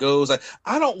just like goes like,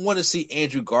 I don't want to see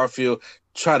Andrew Garfield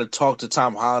try to talk to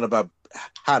Tom Holland about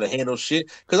how to handle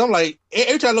shit, because I'm like,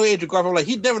 every time I look at Andrew Garfield, I'm like,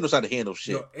 he never knows how to handle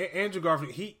shit. Andrew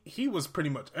Garfield, he was pretty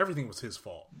much everything was his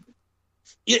fault.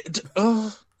 Yeah.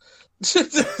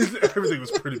 Everything was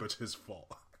pretty much his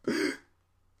fault.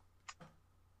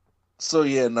 So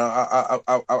yeah, no,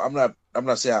 I'm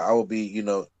not saying I will be,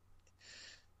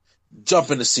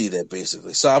 jumping to see that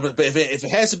basically. So, but if it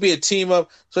has to be a team up,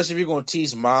 especially if you're going to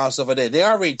tease Miles, stuff like that, they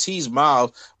already teased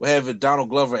Miles with having Donald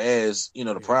Glover as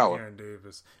the Prowler. Aaron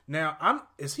Davis. Now,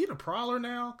 is he the Prowler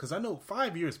now? Because I know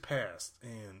 5 years passed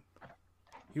and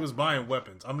he was buying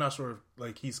weapons. I'm not sure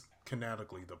if he's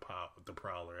canonically the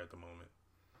Prowler at the moment.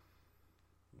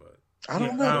 But I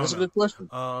don't know. That's a good question.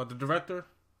 The director.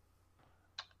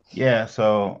 Yeah,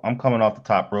 so I'm coming off the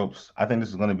top ropes. I think this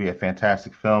is going to be a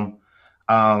fantastic film.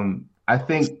 I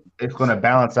think it's going to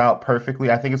balance out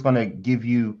perfectly. I think it's going to give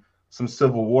you some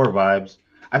Civil War vibes.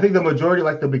 I think the majority,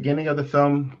 like the beginning of the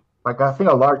film, I think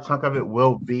a large chunk of it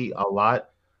will be a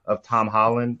lot of Tom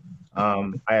Holland.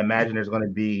 I imagine they're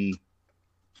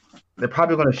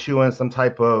probably going to shoe in some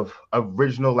type of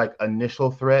original,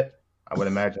 initial threat. I would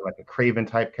imagine a Kraven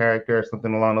type character or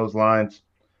something along those lines.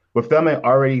 With them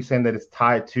already saying that it's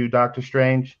tied to Doctor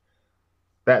Strange,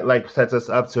 that sets us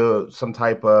up to some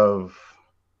type of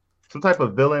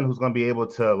villain who's going to be able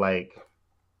to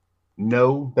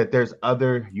know that there's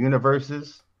other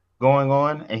universes going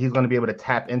on, and he's going to be able to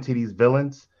tap into these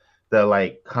villains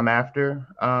that come after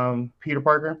Peter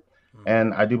Parker. Mm-hmm.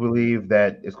 And I do believe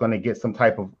that it's going to get some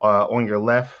type of on your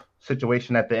left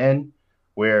situation at the end,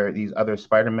 where these other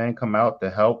Spider-Men come out to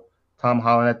help Tom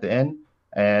Holland at the end.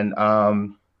 And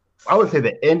I would say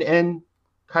the end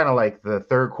kind of like the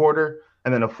third quarter,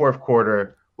 and then the fourth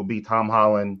quarter will be Tom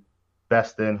Holland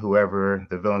besting whoever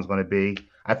the villain's going to be.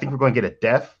 I think we're going to get a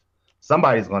death.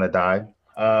 Somebody's going to die.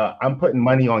 I'm putting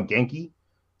money on Genki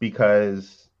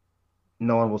because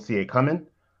no one will see it coming.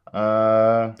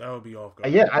 That would be off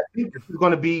guard. Yeah, I think this is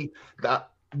going to be.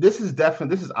 This is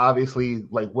obviously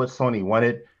what Sony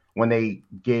wanted when they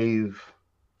gave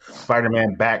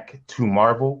Spider-Man back to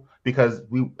Marvel, because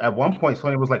at one point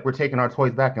Sony was like, we're taking our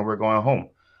toys back and we're going home.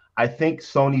 I think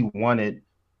Sony wanted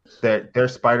that their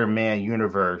Spider-Man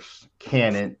universe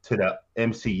canon to the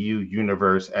MCU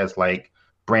universe as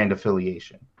brand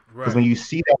affiliation. Because when you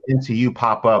see that MCU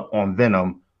pop up on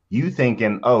Venom, you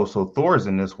thinking, oh, so Thor's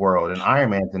in this world and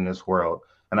Iron Man's in this world.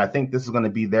 And I think this is going to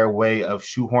be their way of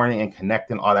shoehorning and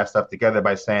connecting all that stuff together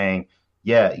by saying,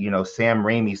 yeah, Sam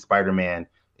Raimi's Spider-Man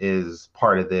is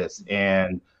part of this,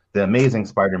 and the Amazing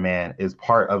Spider-Man is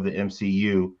part of the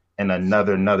MCU in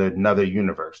another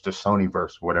universe, the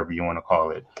Sonyverse, whatever you want to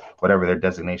call it, whatever their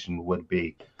designation would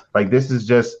be. Like this is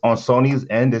just on Sony's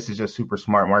end. This is just super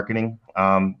smart marketing.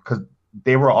 Because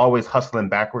they were always hustling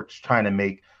backwards, trying to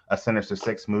make a Sinister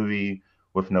Six movie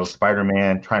with no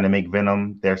Spider-Man, trying to make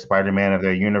Venom their Spider-Man of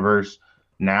their universe.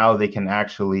 Now they can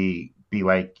actually be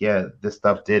like, yeah, this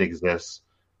stuff did exist.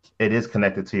 It is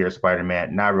connected to your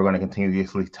Spider-Man. Now we're going to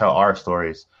continuously tell our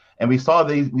stories. And we saw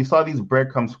these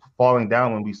breadcrumbs falling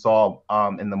down when we saw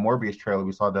in the Morbius trailer.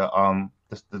 We saw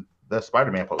the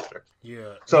Spider-Man poster.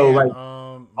 Yeah. So and,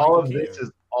 all of this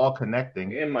is all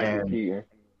connecting. And Michael Keaton.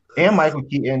 And Michael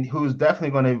Keaton, who's definitely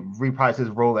going to reprise his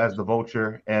role as the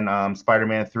Vulture in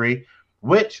Spider-Man 3,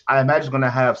 which I imagine is going to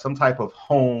have some type of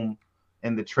home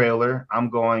in the trailer. I'm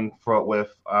going for it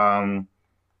with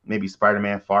maybe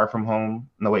Spider-Man Far From Home.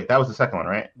 No, wait, that was the second one,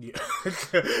 right? Yeah.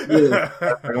 The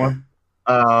second one?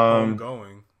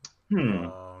 Homegoing.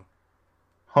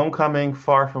 Homecoming,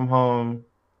 Far From Home.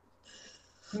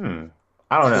 I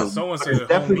don't know. Someone said it's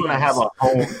definitely going to have a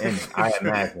home in it, I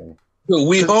imagine.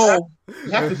 We home.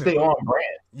 You have to stay on brand.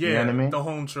 Yeah, you know what I mean? The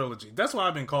Home Trilogy. That's why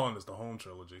I've been calling this the Home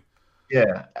Trilogy.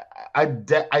 Yeah, I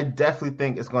definitely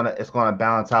think it's gonna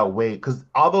balance out way, because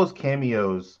all those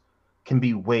cameos can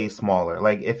be way smaller.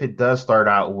 Like if it does start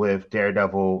out with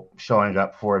Daredevil showing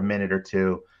up for a minute or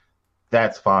two,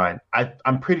 that's fine.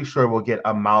 I'm pretty sure we'll get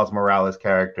a Miles Morales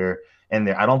character in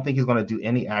there. I don't think he's gonna do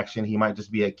any action. He might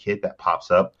just be a kid that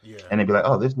pops up, and they'd be like,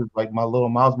 "Oh, this is like my little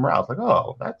Miles Morales." Like,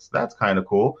 oh, that's kind of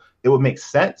cool. It would make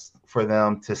sense for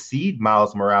them to seed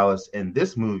Miles Morales in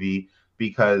this movie,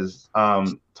 because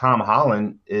Tom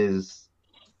Holland is,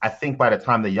 I think by the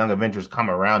time the Young Avengers come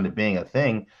around to being a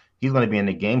thing, he's going to be in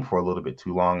the game for a little bit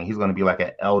too long, and he's going to be like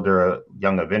an elder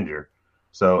Young Avenger.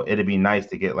 So it'd be nice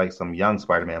to get like some young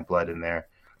Spider-Man blood in there.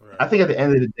 Right. I think at the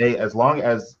end of the day, as long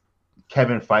as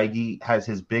Kevin Feige has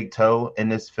his big toe in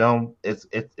this film, it's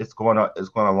going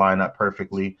to line up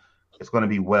perfectly. It's going to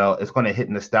be it's going to hit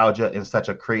nostalgia in such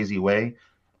a crazy way.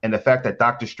 And the fact that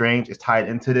Doctor Strange is tied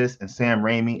into this and Sam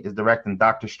Raimi is directing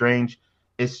Doctor Strange,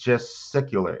 it's just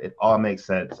secular. It all makes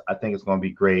sense. I think it's going to be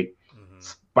great. Mm-hmm.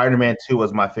 Spider-Man 2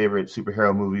 was my favorite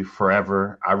superhero movie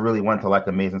forever. I really went to like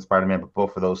Amazing Spider-Man, but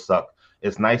both of those suck.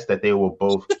 It's nice that they will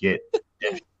both get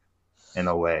in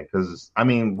a way. Because, I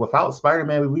mean, without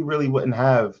Spider-Man, we really wouldn't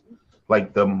have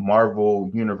like the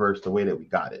Marvel universe the way that we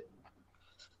got it.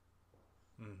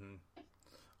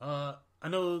 Mm-hmm. I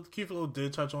know Keith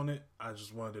did touch on it. I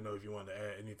just wanted to know if you wanted to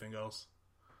add anything else.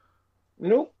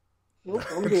 Nope,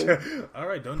 I'm good. All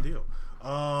right, done deal.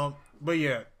 But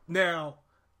yeah, now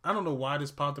I don't know why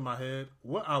this popped in my head.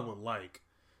 What I would like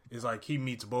is like he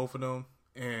meets both of them,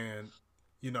 and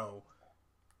you know,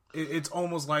 it's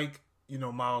almost like, you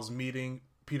know, Miles meeting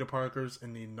Peter Parker's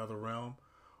in another realm,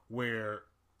 where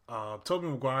Tobey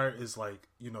Maguire is like,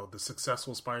 you know, the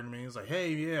successful Spider-Man. He's like, hey,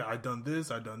 yeah, I done this,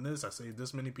 I saved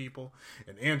this many people.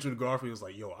 And Andrew Garfield is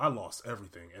like, yo, I lost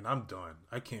everything, and I'm done.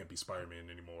 I can't be Spider-Man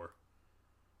anymore.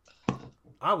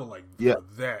 I would like for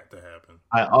that to happen.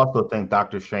 I also think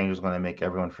Doctor Strange is going to make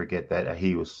everyone forget that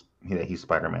he's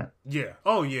Spider-Man. Yeah.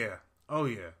 Oh, yeah.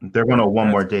 They're going to one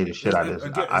more day to shit out of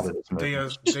this movie.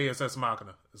 Deus Ex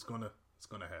Machina. It's gonna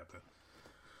happen.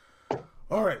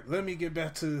 All right, let me get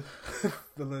back to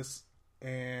the list,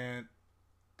 and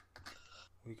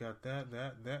we got that.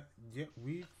 Yeah,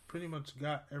 we pretty much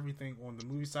got everything on the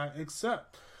movie side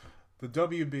except the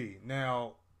WB.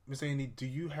 Now, Miss Annie, do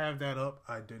you have that up?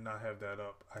 I did not have that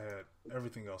up. I had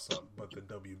everything else up but the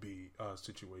WB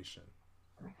situation.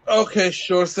 Okay,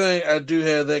 sure thing. I do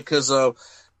have that because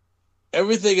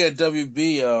everything at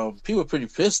WB, people are pretty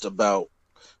pissed about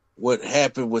what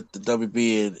happened with the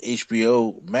WB and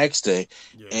HBO Max Day,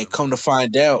 and come to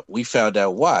find out, we found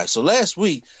out why. So last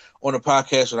week on the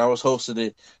podcast when I was hosting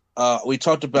it, we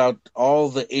talked about all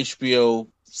the HBO,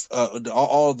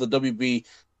 all the WB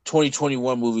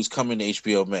 2021 movies coming to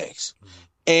HBO Max. Mm-hmm.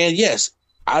 And yes,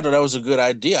 I thought that was a good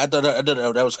idea. I thought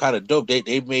that was kind of dope.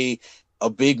 They made a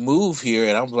big move here,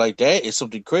 and I'm like, that is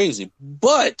something crazy.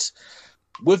 But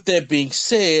with that being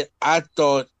said, I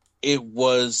thought it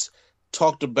was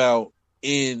talked about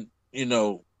in, you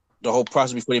know, the whole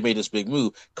process before they made this big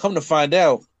move. Come to find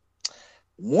out,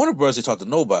 Warner Bros. They talked to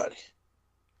nobody.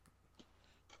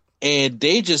 And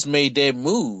they just made that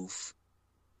move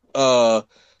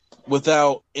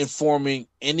without informing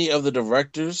any of the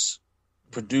directors,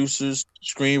 producers,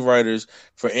 screenwriters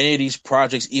for any of these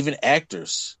projects, even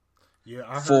actors. Yeah,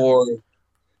 I heard.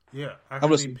 I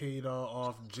heard they paid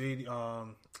off JD.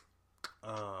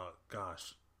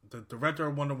 The director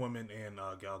of Wonder Woman and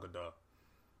Gal Gadot.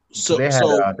 So they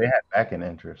had back-end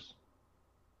interest.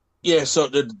 Yeah, so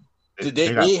they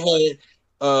had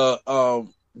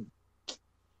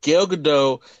Gal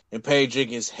Gadot and Patty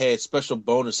Jenkins had special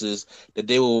bonuses that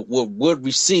they would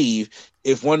receive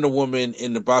if Wonder Woman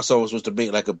in the box office was to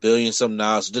make like $1 billion something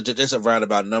dollars. That's a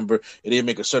roundabout number. It didn't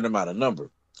make a certain amount of number.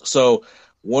 So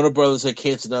Warner Brothers had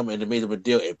canceled them and they made them a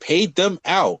deal and paid them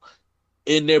out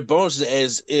in their bonuses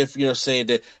as if, saying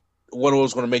that Wonder Woman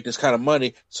was going to make this kind of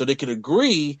money so they could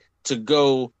agree to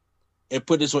go and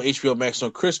put this on HBO Max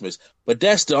on Christmas. But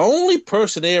that's the only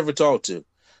person they ever talked to.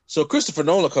 So Christopher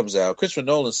Nolan comes out. Christopher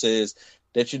Nolan says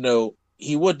that,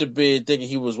 he wouldn't have been thinking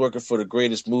he was working for the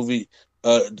greatest movie,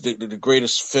 the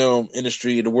greatest film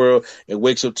industry in the world, and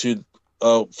wakes up to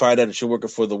find out that you're working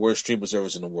for the worst streaming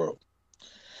service in the world.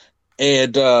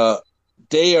 And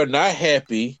they are not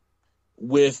happy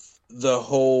with the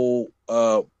whole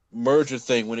merger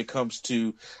thing when it comes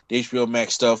to the HBO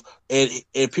Max stuff. And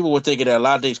people were thinking that a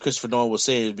lot of things Christopher Nolan was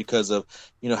saying because of,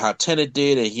 how Tenet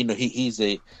did. And, he's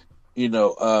a,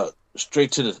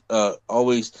 straight to the,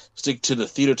 always stick to the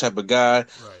theater type of guy.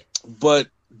 Right. But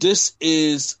this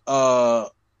is,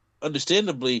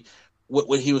 understandably,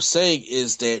 what he was saying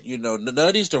is that, none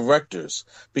of these directors,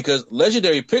 because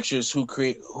Legendary Pictures, who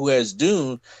has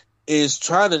Dune, is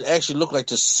trying to actually look like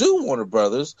to sue Warner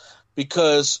Brothers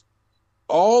because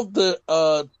all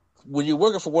the when you're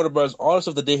working for Warner Brothers, all the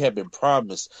stuff that they have been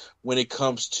promised when it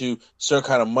comes to certain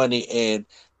kind of money and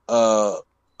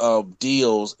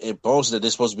deals and bonuses that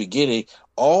they're supposed to be getting,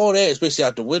 all that is basically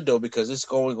out the window because it's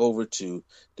going over to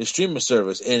the streaming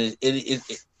service. And it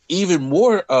even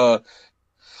more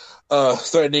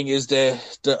threatening is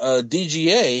that the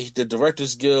DGA, the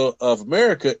Directors Guild of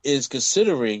America, is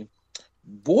considering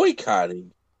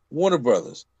boycotting Warner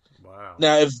Brothers. Wow.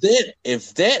 Now,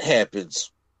 if that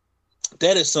happens,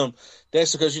 that's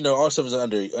because all stuff is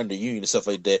under union and stuff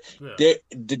like that. Yeah.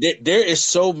 There is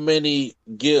so many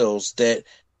guilds that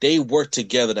they work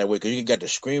together that way. Because you got the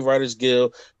Screenwriters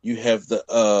Guild, you have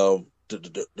the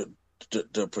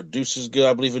Producers Guild,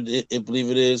 I believe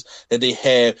it is, that they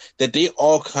have, that they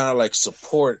all kind of like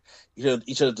support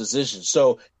each other's decisions.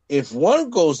 So if one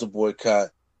goes to boycott,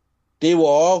 they will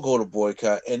all go to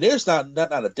boycott, and there's not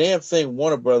a damn thing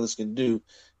Warner Brothers can do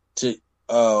to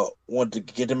want to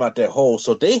get them out that hole.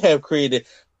 So they have created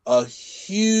a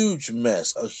huge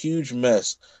mess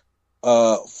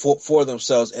for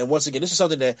themselves. And once again, this is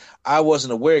something that I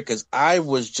wasn't aware because I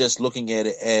was just looking at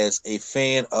it as a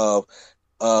fan of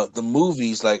the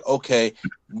movies. Like, okay,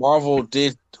 Marvel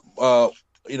did.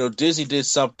 Disney did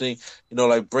something,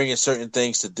 like bringing certain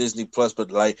things to Disney Plus,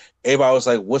 but like everybody was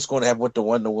like, what's going to happen with the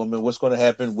Wonder Woman? What's going to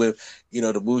happen with,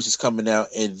 the movies that's coming out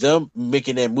and them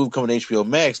making that move coming to HBO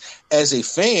Max? As a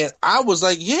fan, I was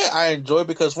like, yeah, I enjoy it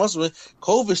because once again,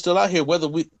 COVID's still out here, whether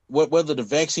the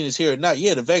vaccine is here or not.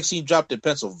 Yeah, the vaccine dropped in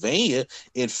Pennsylvania,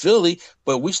 in Philly,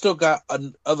 but we still got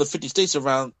other 50 states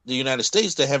around the United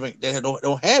States that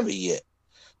don't have it yet.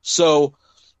 So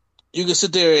you can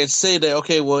sit there and say that,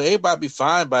 okay, well, everybody be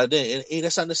fine by then. And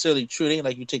that's not necessarily true. It ain't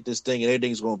like you take this thing and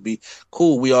everything's going to be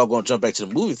cool. We all going to jump back to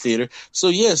the movie theater. So,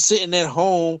 yeah, sitting at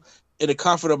home in the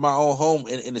comfort of my own home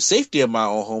and in the safety of my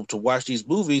own home to watch these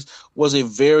movies was a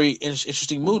very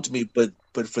interesting move to me. But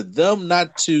for them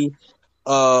not to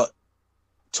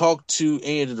talk to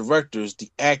any of the directors, the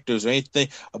actors, or anything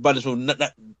about this movie,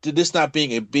 this not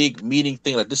being a big meeting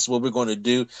thing, like this is what we're going to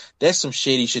do, that's some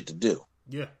shady shit to do.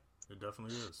 Yeah, it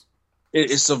definitely is.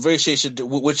 It's some very shady shit,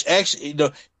 which actually,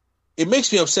 it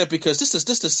makes me upset because this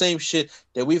is the same shit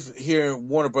that we've hearing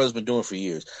Warner Brothers been doing for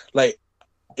years. Like,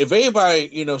 if anybody,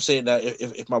 saying that,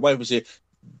 if my wife was here,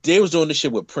 they was doing this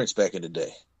shit with Prince back in the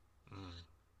day.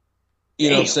 You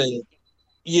know what I'm saying?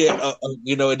 Yeah, and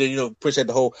then, Prince had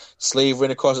the whole slave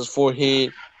written across his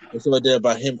forehead and stuff like that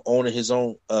about him owning his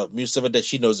own music, stuff like that.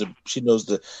 She knows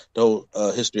the whole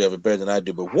history of it better than I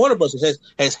do. But Warner Bros.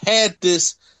 has had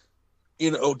this,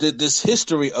 this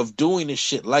history of doing this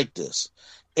shit like this.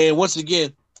 And once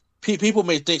again, people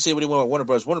may say what they want about Warner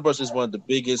Bros. Warner Bros. Is one of the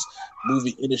biggest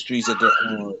movie industries that there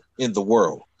are in the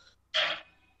world.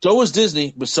 So is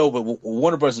Disney, but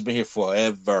Warner Bros. Has been here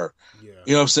forever. Yeah.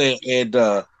 You know what I'm saying?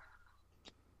 And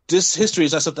this history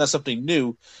is not something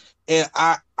new. And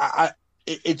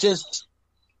it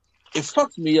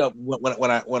fucks me up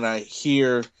when I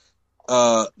hear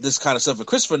this kind of stuff. And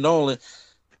Christopher Nolan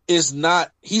is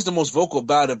not, he's the most vocal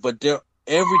about it, but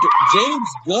James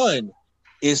Gunn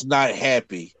is not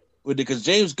happy with it because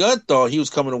James Gunn thought he was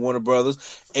coming to Warner Brothers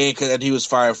and he was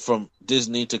fired from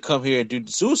Disney to come here and do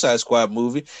the Suicide Squad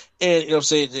movie. And I'm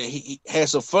saying he had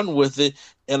some fun with it.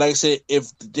 And like I said,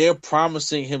 if they're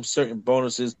promising him certain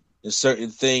bonuses and certain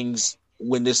things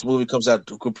when this movie comes out,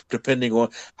 depending on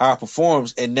how it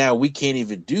performs, and now we can't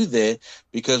even do that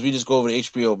because we just go over to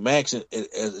HBO Max and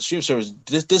as a streaming service.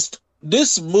 This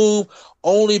this move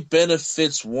only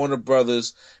benefits Warner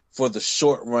Brothers for the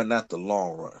short run, not the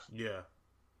long run. Yeah.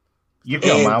 If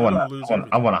you don't mind,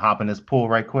 I want to hop in this pool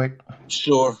right quick.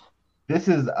 Sure. This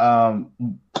is I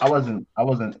wasn't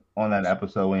on that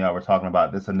episode when y'all were talking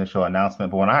about this initial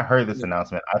announcement, but when I heard this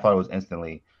announcement, I thought it was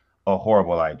instantly a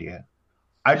horrible idea.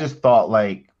 I just thought,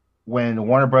 like, when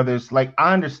Warner Brothers, like,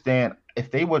 I understand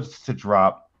if they were to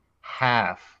drop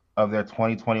half of their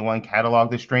 2021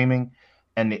 catalog to streaming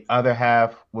and the other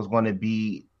half was going to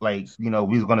be like, we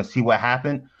was going to see what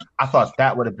happened, I thought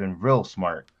that would have been real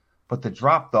smart. But to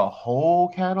drop the whole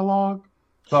catalog,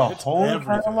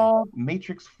 catalog,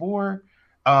 Matrix 4,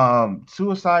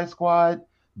 Suicide Squad,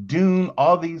 Dune,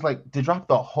 all these, like, to drop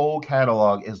the whole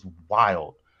catalog is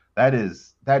wild. That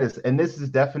is, and this is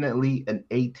definitely an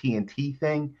AT&T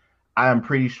thing. I am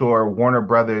pretty sure Warner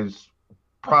Brothers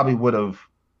probably would have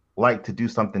liked to do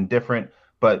something different,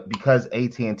 but because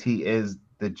AT&T is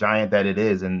the giant that it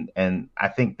is, and I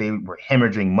think they were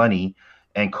hemorrhaging money,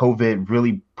 and COVID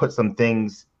really put some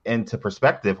things into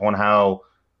perspective on how,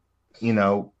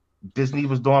 Disney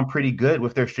was doing pretty good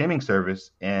with their streaming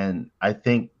service, and I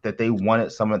think that they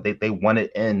wanted they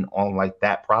wanted in on, like,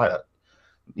 that product.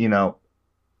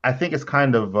 I think it's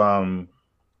kind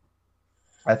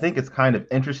of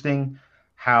interesting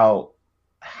how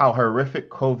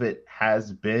horrific COVID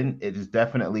has been. It has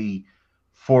definitely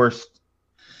forced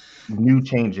new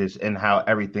changes in how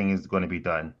everything is going to be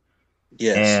done.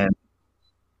 Yes. And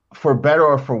for better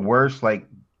or for worse, like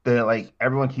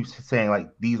everyone keeps saying, like,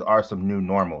 these are some new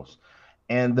normals.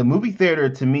 And the movie theater,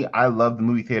 to me, I love the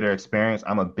movie theater experience.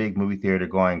 I'm a big movie theater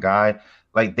going guy.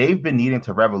 Like, they've been needing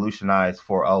to revolutionize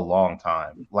for a long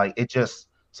time. Like, it just,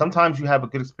 sometimes you have a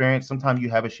good experience, sometimes you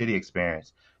have a shitty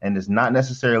experience, and it's not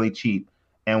necessarily cheap.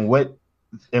 And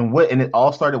it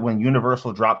all started when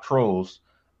Universal dropped Trolls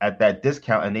at that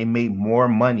discount, and they made more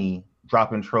money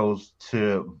dropping Trolls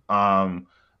to VOD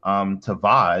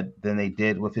than they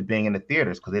did with it being in the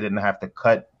theaters, because they didn't have to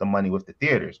cut the money with the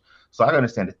theaters. So I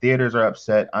understand the theaters are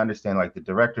upset. I understand, like, the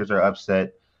directors are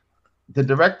upset. The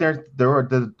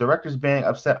directors being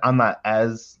upset, I'm not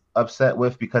as upset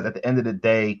with, because at the end of the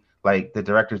day, like, the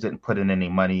directors didn't put in any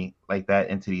money like that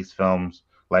into these films.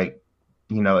 Like,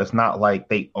 it's not like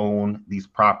they own these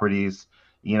properties.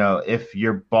 If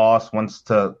your boss wants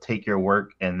to take your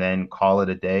work and then call it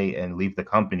a day and leave the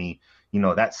company,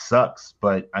 that sucks.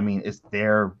 But I mean, it's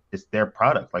their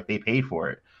product. Like, they paid for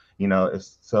it.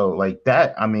 So, like,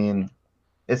 that, I mean,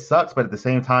 it sucks, but at the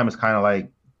same time, it's kind of like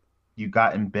you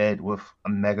got in bed with a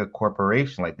mega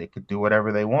corporation. Like, they could do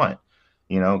whatever they want.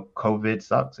 COVID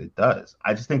sucks. It does.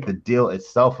 I just think the deal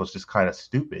itself was just kind of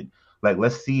stupid. Like,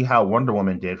 let's see how Wonder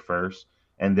Woman did first,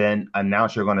 and then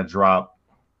announce you're going to drop,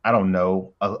 I don't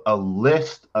know, a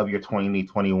list of your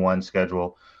 2021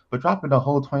 schedule. But dropping the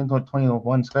whole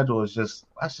 2021 schedule is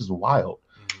that's just wild.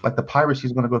 Like, the piracy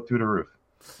is going to go through the roof.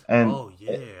 And I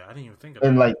didn't even think of that.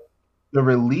 And, like, the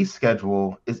release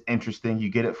schedule is interesting. You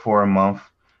get it for a month,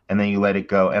 and then you let it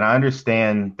go. And I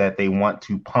understand that they want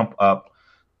to pump up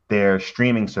their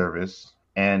streaming service,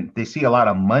 and they see a lot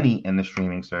of money in the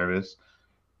streaming service.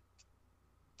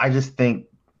 I just think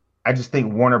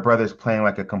Warner Brothers playing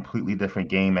like a completely different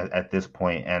game at this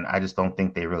point, and I just don't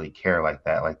think they really care like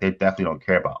that. Like, they definitely don't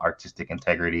care about artistic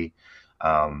integrity.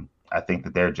 I think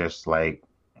that they're just, like,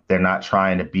 they're not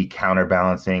trying to be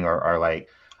counterbalancing or like,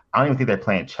 I don't even think they're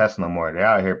playing chess no more. They're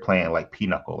out here playing like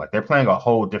pinochle. Like, they're playing a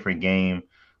whole different game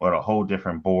on a whole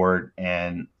different board,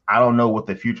 and I don't know what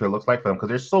the future looks like for them, because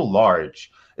they're so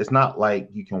large. It's not like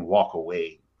you can walk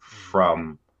away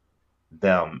from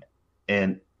them.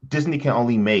 And Disney can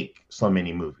only make so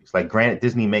many movies. Like, granted,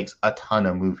 Disney makes a ton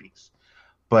of movies,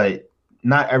 but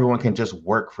not everyone can just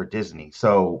work for Disney.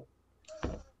 So,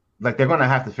 like, they're going to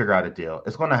have to figure out a deal.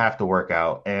 It's going to have to work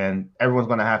out, and everyone's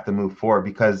going to have to move forward,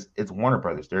 because it's Warner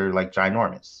Brothers. They're, like,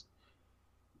 ginormous,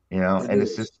 and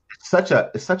it's such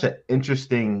an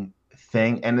interesting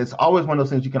thing. And it's always one of those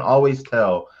things you can always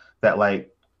tell that,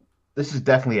 like, this is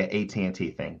definitely an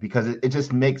AT&T thing, because it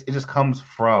just comes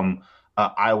from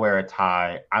I wear a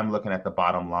tie, I'm looking at the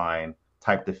bottom line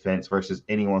type defense versus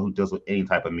anyone who deals with any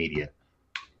type of media.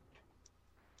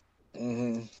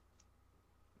 Mm-hmm.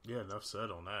 Yeah, enough said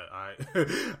on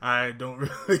that. I don't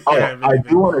really. I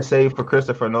do want to say for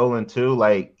Christopher Nolan too,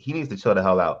 like, he needs to chill the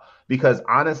hell out, because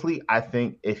honestly, I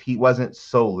think if he wasn't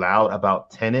so loud about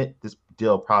Tenet, this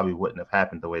deal probably wouldn't have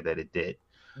happened the way that it did.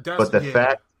 But the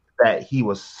fact that he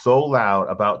was so loud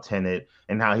about Tenet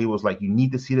and how he was like, you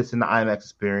need to see this in the IMAX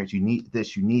experience. You need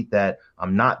this, you need that.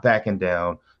 I'm not backing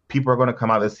down. People are going to come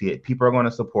out to see it. People are going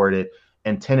to support it.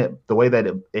 And Tenet, the way that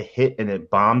it hit and it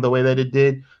bombed the way that it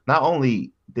did, not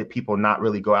only did people not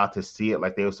really go out to see it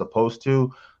like they were supposed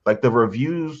to? Like the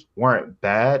reviews weren't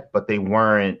bad, but they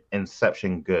weren't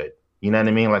Inception good. You know what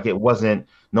I mean? Like it wasn't.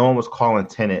 No one was calling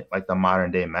Tenet like the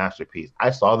modern day masterpiece.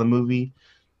 I saw the movie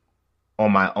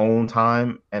on my own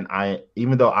time, and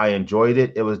even though I enjoyed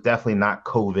it, it was definitely not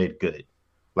COVID good.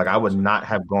 Like I would not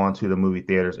have gone to the movie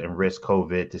theaters and risk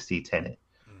COVID to see Tenet.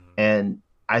 And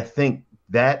I think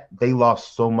that they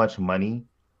lost so much money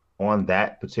on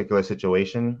that particular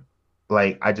situation.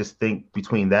 Like I just think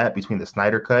between the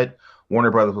Snyder Cut,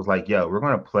 Warner Brothers was like, yo, we're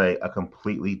going to play a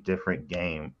completely different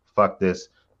game. Fuck this.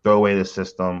 Throw away the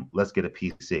system. Let's get a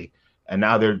PC. And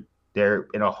now they're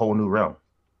in a whole new realm.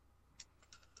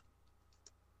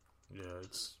 Yeah,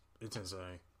 it's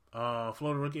insane.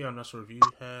 Florida Rookie, I'm not sure if you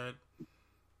had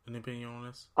an opinion on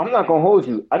this. I'm not gonna hold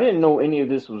you. I didn't know any of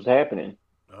this was happening.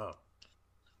 Oh,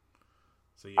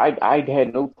 so yeah. I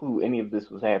had no clue any of this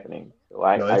was happening. So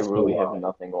I really have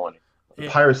nothing on it. Yeah.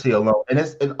 Piracy alone,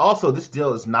 and also this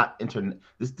deal is not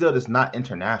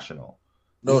international.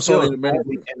 No, it's only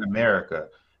in America.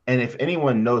 And if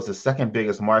anyone knows, the second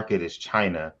biggest market is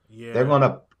China. Yeah. They're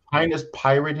gonna. China's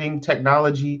pirating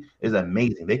technology is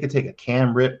amazing. They can take a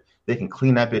cam rip, they can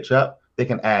clean that bitch up, they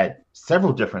can add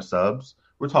several different subs.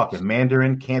 We're talking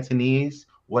Mandarin, Cantonese,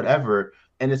 whatever,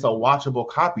 and it's a watchable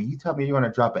copy. You tell me you're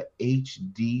gonna drop an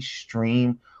HD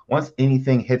stream. Once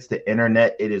anything hits the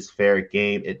internet, it is fair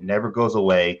game. It never goes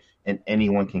away, and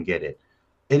anyone can get it.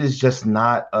 It is just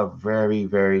not a very,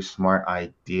 very smart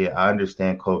idea. I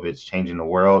understand COVID's changing the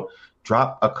world.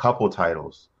 Drop a couple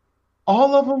titles.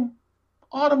 All of them?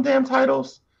 All them damn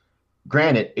titles?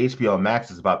 Granted, HBO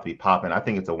Max is about to be popping. I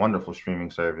think it's a wonderful streaming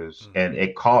service, and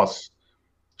it costs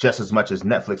just as much as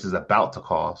Netflix is about to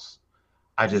cost.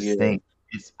 I just think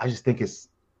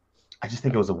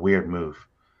it was a weird move.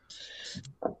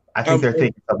 I think they're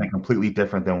thinking something completely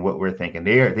different than what we're thinking.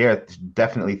 They are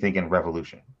definitely thinking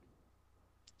revolution.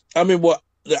 I mean,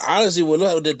 honestly,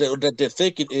 what they're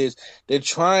thinking is they're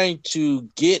trying to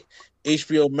get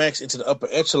HBO Max into the upper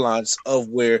echelons of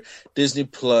where Disney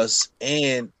Plus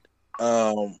and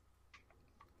Netflix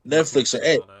are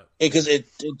at. Because in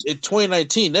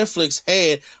 2019, Netflix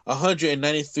had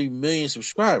 193 million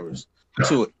subscribers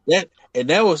to it.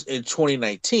 That was in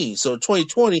 2019. So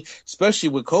 2020, especially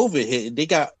with COVID hit, they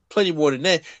got plenty more than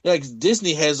that. Like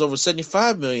Disney has over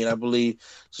 75 million, I believe,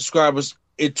 subscribers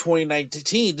in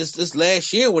 2019. This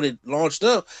last year when it launched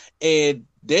up, and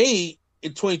they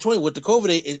in 2020 with the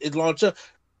COVID, it launched up.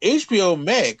 HBO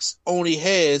Max only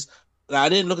has. Now, I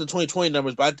didn't look at the 2020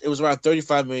 numbers, but it was around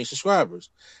 35 million subscribers.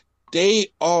 They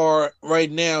are right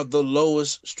now the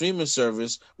lowest streaming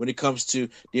service when it comes to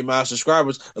the amount of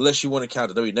subscribers, unless you want to count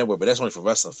the W Network, but that's only for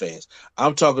wrestling fans.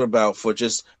 I'm talking about for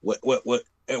just what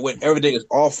everything is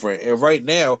offering. And right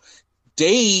now,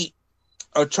 they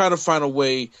are trying to find a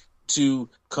way to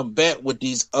combat with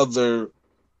these other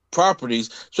properties,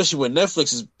 especially when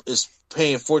Netflix is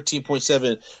paying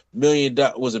 $14.7 million.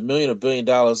 Was it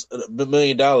 $1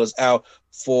 million out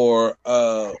for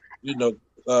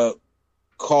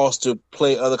cost to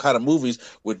play other kind of movies,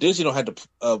 where Disney don't have to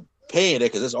pay that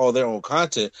because it's all their own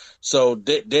content. So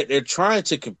they're trying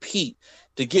to compete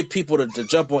to get people to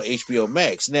jump on HBO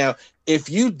Max. Now, if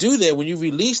you do that when you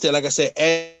release that, like I said,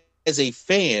 as a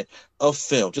fan of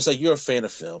film, just like you're a fan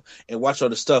of film and watch all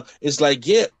the stuff, it's like,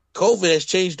 yeah, COVID has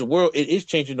changed the world. It is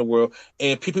changing the world.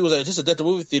 And people was like, this is death to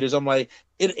movie theaters. I'm like,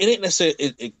 it ain't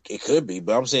necessarily, it could be,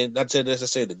 but I'm saying, not saying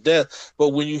necessarily the death, but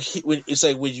when it's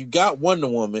like, when you got Wonder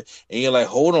Woman and you're like,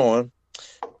 hold on,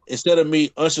 instead of me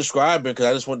unsubscribing because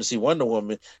I just wanted to see Wonder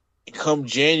Woman, come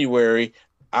January,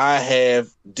 I have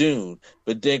Dune.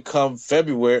 But then come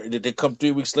February, then come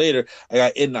 3 weeks later, I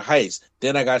got In the Heights.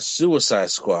 Then I got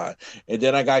Suicide Squad. And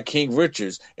then I got King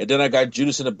Richards. And then I got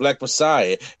Judas and the Black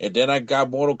Messiah. And then I got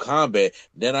Mortal Kombat.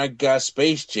 Then I got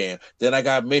Space Jam. Then I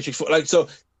got Matrix 4. Like, so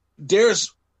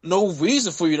there's no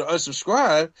reason for you to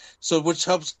unsubscribe, so which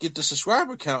helps get the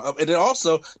subscriber count up. And then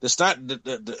also, the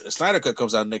Snyder Cut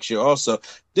comes out next year also.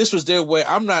 This was their way.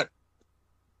 I'm not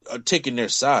taking their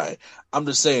side. I'm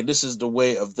just saying this is the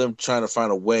way of them trying to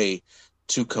find a way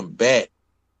to combat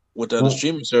with the other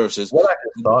streaming services. What I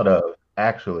just thought of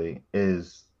actually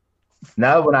is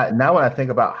now when I think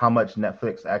about how much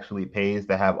Netflix actually pays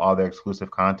to have all their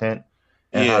exclusive content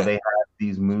and how they have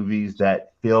these movies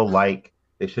that feel like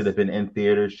they should have been in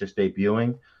theaters just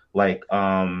debuting. Like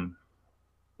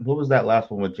what was that last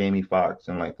one with Jamie Foxx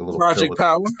and like the little Project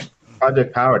Power?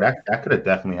 Project Power, that could have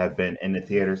definitely have been in the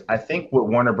theaters. I think what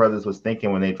Warner Brothers was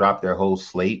thinking when they dropped their whole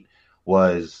slate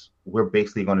was, we're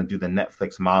basically going to do the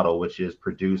Netflix model, which is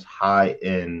produce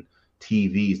high-end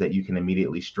TVs that you can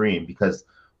immediately stream. Because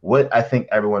what I think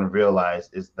everyone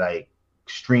realized is like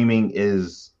streaming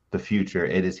is the future.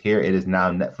 It is here. It is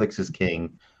now. Netflix is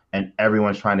king, and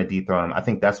everyone's trying to dethrone them. I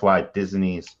think that's why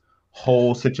Disney's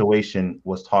whole situation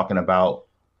was talking about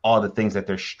all the things that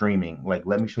they're streaming. Like,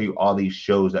 let me show you all these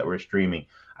shows that we're streaming.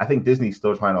 I think Disney's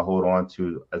still trying to hold on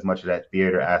to as much of that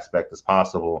theater aspect as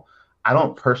possible. I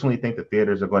don't personally think the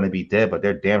theaters are going to be dead, but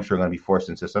they're damn sure going to be forced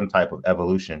into some type of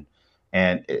evolution.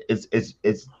 And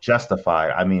it's justified.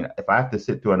 I mean, if I have to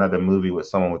sit through another movie with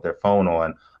someone with their phone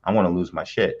on, I want to lose my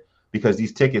shit because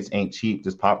these tickets ain't cheap.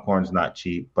 This popcorn's not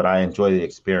cheap, but I enjoy the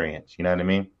experience. You know what I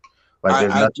mean? Like,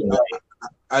 there's nothing like.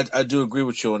 I do agree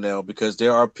with you on that because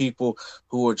there are people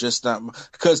who are just not,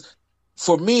 because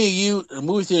for me and you, the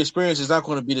movie theater experience is not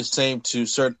going to be the same to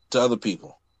other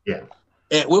people. Yeah.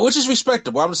 And, which is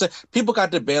respectable. I'm just saying, people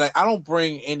got their bad. Like, I don't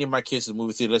bring any of my kids to the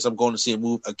movie theater unless I'm going to see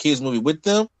a kids movie with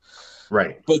them.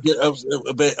 Right. But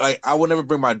like, I would never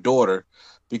bring my daughter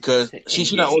because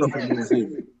she's not old enough for the movie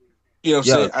theater. You know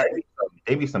what I'm saying?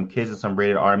 Maybe some kids in some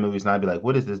rated R movies, and I'd be like,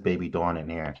 "What is this baby doing in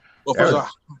here?" Well,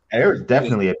 there was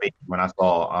definitely a baby when I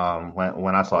saw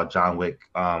when I saw John Wick.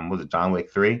 Was it John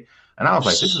Wick 3? And I was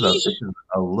like, "This is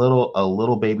a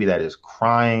little baby that is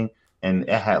crying, and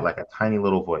it had like a tiny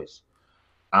little voice."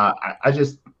 I'm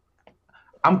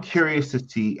curious to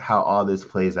see how all this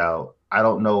plays out. I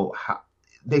don't know how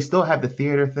they still have the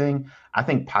theater thing. I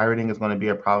think pirating is going to be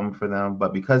a problem for them,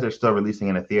 but because they're still releasing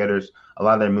in the theaters, a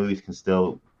lot of their movies can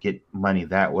still get money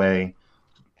that way.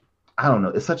 I don't know.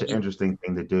 It's such an interesting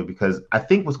thing to do because I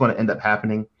think what's going to end up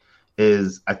happening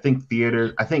is I think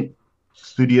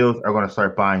studios are going to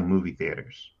start buying movie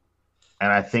theaters.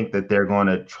 And I think that they're going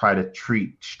to try to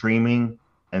treat streaming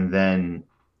and then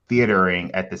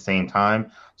theatering at the same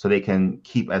time so they can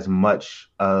keep as much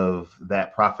of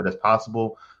that profit as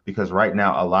possible. Because right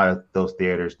now, a lot of those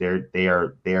theaters, they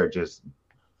are just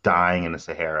dying in the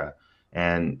Sahara.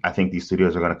 And I think these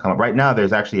studios are going to come up. Right now,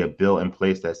 there's actually a bill in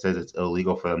place that says it's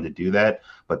illegal for them to do that,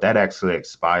 but that actually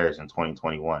expires in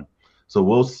 2021. So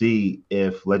we'll see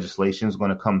if legislation is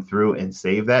going to come through and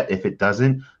save that. If it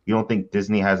doesn't, you don't think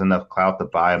Disney has enough clout to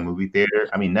buy a movie theater?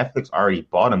 I mean, Netflix already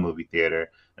bought a movie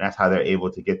theater, and that's how they're able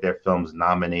to get their films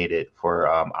nominated for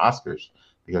Oscars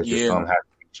because your film has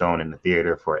to be shown in the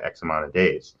theater for X amount of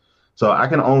days. So I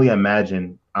can only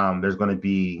imagine there's going to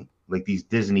be like these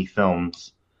Disney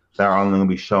films that are only going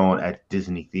to be shown at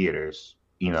Disney theaters,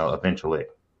 eventually.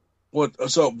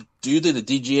 So do you think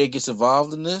the DGA gets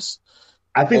involved in this?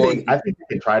 I think they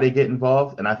can try to get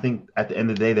involved, and I think at the end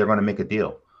of the day they're going to make a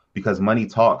deal because money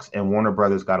talks, and Warner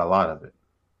Brothers got a lot of it.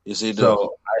 Yes, they do.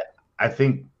 So I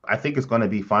think it's going to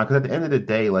be fine because at the end of the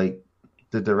day, like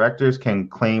the directors can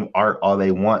claim art all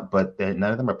they want, but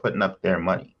none of them are putting up their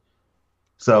money.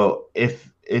 So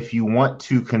if you want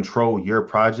to control your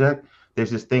project,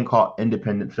 there's this thing called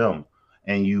independent film,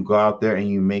 and you go out there and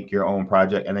you make your own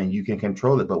project, and then you can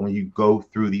control it. But when you go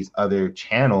through these other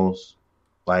channels,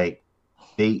 like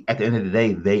at the end of the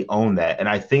day, they own that. And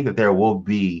I think that they're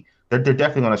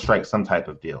definitely going to strike some type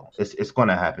of deal. It's going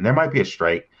to happen. There might be a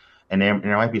strike, and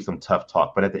there might be some tough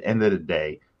talk. But at the end of the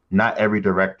day, not every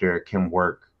director can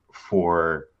work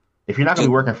for. If you're not going to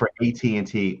be working for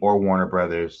AT&T or Warner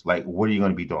Brothers, like, what are you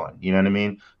going to be doing? You know what I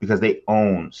mean? Because they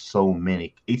own so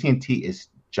many. AT&T is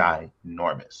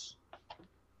ginormous.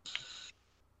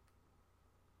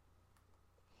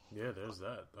 Yeah, there's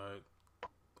that.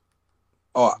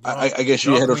 I guess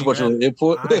you had a bunch of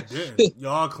input. I did.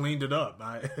 Y'all cleaned it up.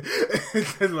 Like,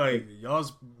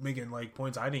 y'all's making like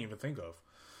points I didn't even think of.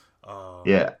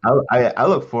 Yeah, I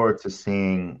look forward to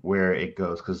seeing where it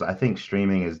goes because I think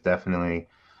streaming is definitely.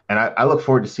 And I look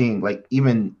forward to seeing like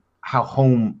even how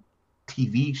home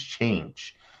TVs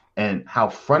change and how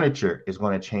furniture is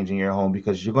going to change in your home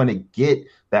because you're going to get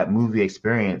that movie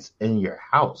experience in your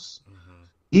house. Mm-hmm.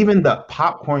 Even the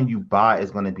popcorn you buy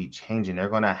is going to be changing. They're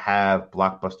going to have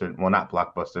not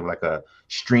Blockbuster, like a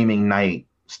streaming night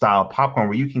style popcorn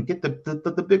where you can get the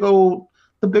big old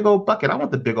bucket. I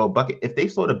want the big old bucket. If they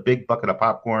sold a big bucket of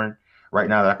popcorn right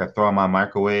now that I could throw in my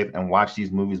microwave and watch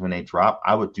these movies when they drop,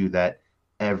 I would do that.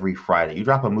 Every Friday. You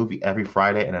drop a movie every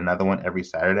Friday and another one every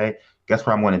Saturday. Guess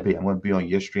where I'm going to be? I'm going to be on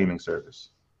your streaming service,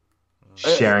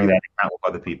 sharing that account with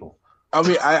other people. I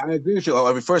mean, I agree with you.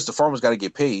 I mean, first, the farmers got to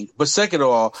get paid. But second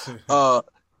of all,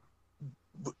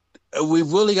 we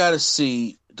really got to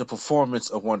see the performance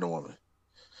of Wonder Woman.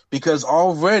 Because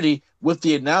already, with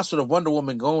the announcement of Wonder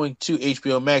Woman going to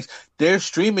HBO Max, their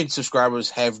streaming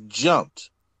subscribers have jumped.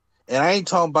 And I ain't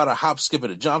talking about a hop, skip,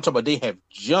 and a jump. I'm talking about they have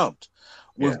jumped.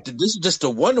 This is just the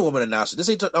Wonder Woman announcement. This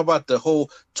ain't talking about the whole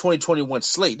 2021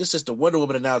 slate. This is the Wonder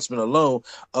Woman announcement alone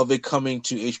of it coming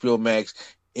to HBO Max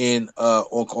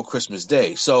on Christmas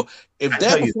Day. So if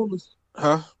that performance,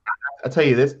 I I'll tell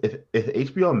you this: if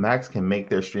HBO Max can make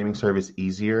their streaming service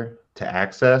easier to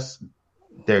access,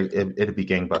 it'd be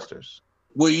gangbusters.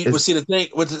 Well, see the thing.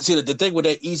 The thing with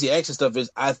that easy access stuff is,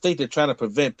 I think they're trying to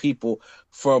prevent people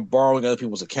from borrowing other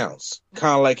people's accounts.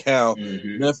 Kind of like how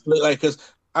Netflix, because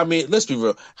I mean, let's be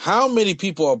real. How many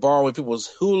people are borrowing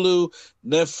people's Hulu,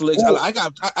 Netflix?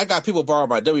 I got people borrowing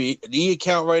my WE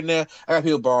account right now. I got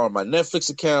people borrowing my Netflix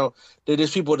account.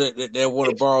 There's people that want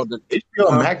to borrow the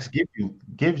HBO Max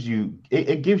gives you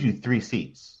 3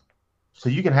 seats, so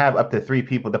you can have up to 3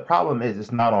 people. The problem is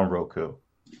it's not on Roku.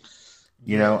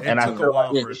 You know, and I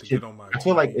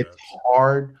feel like it's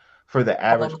hard for the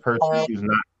average person who's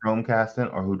not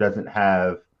Chromecasting or who doesn't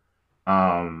have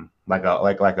like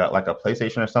a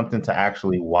PlayStation or something to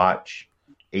actually watch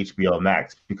HBO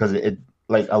Max, because it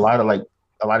like a lot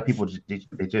of people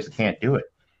they just can't do it.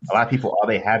 A lot of people, all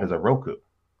they have is a Roku.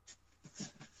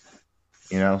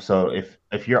 You know, so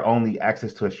if your only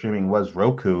access to a streaming was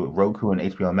Roku and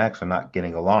HBO Max are not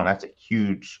getting along, that's a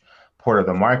huge part of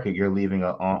the market you're leaving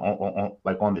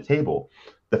on the table.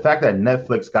 The fact that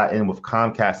Netflix got in with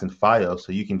Comcast and Fios,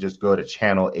 so you can just go to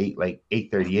channel 8, like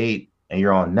 838, and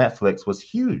you're on Netflix, was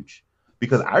huge.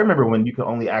 Because I remember when you could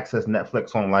only access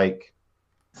Netflix on like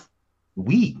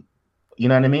Wii. You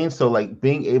know what I mean? So like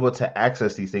being able to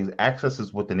access these things, access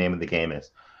is what the name of the game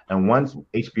is. And once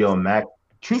HBO Max,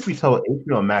 truth be told,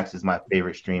 HBO Max is my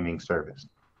favorite streaming service.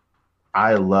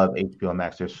 I love HBO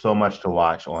Max. There's so much to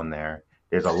watch on there.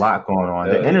 There's a lot going on.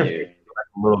 The interface is like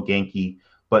a little ganky,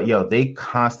 but they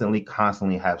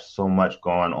constantly have so much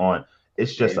going on.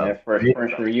 It's just that Fresh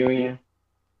Prince reunion.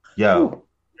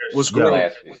 What's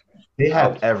great? They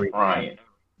have everything.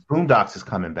 Boondocks is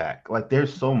coming back. Like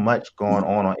there's so much going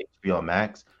on HBO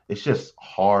Max. It's just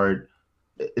hard.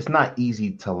 It's not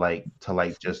easy to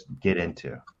just get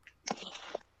into.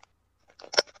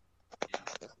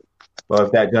 Well,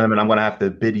 with that, gentlemen, I'm going to have to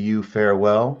bid you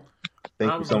farewell.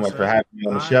 Thank you so much for having me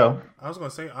on the show. I was going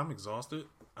to say, I'm exhausted.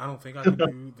 I don't think I can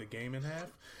do the game in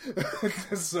half.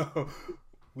 So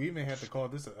we may have to call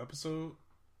this an episode.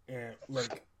 And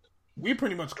we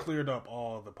pretty much cleared up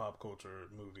all the pop culture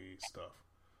movie stuff.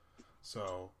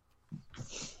 So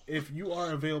if you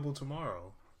are available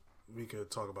tomorrow, we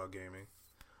could talk about gaming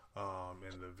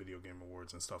and the video game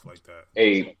awards and stuff like that.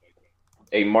 Hey,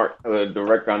 Mark,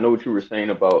 director, I know what you were saying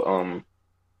about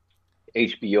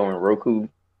HBO and Roku.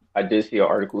 I did see an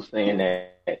article saying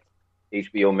that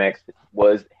HBO Max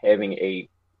was having a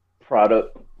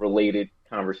product-related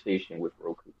conversation with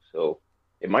Roku, so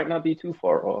it might not be too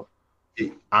far off.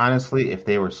 Honestly, if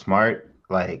they were smart,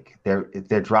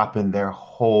 they're dropping their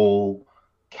whole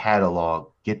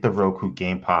catalog. Get the Roku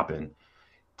game popping.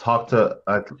 Talk to.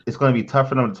 It's going to be tough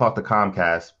for them to talk to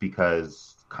Comcast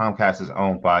because Comcast is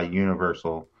owned by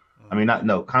Universal.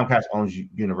 Comcast owns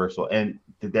Universal, and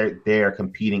they're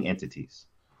competing entities.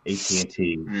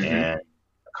 AT&T and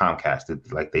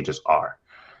Comcast, they just are.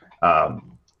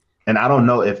 And I don't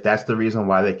know if that's the reason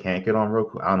why they can't get on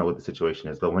Roku. I don't know what the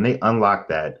situation is, but when they unlock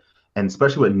that, and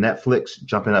especially with Netflix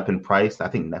jumping up in price, I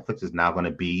think Netflix is now going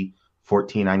to be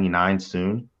 $14.99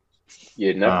 soon.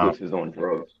 Yeah, Netflix is on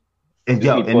drugs. And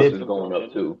Disney Plus is going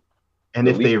up too. And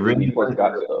if they really,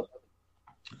 got stuff.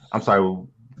 I'm sorry,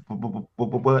 what'd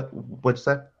you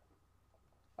say?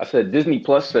 I said Disney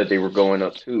Plus said they were going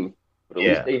up too. But at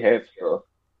least they have stuff.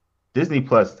 Disney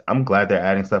Plus, I'm glad they're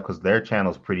adding stuff because their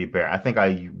channel's pretty bare. I think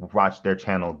I watch their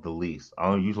channel the least.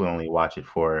 I usually only watch it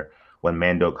for when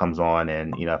Mando comes on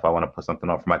and, if I want to put something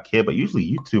on for my kid. But usually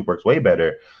YouTube works way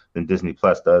better than Disney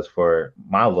Plus does for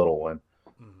my little one.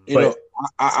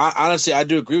 I honestly, I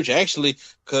do agree with you, actually,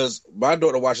 because my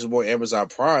daughter watches more Amazon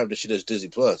Prime than she does Disney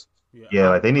Plus.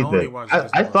 Yeah, they need to.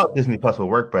 I thought Disney Plus would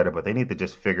work better, but they need to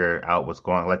just figure out what's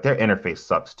going on. Their interface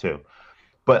sucks too.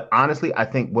 But honestly, I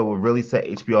think what would really set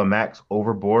HBO Max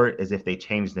overboard is if they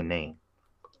change the name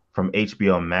from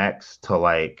HBO Max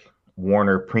to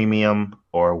Warner Premium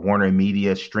or Warner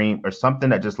Media Stream or something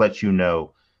that just lets you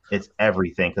know it's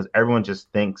everything. Because everyone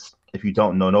just thinks, if you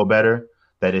don't know no better,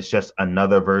 that it's just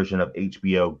another version of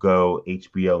HBO Go,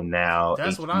 HBO Now,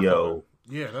 that's HBO. What I thought.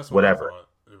 Yeah, that's what whatever. I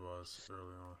thought it was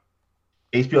early on.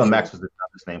 HBO Max was the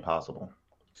dumbest name possible.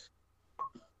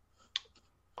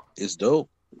 It's dope.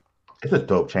 It's a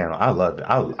dope channel. I love it.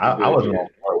 I wasn't on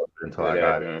board with it until I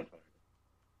got it.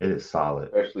 It is solid.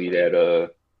 Especially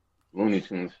that Looney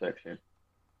Tunes section.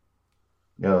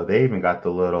 They even got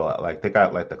the little they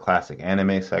got the classic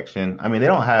anime section. I mean, they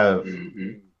don't have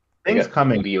things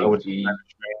coming, which is kind of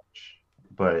strange.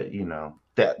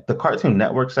 But the Cartoon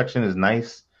Network section is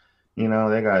nice. They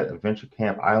got Adventure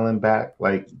Camp Island back.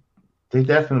 They're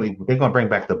gonna bring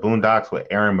back the Boondocks with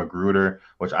Aaron McGruder,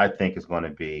 which I think is going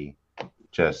to be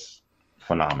just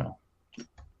phenomenal.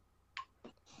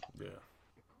 Yeah.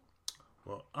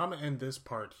 Well, I'm going to end this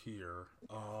part here.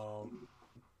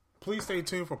 Please stay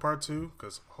tuned for part 2,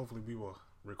 because hopefully we will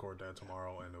record that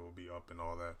tomorrow and it will be up and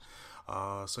all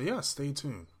that. So yeah, stay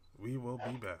tuned. We will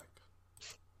be back.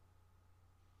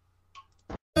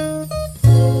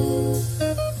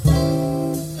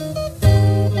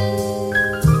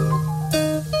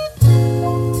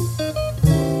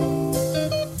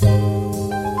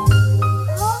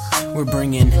 We're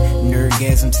bringing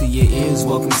nerdgasm to your ears.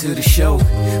 Welcome to the show.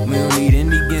 We don't need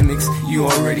any gimmicks, you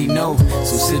already know.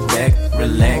 So sit back,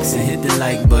 relax, and hit the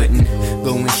like button.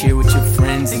 Go and share with your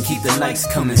friends and keep the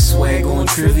likes coming. Swag on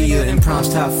trivia and prompts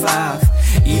top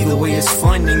 5. Either way, it's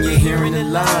fun and you're hearing it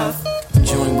live.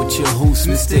 Join with your host,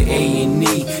 Mr.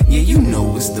 A&E. Yeah, you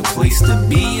know it's the place to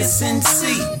be. It's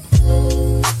NC.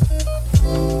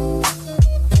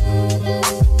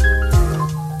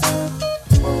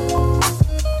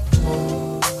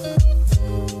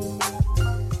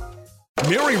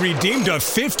 Mary redeemed a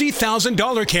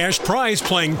 $50,000 cash prize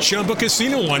playing Chumba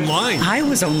Casino online. I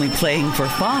was only playing for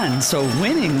fun, so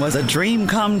winning was a dream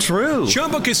come true.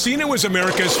 Chumba Casino is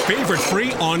America's favorite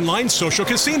free online social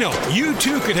casino. You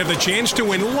too could have the chance to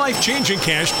win life-changing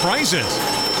cash prizes.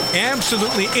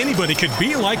 Absolutely anybody could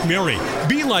be like Mary.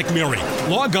 Be like Mary.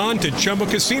 Log on to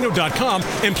ChumbaCasino.com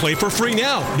and play for free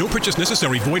now. No purchase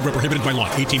necessary. Void where prohibited by law.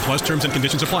 18 plus terms and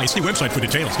conditions apply. See website for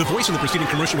details. The voice in the preceding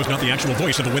commercial was not the actual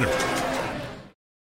voice of the winner.